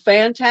 that's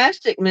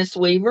fantastic, Miss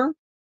Weaver.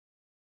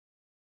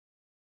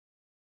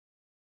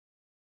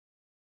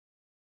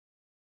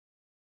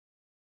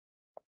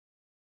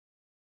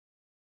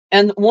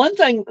 And one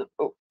thing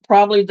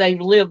probably they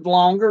lived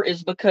longer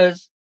is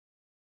because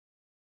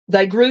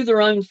they grew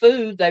their own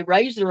food, they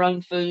raised their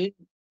own food,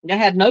 they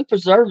had no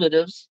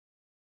preservatives,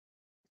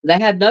 they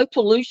had no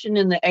pollution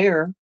in the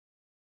air.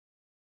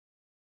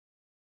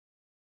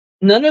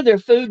 None of their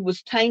food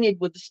was tainted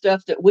with the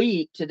stuff that we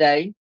eat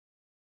today.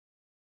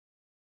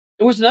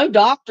 There was no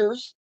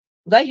doctors.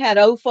 They had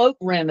old folk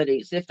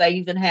remedies, if they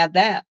even had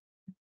that.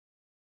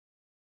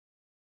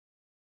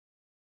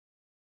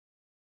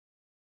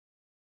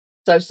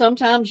 So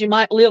sometimes you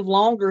might live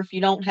longer if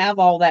you don't have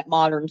all that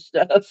modern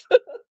stuff.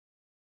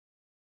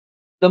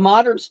 The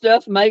modern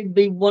stuff may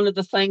be one of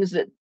the things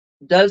that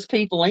does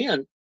people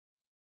in.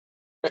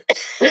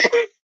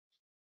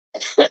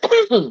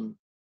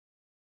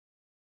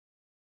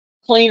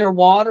 Cleaner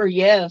water,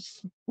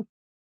 yes.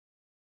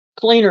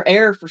 Cleaner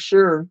air for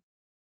sure.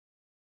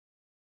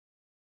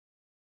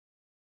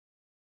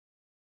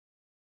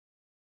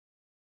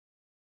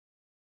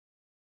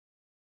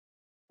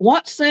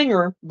 What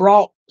singer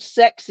brought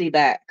sexy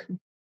back?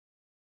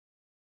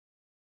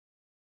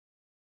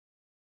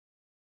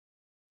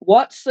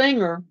 What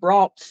singer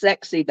brought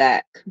sexy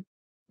back?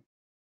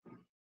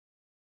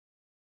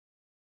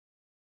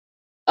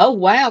 Oh,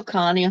 wow,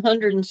 Connie,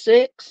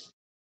 106?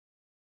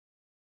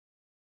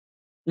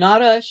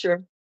 Not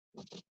Usher.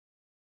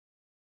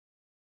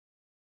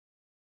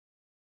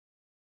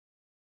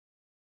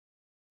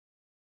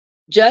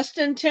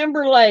 Justin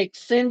Timberlake,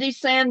 Cindy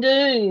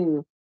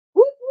Sandu.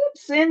 Whoop, whoop,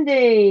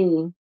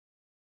 Cindy.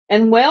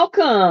 And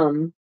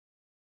welcome.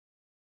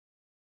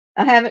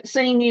 I haven't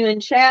seen you in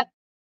chat.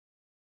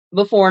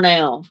 before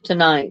now,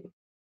 tonight.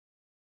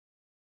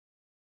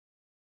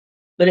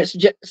 But it's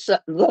just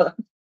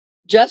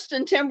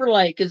Justin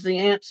Timberlake is the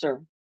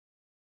answer.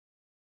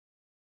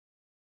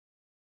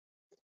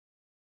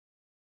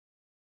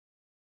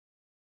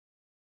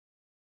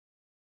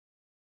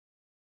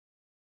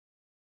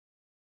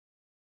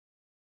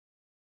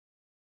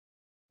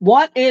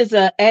 What is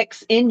a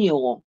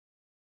exennial?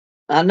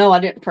 I know I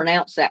didn't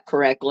pronounce that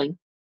correctly.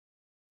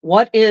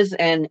 What is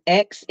an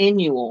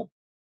exennial?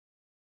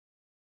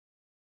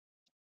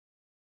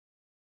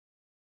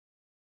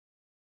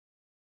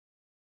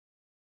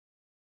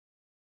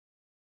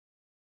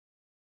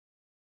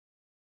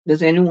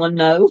 Does anyone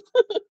know?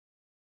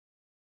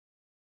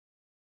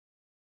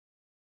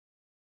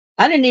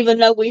 I didn't even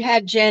know we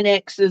had Gen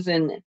X's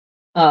and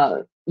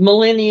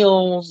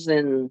millennials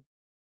and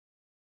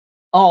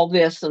all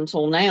this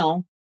until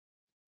now.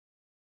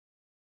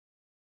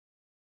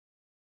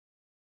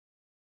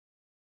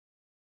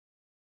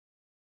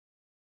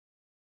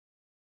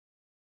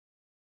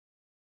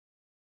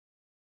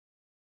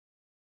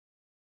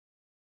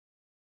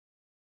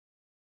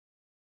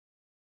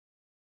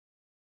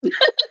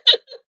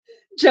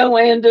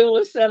 Joanne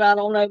Doula said, I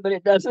don't know, but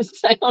it doesn't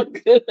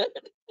sound good.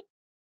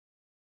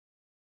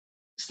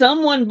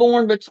 Someone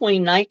born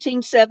between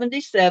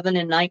 1977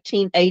 and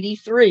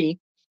 1983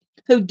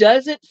 who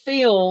doesn't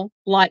feel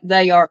like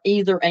they are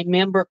either a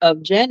member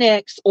of Gen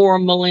X or a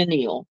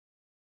millennial.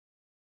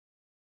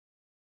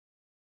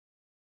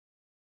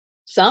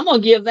 So I'm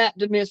going to give that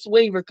to Miss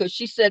Weaver because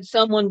she said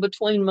someone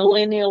between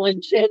millennial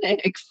and Gen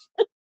X.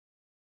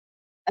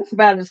 That's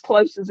about as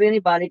close as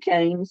anybody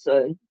came.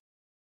 So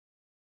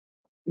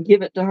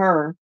give it to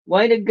her.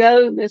 Way to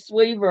go, Miss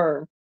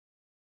Weaver.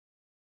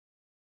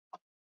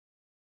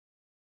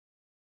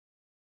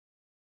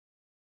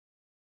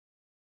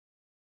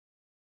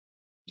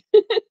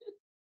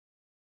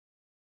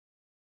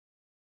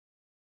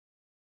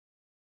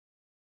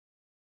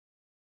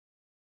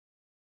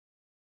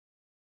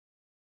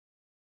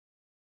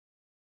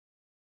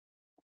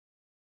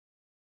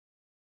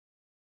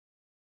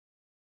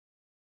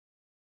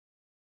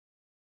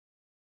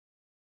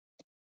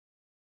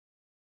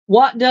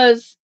 What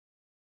does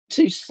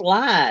to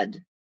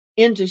slide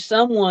into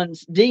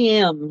someone's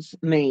DMs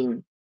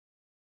mean?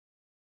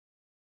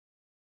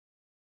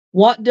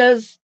 What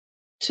does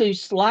to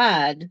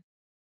slide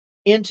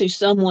into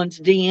someone's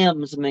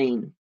DMs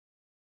mean?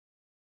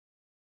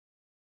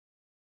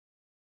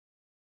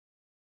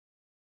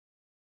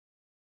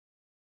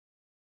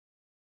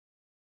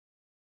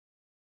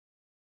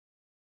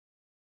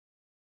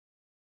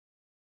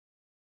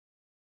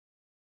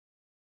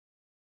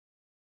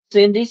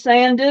 Cindy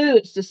Sandu,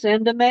 it's to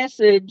send a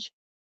message.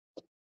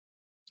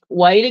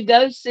 Way to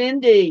go,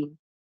 Cindy.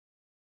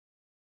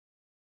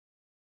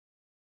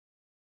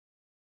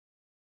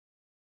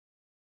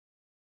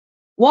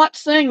 What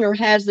singer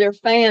has their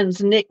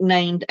fans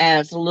nicknamed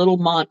as Little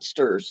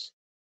Monsters?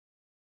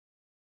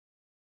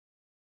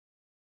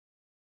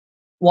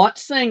 What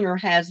singer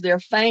has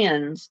their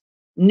fans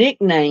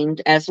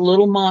nicknamed as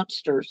Little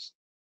Monsters?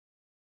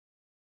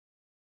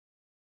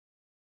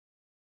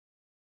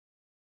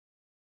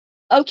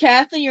 Oh,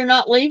 Kathy, you're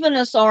not leaving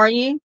us, are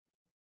you?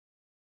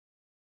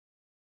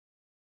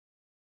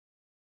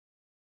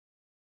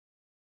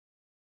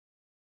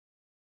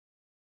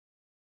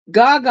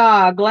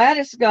 Gaga,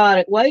 Gladys got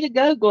it. Way to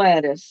go,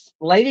 Gladys.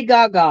 Lady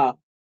Gaga.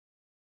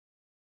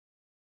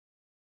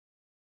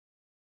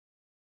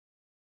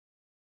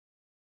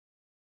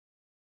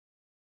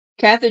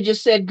 Kathy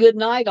just said good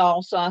night,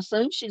 all, so I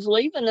assume she's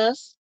leaving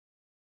us.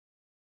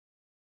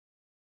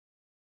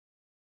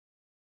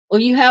 Well,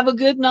 you have a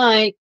good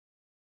night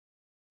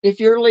if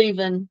you're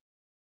leaving.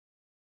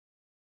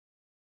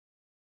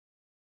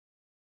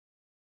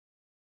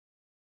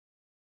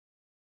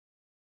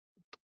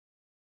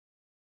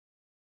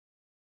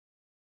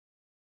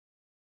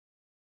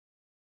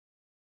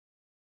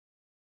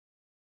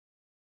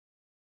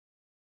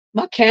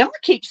 My camera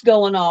keeps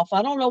going off.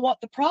 I don't know what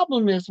the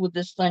problem is with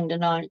this thing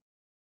tonight.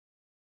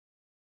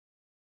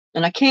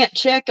 And I can't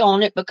check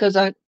on it because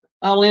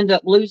I'll end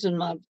up losing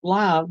my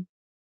live.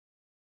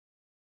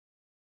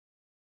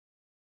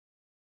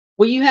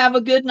 Well, you have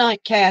a good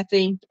night,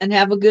 Kathy, and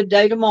have a good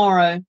day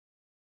tomorrow.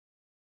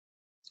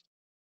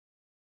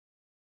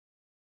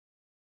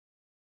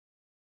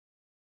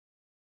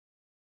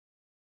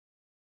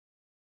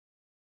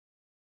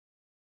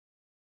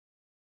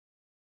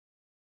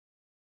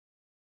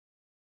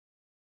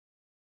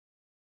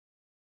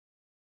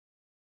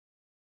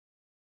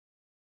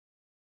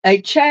 A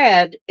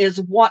Chad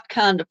is what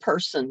kind of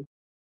person?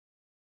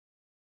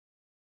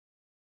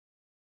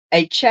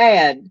 A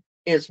Chad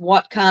is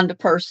what kind of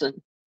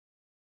person?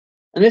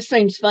 And this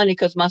seems funny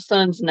because my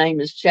son's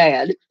name is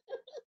Chad.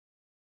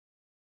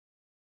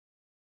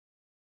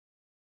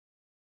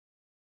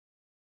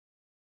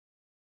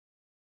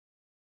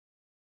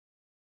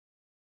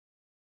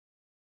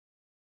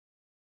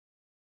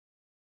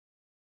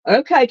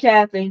 Okay,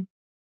 Kathy.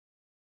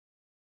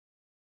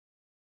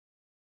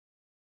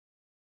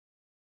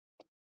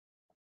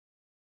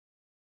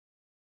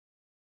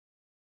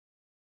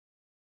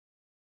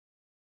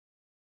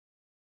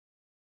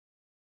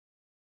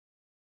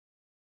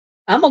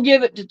 I'm gonna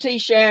give it to T.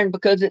 Sharon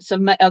because it's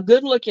a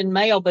good-looking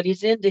male, but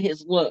he's into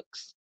his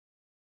looks,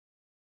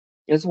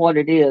 is what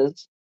it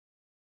is.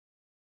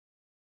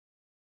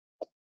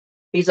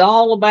 He's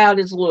all about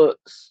his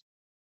looks.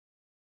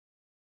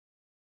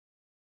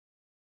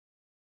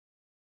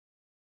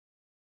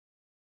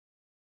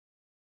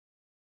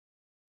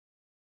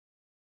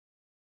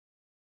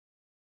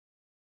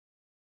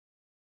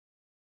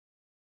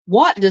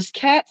 What does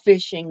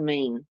catfishing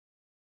mean?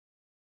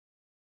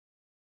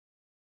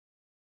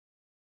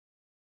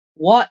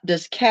 What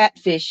does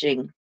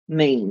catfishing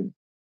mean?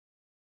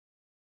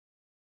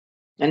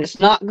 And it's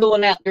not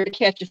going out there to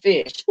catch a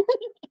fish.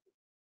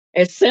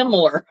 It's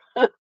similar.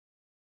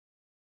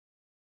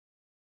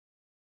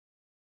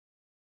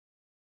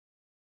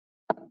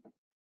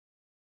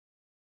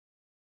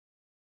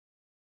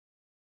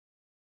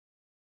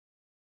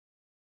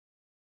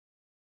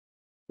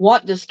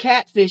 What does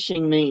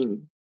catfishing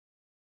mean?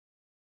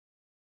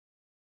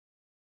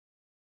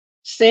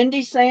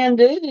 Cindy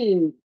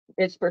Sandu.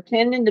 It's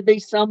pretending to be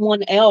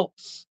someone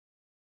else.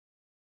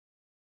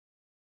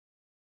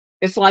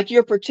 It's like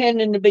you're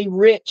pretending to be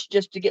rich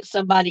just to get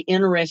somebody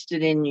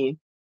interested in you.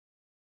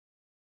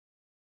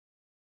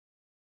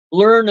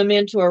 Luring them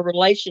into a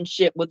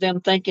relationship with them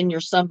thinking you're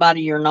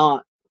somebody you're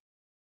not.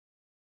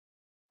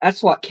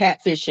 That's what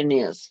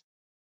catfishing is.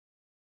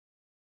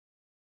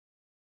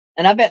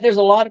 And I bet there's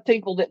a lot of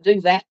people that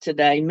do that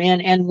today, men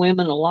and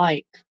women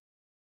alike.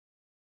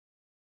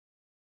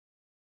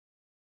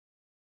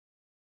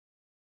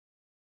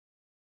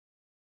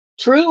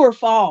 True or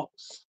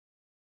false?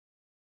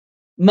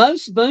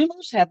 Most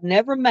boomers have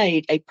never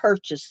made a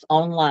purchase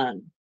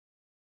online.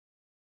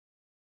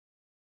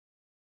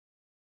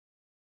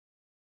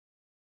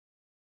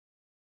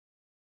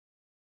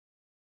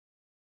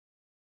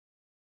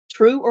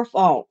 True or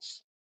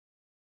false?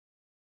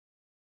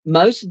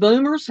 Most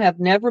boomers have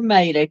never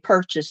made a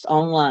purchase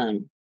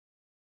online.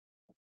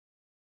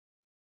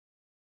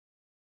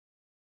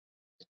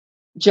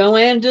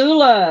 Joanne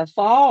Dula,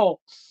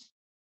 false.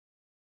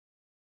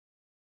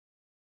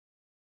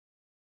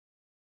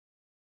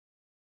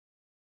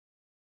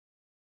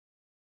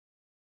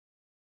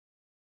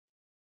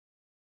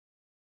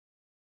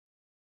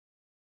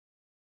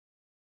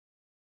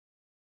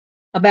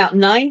 About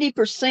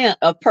 90%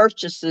 of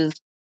purchases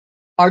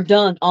are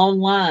done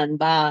online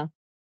by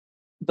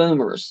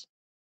boomers.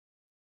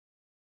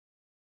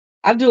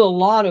 I do a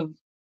lot of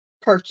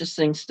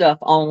purchasing stuff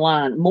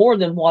online, more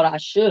than what I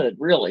should,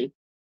 really.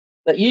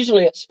 But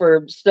usually it's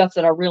for stuff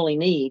that I really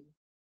need.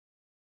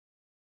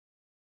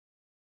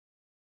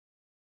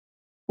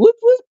 Whoop,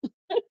 whoop.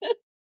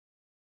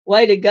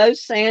 Way to go,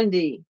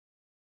 Sandy.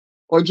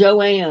 Or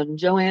Joanne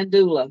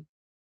Dula.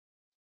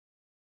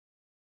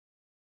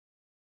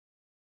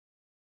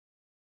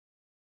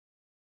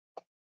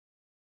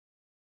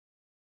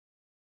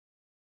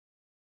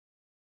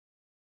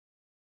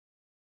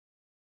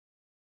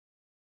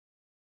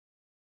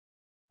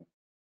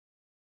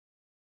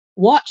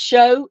 What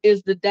show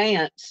is the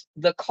dance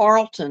The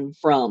Carlton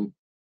from?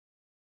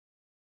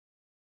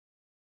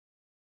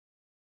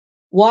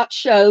 What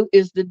show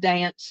is the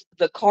dance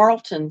The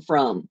Carlton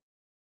from?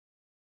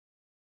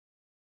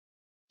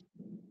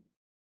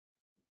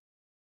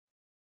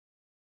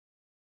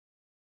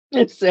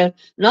 It's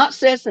not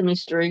Sesame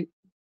Street.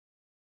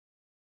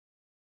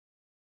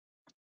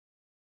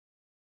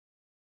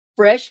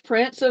 Fresh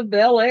Prince of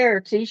Bel Air,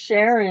 T.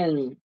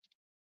 Sharon.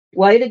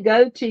 Way to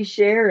go, T.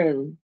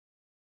 Sharon.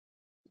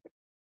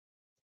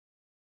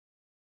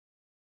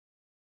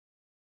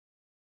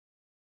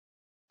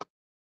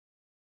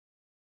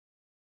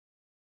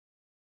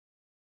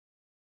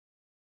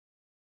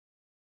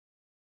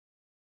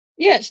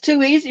 Yeah, it's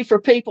too easy for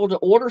people to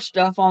order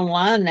stuff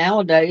online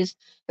nowadays,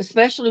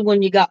 especially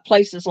when you got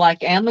places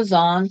like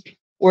Amazon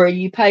where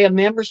you pay a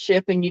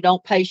membership and you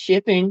don't pay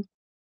shipping.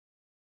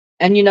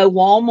 And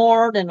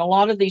Walmart and a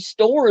lot of these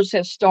stores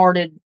have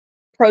started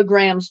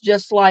programs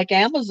just like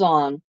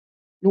Amazon,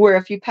 where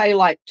if you pay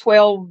like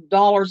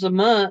 $12 a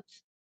month,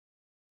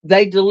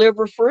 they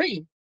deliver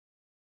free,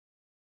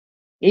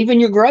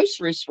 even your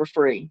groceries for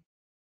free.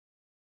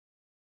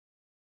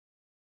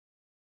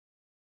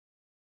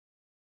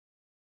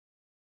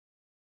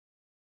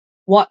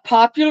 What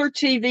popular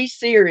TV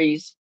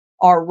series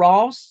are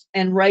Ross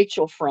and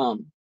Rachel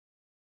from?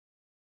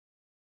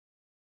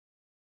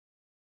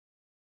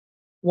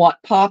 What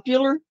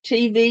popular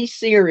TV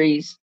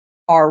series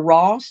are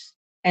Ross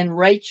and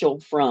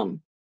Rachel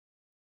from?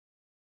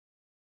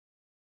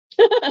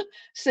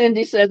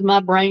 Cindy says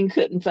my brain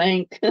couldn't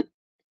think.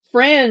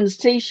 Friends,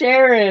 T.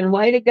 Sharon.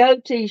 Way to go,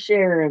 T.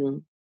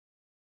 Sharon.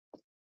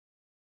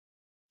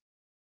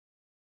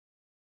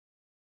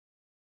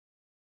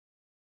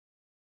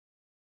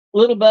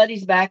 Little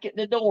buddy's back at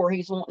the door.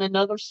 He's wanting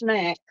another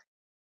snack.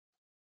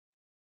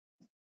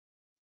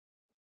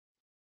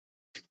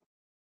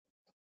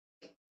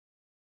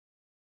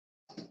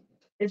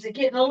 Is it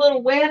getting a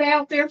little wet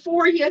out there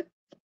for you?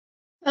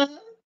 Huh?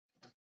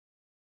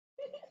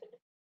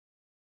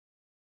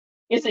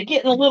 Is it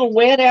getting a little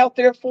wet out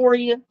there for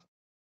you?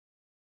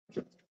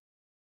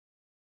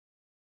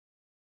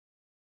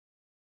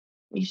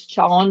 He's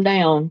chawing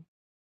down.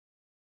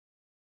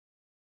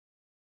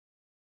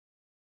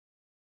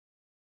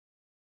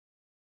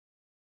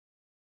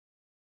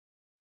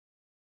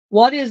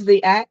 What is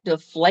the act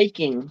of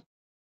flaking?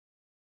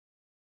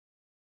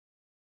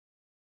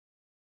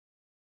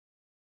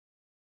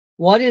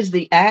 What is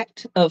the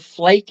act of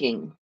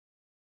flaking?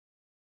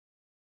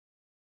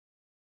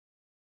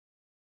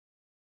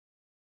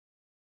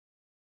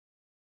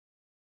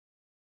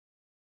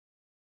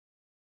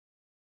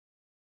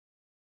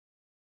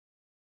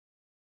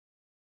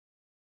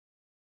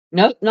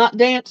 Nope, not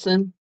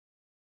dancing.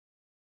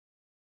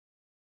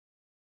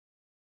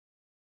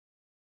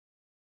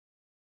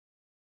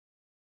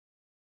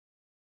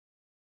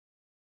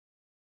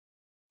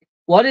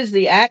 What is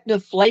the act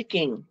of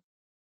flaking?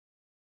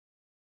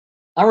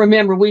 I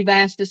remember we've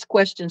asked this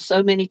question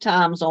so many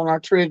times on our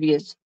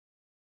trivias.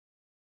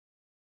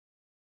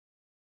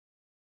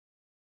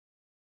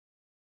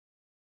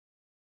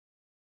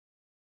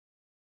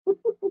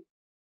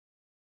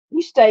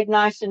 You stayed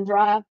nice and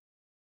dry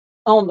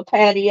on the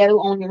patio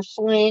on your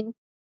swing.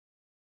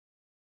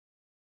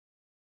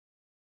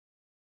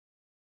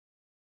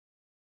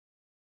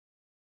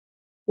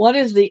 What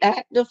is the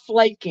act of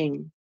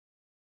flaking?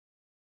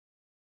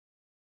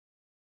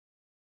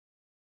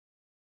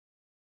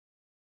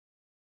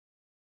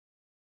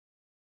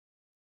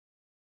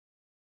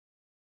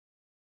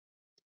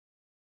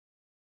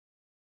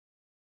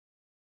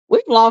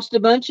 We've lost a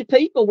bunch of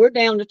people. We're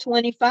down to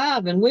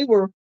 25, and we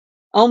were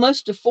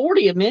almost to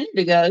 40 a minute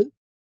ago.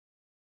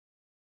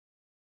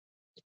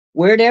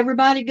 Where'd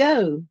everybody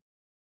go?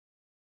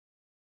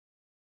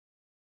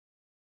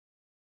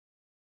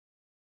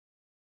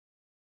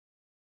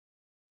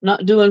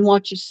 Not doing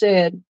what you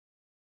said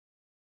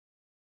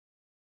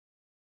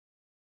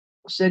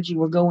you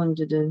were going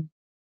to do.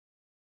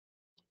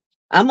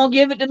 I'm going to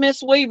give it to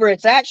Miss Weaver.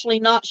 It's actually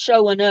not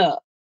showing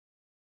up.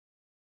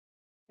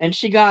 And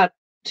she got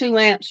 2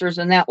 answers,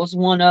 and that was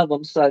one of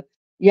them. So,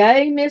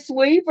 yay, Miss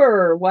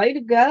Weaver. Way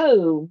to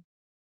go.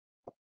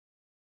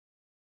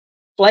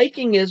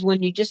 Flaking is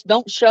when you just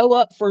don't show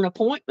up for an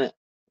appointment.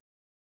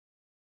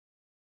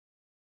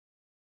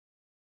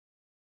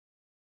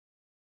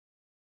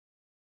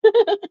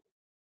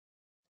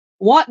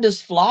 What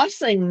does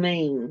flossing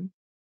mean?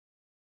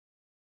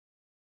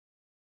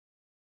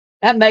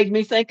 That made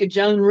me think of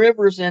Joan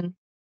Rivers and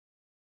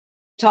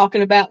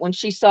talking about when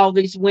she saw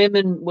these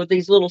women with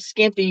these little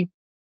skimpy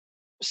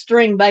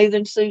string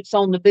bathing suits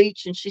on the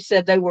beach, and she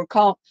said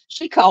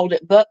she called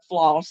it butt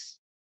floss.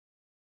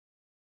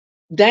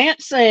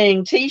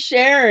 Dancing, T.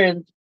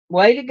 Sharon,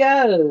 way to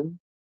go.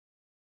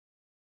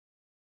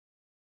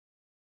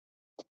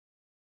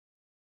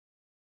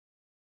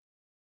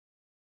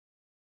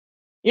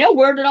 Yeah,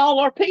 where did all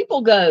our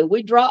people go?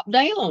 We dropped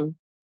down.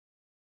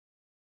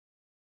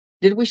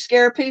 Did we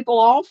scare people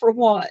off or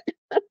what?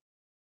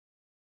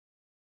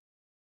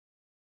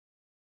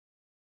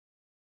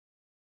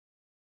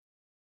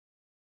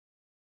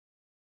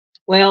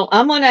 Well,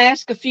 I'm going to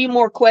ask a few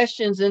more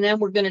questions and then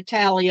we're going to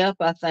tally up,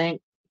 I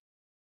think.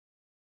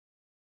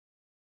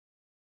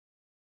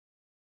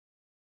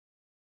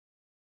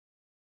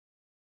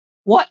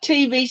 What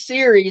TV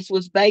series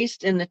was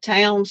based in the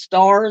town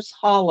Stars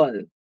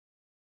Hollow?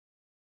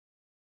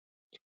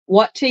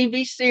 What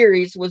TV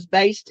series was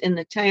based in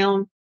the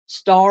town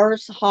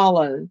Stars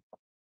Hollow?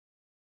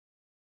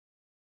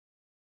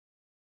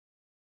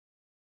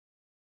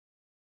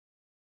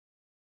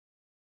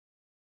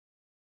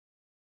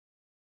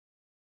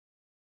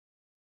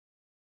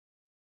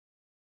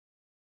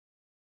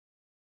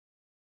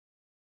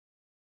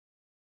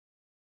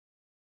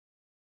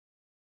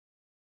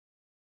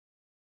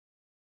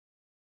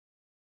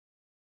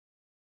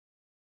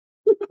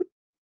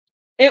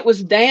 It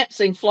was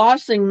dancing.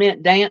 Flossing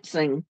meant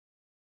dancing.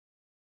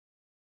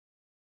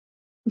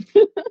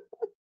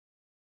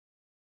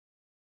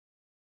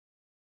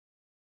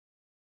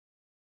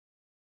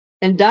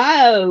 And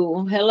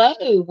Dio,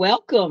 hello,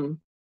 welcome.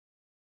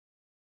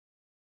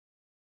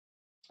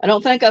 I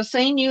don't think I've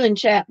seen you in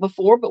chat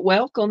before, but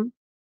welcome.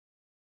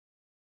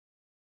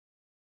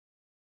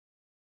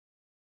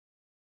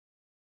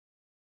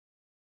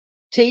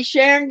 T.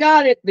 Sharon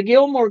got it, the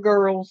Gilmore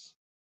Girls.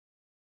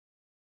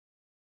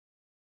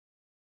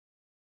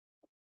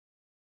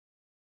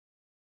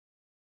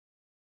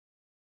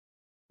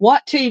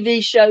 What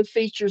TV show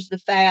features the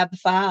Fab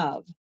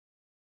Five?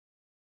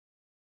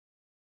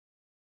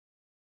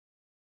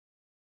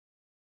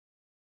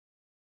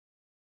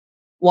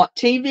 What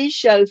TV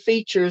show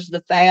features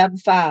the Fab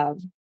Five?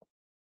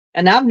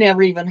 And I've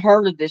never even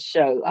heard of this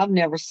show. I've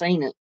never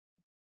seen it.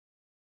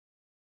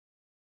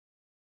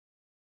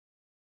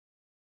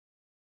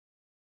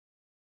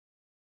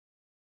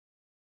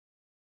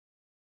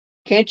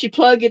 Can't you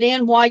plug it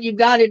in while you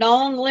got it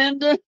on,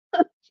 Linda?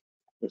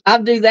 I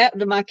do that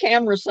to my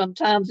camera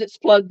sometimes. It's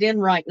plugged in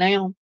right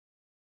now.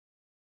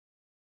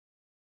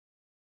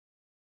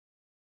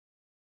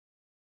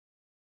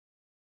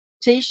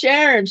 T.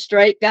 Sharon,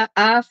 straight guy,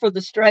 eye for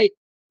the straight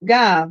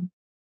guy.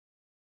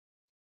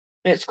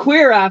 It's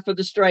queer eye for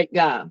the straight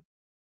guy.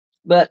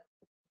 But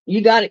You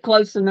got it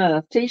close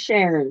enough. T.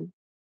 Sharon.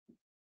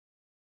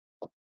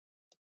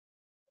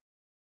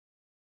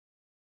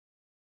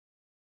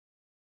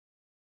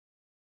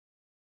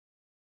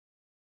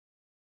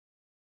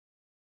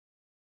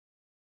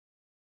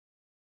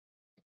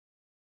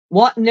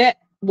 What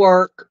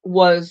network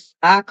was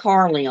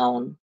iCarly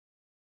on?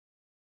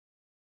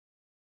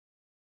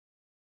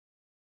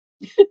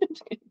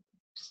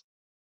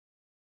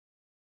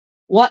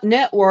 What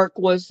network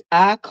was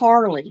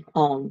iCarly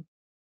on?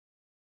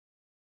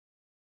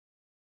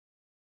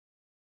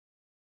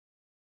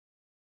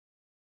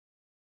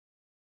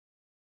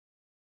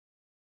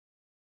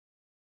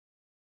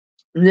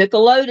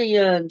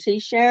 Nickelodeon. T.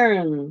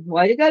 Sharon.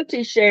 Way to go,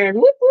 T. Sharon.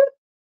 Whoop, whoop.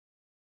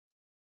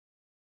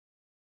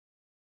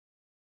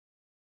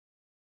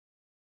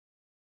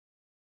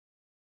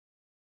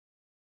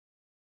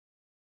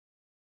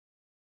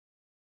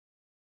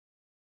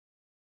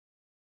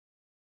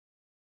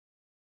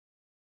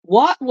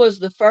 What was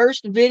the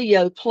first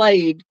video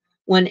played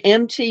when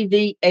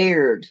MTV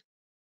aired?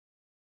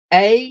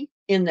 A.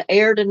 In the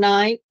Air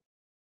Tonight.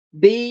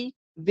 B.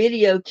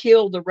 Video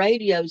Killed the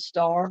Radio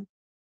Star.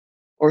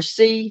 Or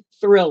C.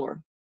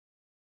 Thriller.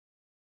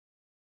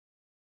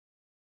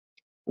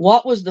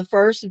 What was the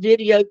first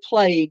video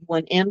played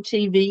when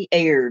MTV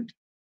aired?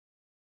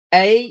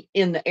 A.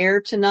 In the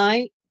Air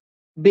Tonight.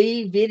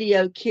 B.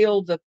 Video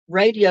Killed the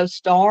Radio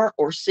Star.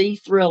 Or C.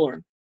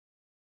 Thriller.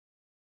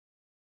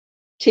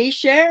 T.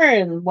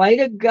 Sharon, way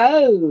to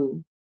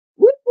go.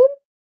 Whoop, whoop.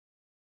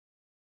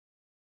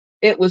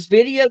 It was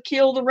Video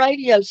Kill the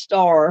Radio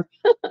Star.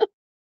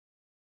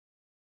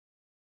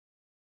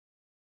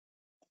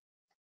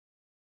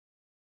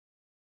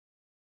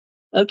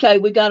 Okay,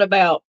 we got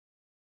about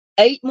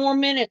 8 more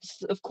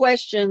minutes of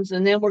questions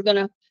and then we're going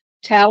to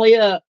tally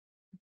up.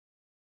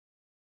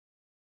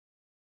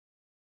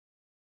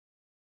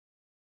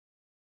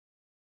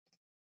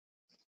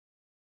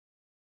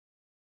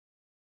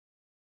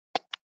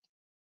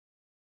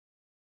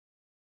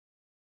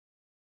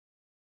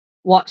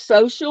 What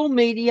social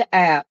media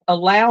app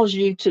allows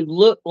you to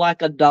look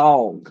like a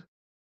dog?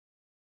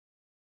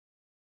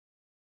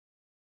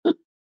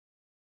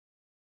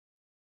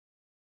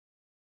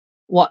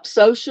 What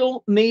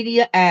social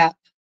media app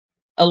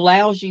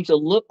allows you to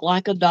look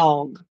like a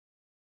dog?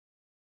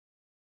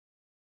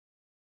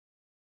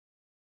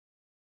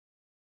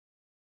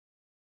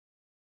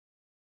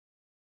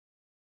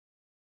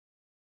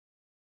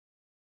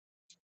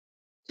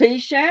 T.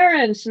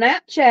 Sharon,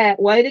 Snapchat.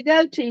 Way to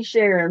go, T.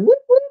 Sharon. Whoop,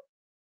 whoop.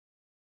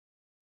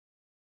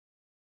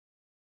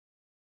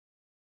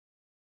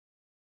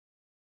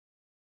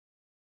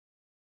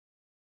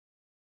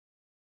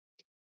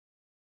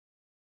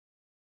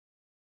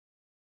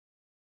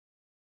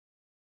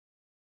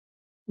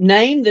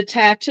 Name the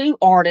tattoo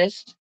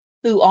artist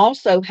who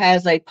also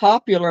has a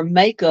popular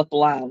makeup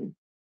line.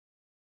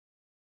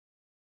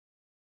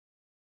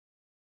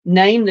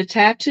 Name the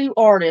tattoo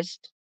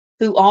artist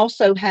who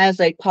also has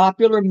a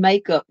popular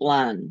makeup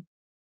line.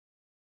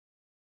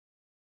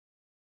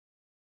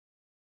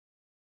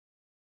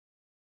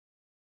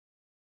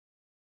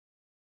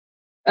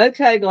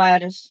 Okay,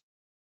 Gladys.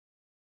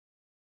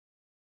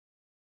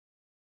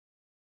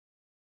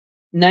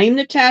 Name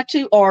the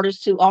tattoo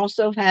artist who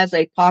also has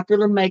a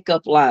popular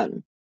makeup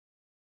line.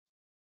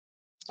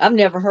 I've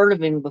never heard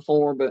of him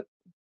before, but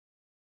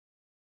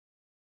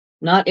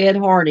not Ed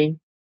Hardy.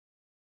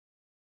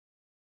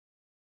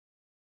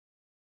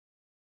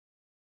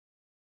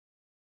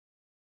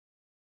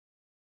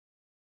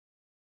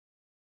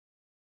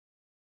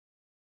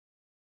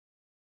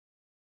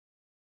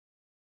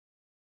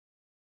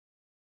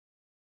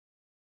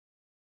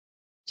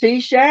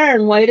 T.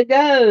 Sharon, way to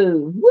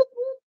go. Whoop.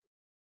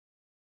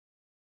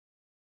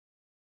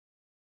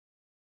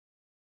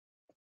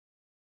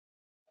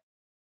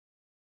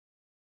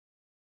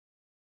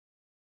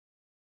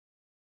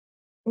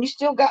 You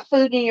still got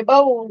food in your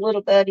bowl,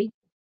 little buddy.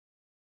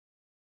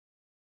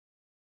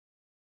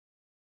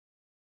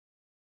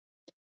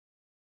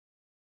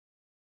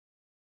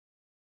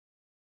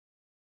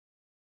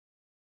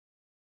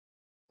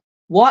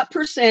 What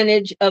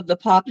percentage of the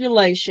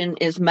population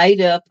is made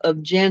up of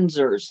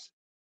Gensers?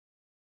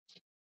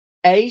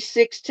 A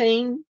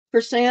 16%,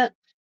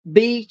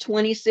 B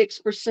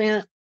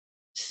 26%,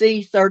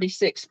 C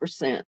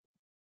 36%.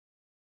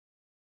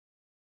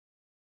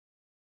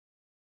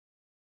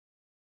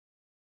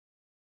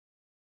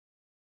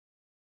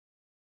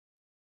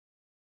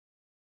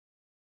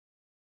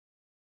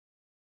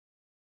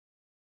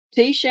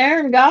 T.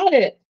 Sharon got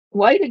it.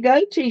 Way to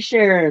go, T.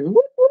 Sharon.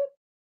 Whoop, whoop.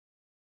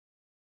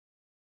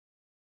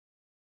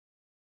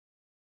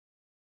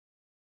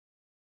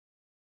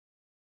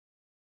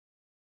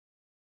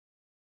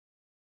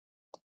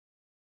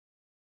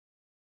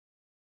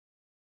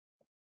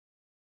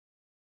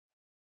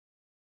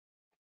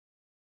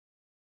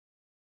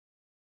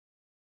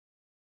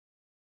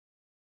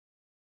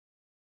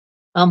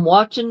 I'm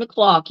watching the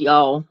clock,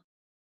 y'all.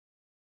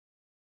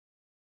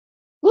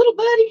 Little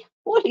buddy,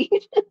 what are you?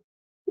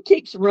 It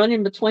keeps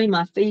running between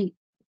my feet.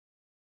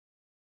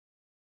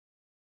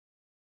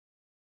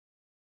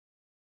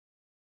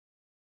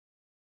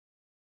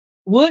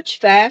 Which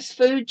fast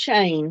food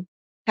chain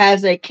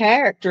has a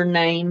character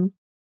named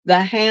the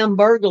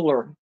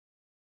Hamburglar?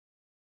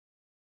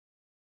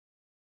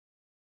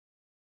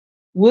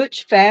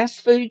 Which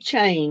fast food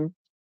chain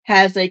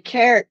has a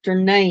character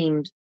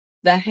named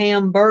the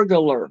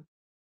Hamburglar?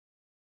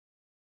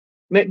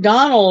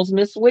 McDonald's,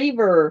 Miss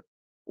Weaver.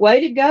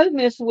 Way to go,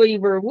 Miss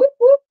Weaver. Whoop,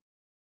 whoop.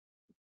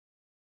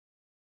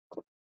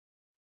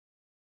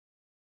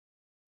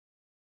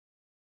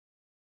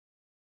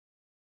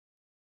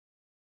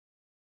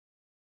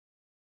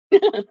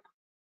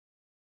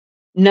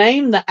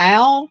 Name the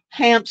owl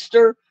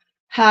hamster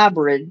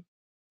hybrid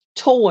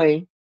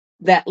toy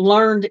that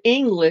learned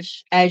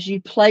English as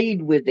you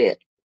played with it.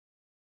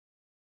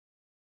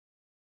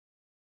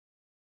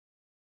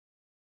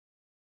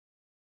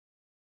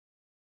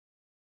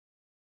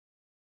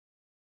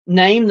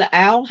 Name the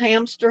owl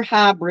hamster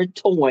hybrid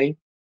toy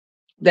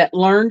that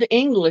learned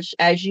English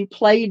as you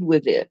played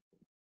with it.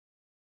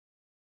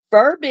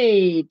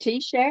 Furby, T.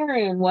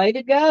 Sharon, way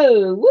to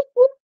go. Whoop,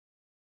 whoop.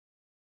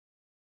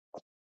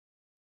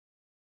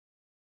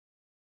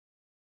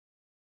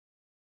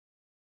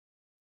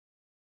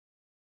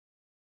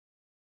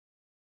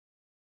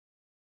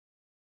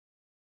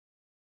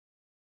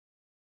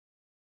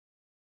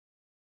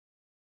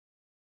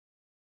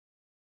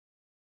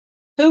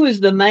 Who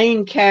is the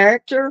main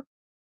character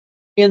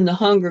in the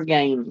Hunger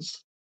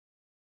Games?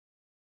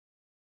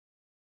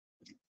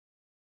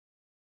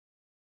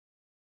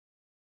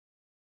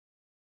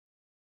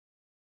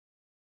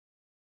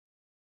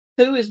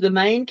 Who is the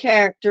main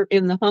character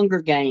in the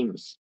Hunger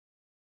Games?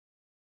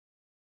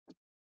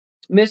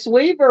 Miss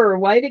Weaver,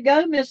 way to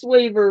go, Miss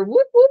Weaver.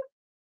 Whoop, whoop.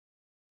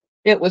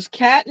 It was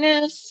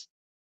Katniss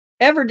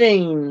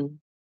Everdeen.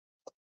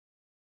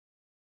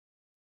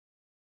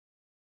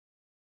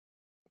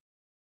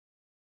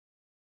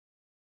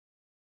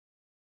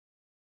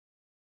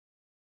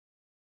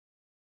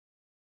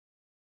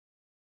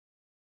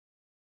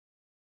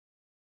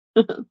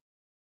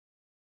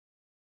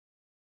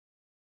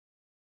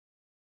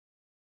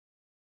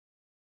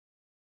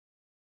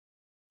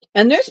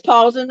 And there's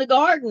Paws in the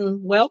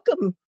Garden.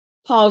 Welcome,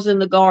 Paws in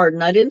the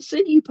Garden. I didn't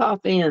see you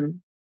pop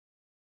in.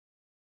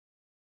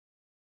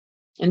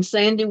 And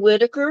Sandy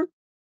Whitaker.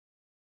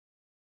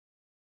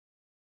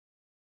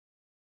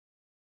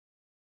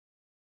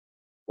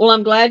 Well,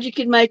 I'm glad you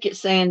could make it,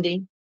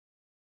 Sandy.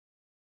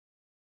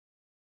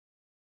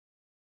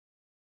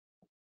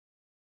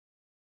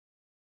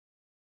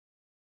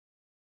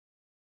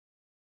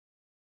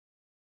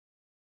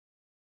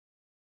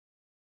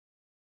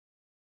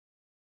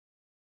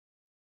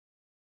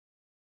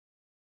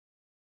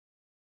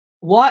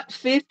 What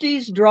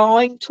 50s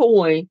drawing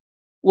toy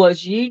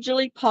was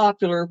hugely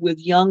popular with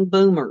young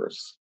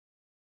boomers?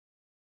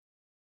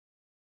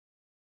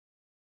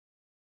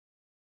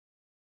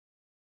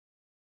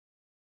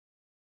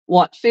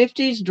 What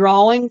 50s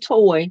drawing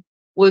toy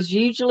was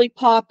hugely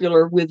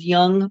popular with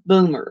young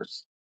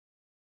boomers?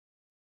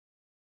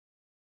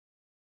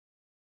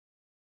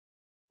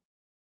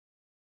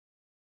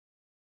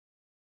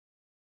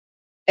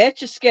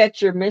 Etch a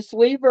Sketcher, Miss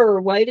Weaver.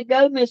 Way to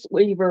go, Miss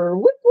Weaver.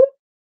 Whoop, whoop.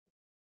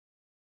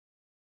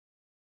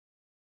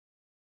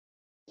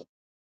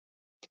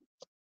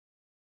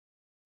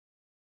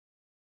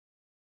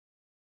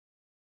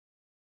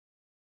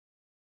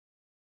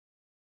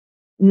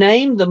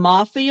 Name the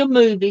Mafia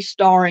movie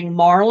starring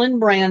Marlon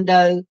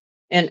Brando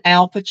and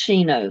Al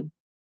Pacino.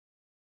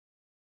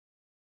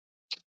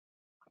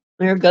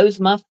 There goes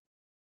my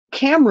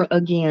camera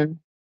again.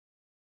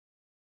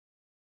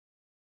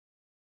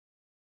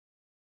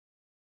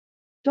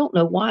 Don't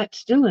know why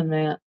it's doing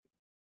that.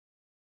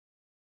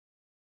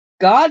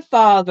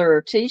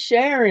 Godfather, T.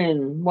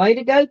 Sharon. Way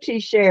to go,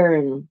 T.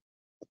 Sharon.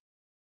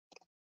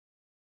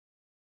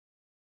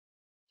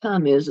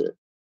 Time is it?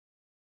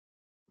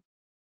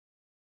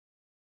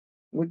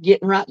 We're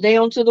getting right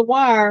down to the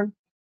wire.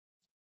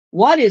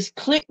 What is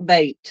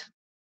clickbait?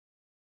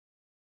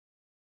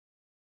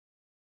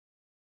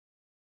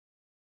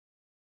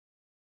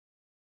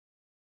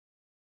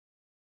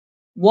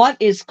 What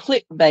is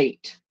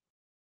clickbait?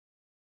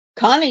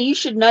 Connie, you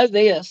should know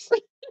this.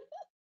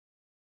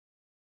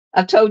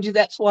 I told you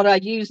that's what I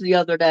used the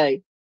other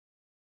day.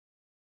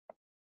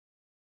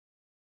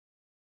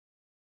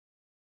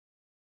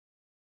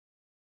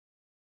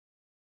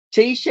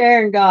 T.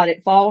 Sharon got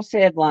it. False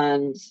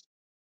headlines.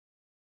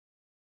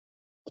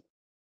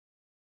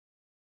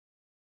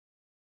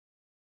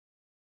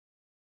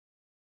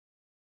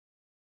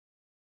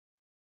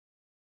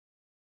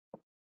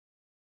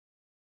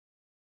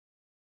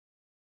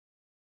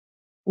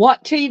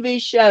 What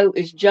TV show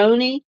is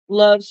Joni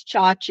Loves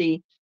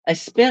Chachi a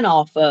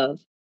spinoff of?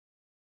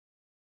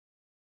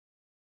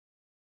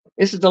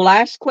 This is the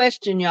last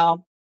question,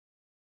 y'all.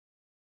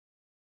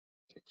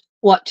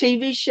 What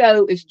TV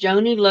show is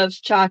Joni Loves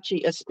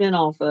Chachi a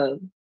spinoff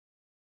of?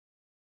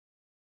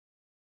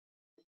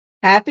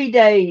 Happy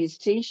Days,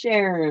 T.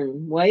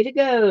 Sharon. Way to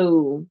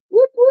go.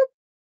 Whoop, whoop.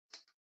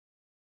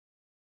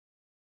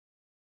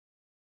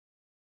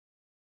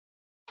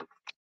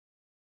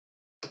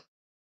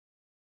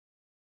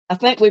 I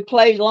think we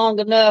played long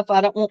enough.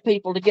 I don't want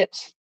people to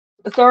get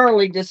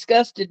thoroughly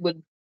disgusted with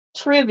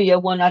trivia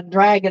when I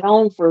drag it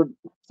on for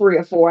 3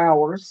 or 4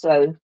 hours.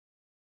 So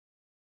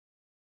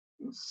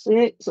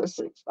 6, let's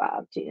see,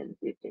 5, 10,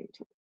 15,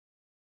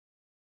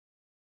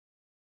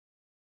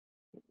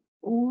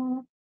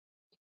 24.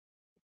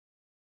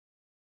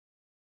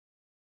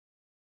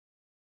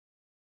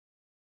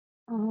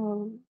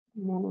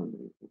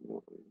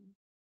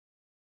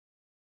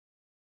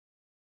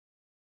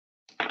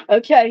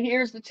 Okay,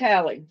 here's the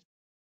tally.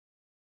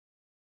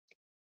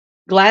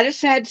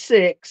 Gladys had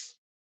 6.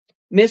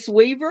 Miss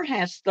Weaver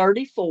has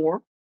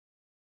 34.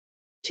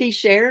 T.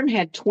 Sharon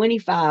had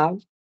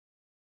 25.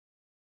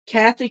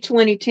 Kathy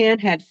 2010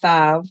 had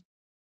 5.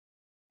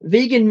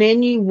 Vegan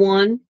Menu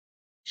 1.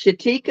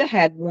 Shatika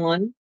had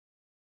 1.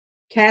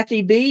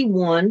 Kathy B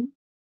 1.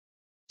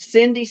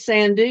 Cindy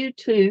Sandu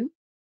 2.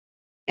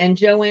 And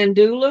Joanne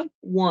Dula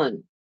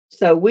 1.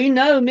 So we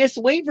know Miss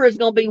Weaver is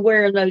going to be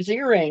wearing those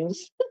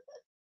earrings.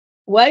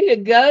 Way to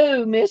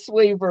go, Miss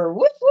Weaver.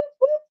 Whoop, whoop,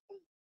 whoop.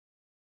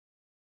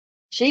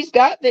 She's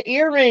got the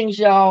earrings,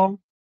 y'all.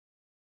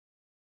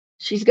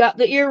 She's got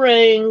the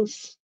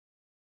earrings.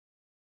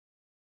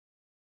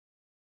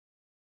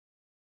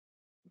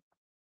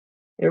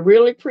 They're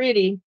really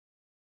pretty.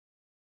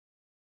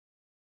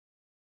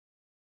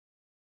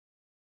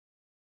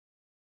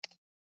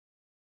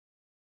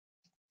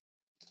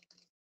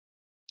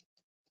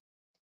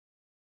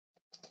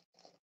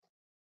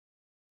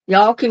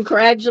 Y'all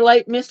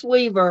congratulate Miss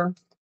Weaver.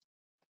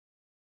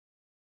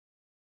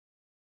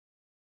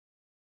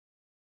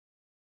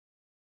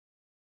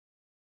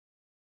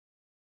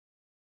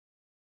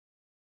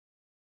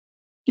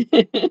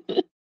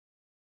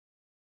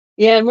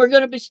 Yeah, and we're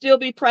going to still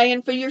be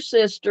praying for your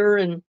sister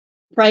and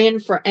praying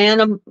for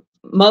Anna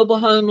Mobile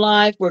Home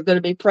Life. We're going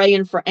to be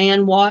praying for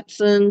Ann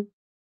Watson,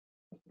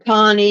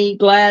 Connie,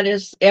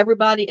 Gladys,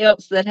 everybody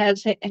else that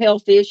has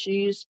health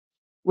issues.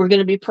 We're going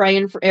to be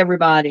praying for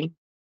everybody.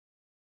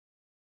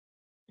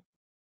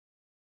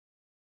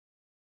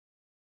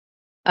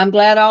 I'm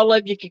glad all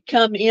of you could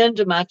come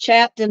into my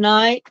chat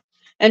tonight.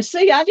 And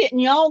see, I didn't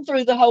yawn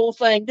through the whole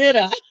thing, did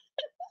I?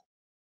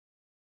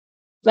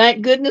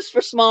 Thank goodness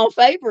for small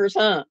favors,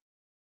 huh?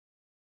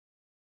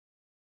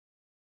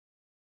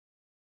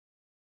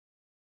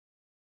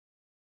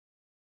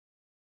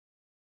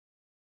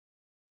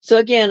 So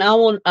again,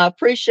 I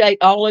appreciate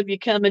all of you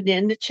coming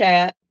in the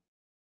chat.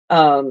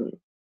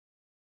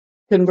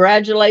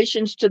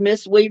 Congratulations to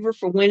Miss Weaver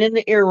for winning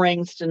the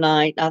earrings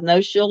tonight. I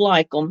know she'll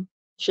like them.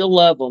 She'll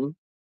love them.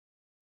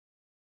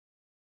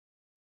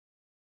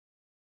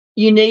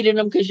 You needed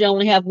them because you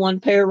only have one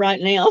pair right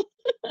now.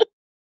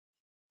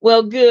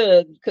 Well,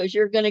 good, because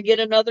you're going to get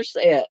another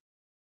set.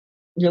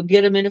 You'll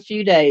get them in a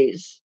few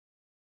days.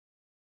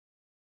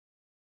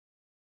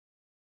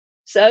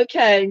 So,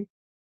 okay.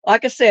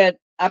 Like I said,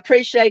 I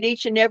appreciate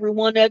each and every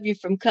one of you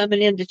from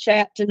coming into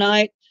chat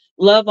tonight.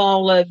 Love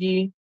all of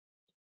you.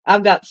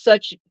 I've got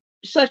such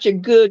a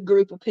good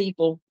group of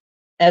people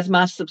as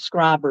my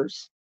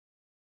subscribers.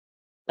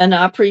 And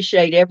I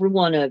appreciate every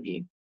one of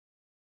you.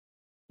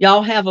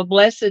 Y'all have a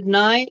blessed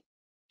night.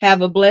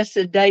 Have a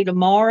blessed day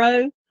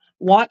tomorrow.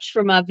 Watch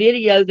for my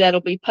video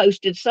that'll be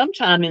posted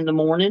sometime in the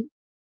morning.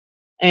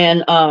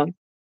 And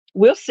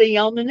we'll see you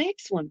on the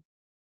next one.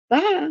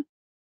 Bye.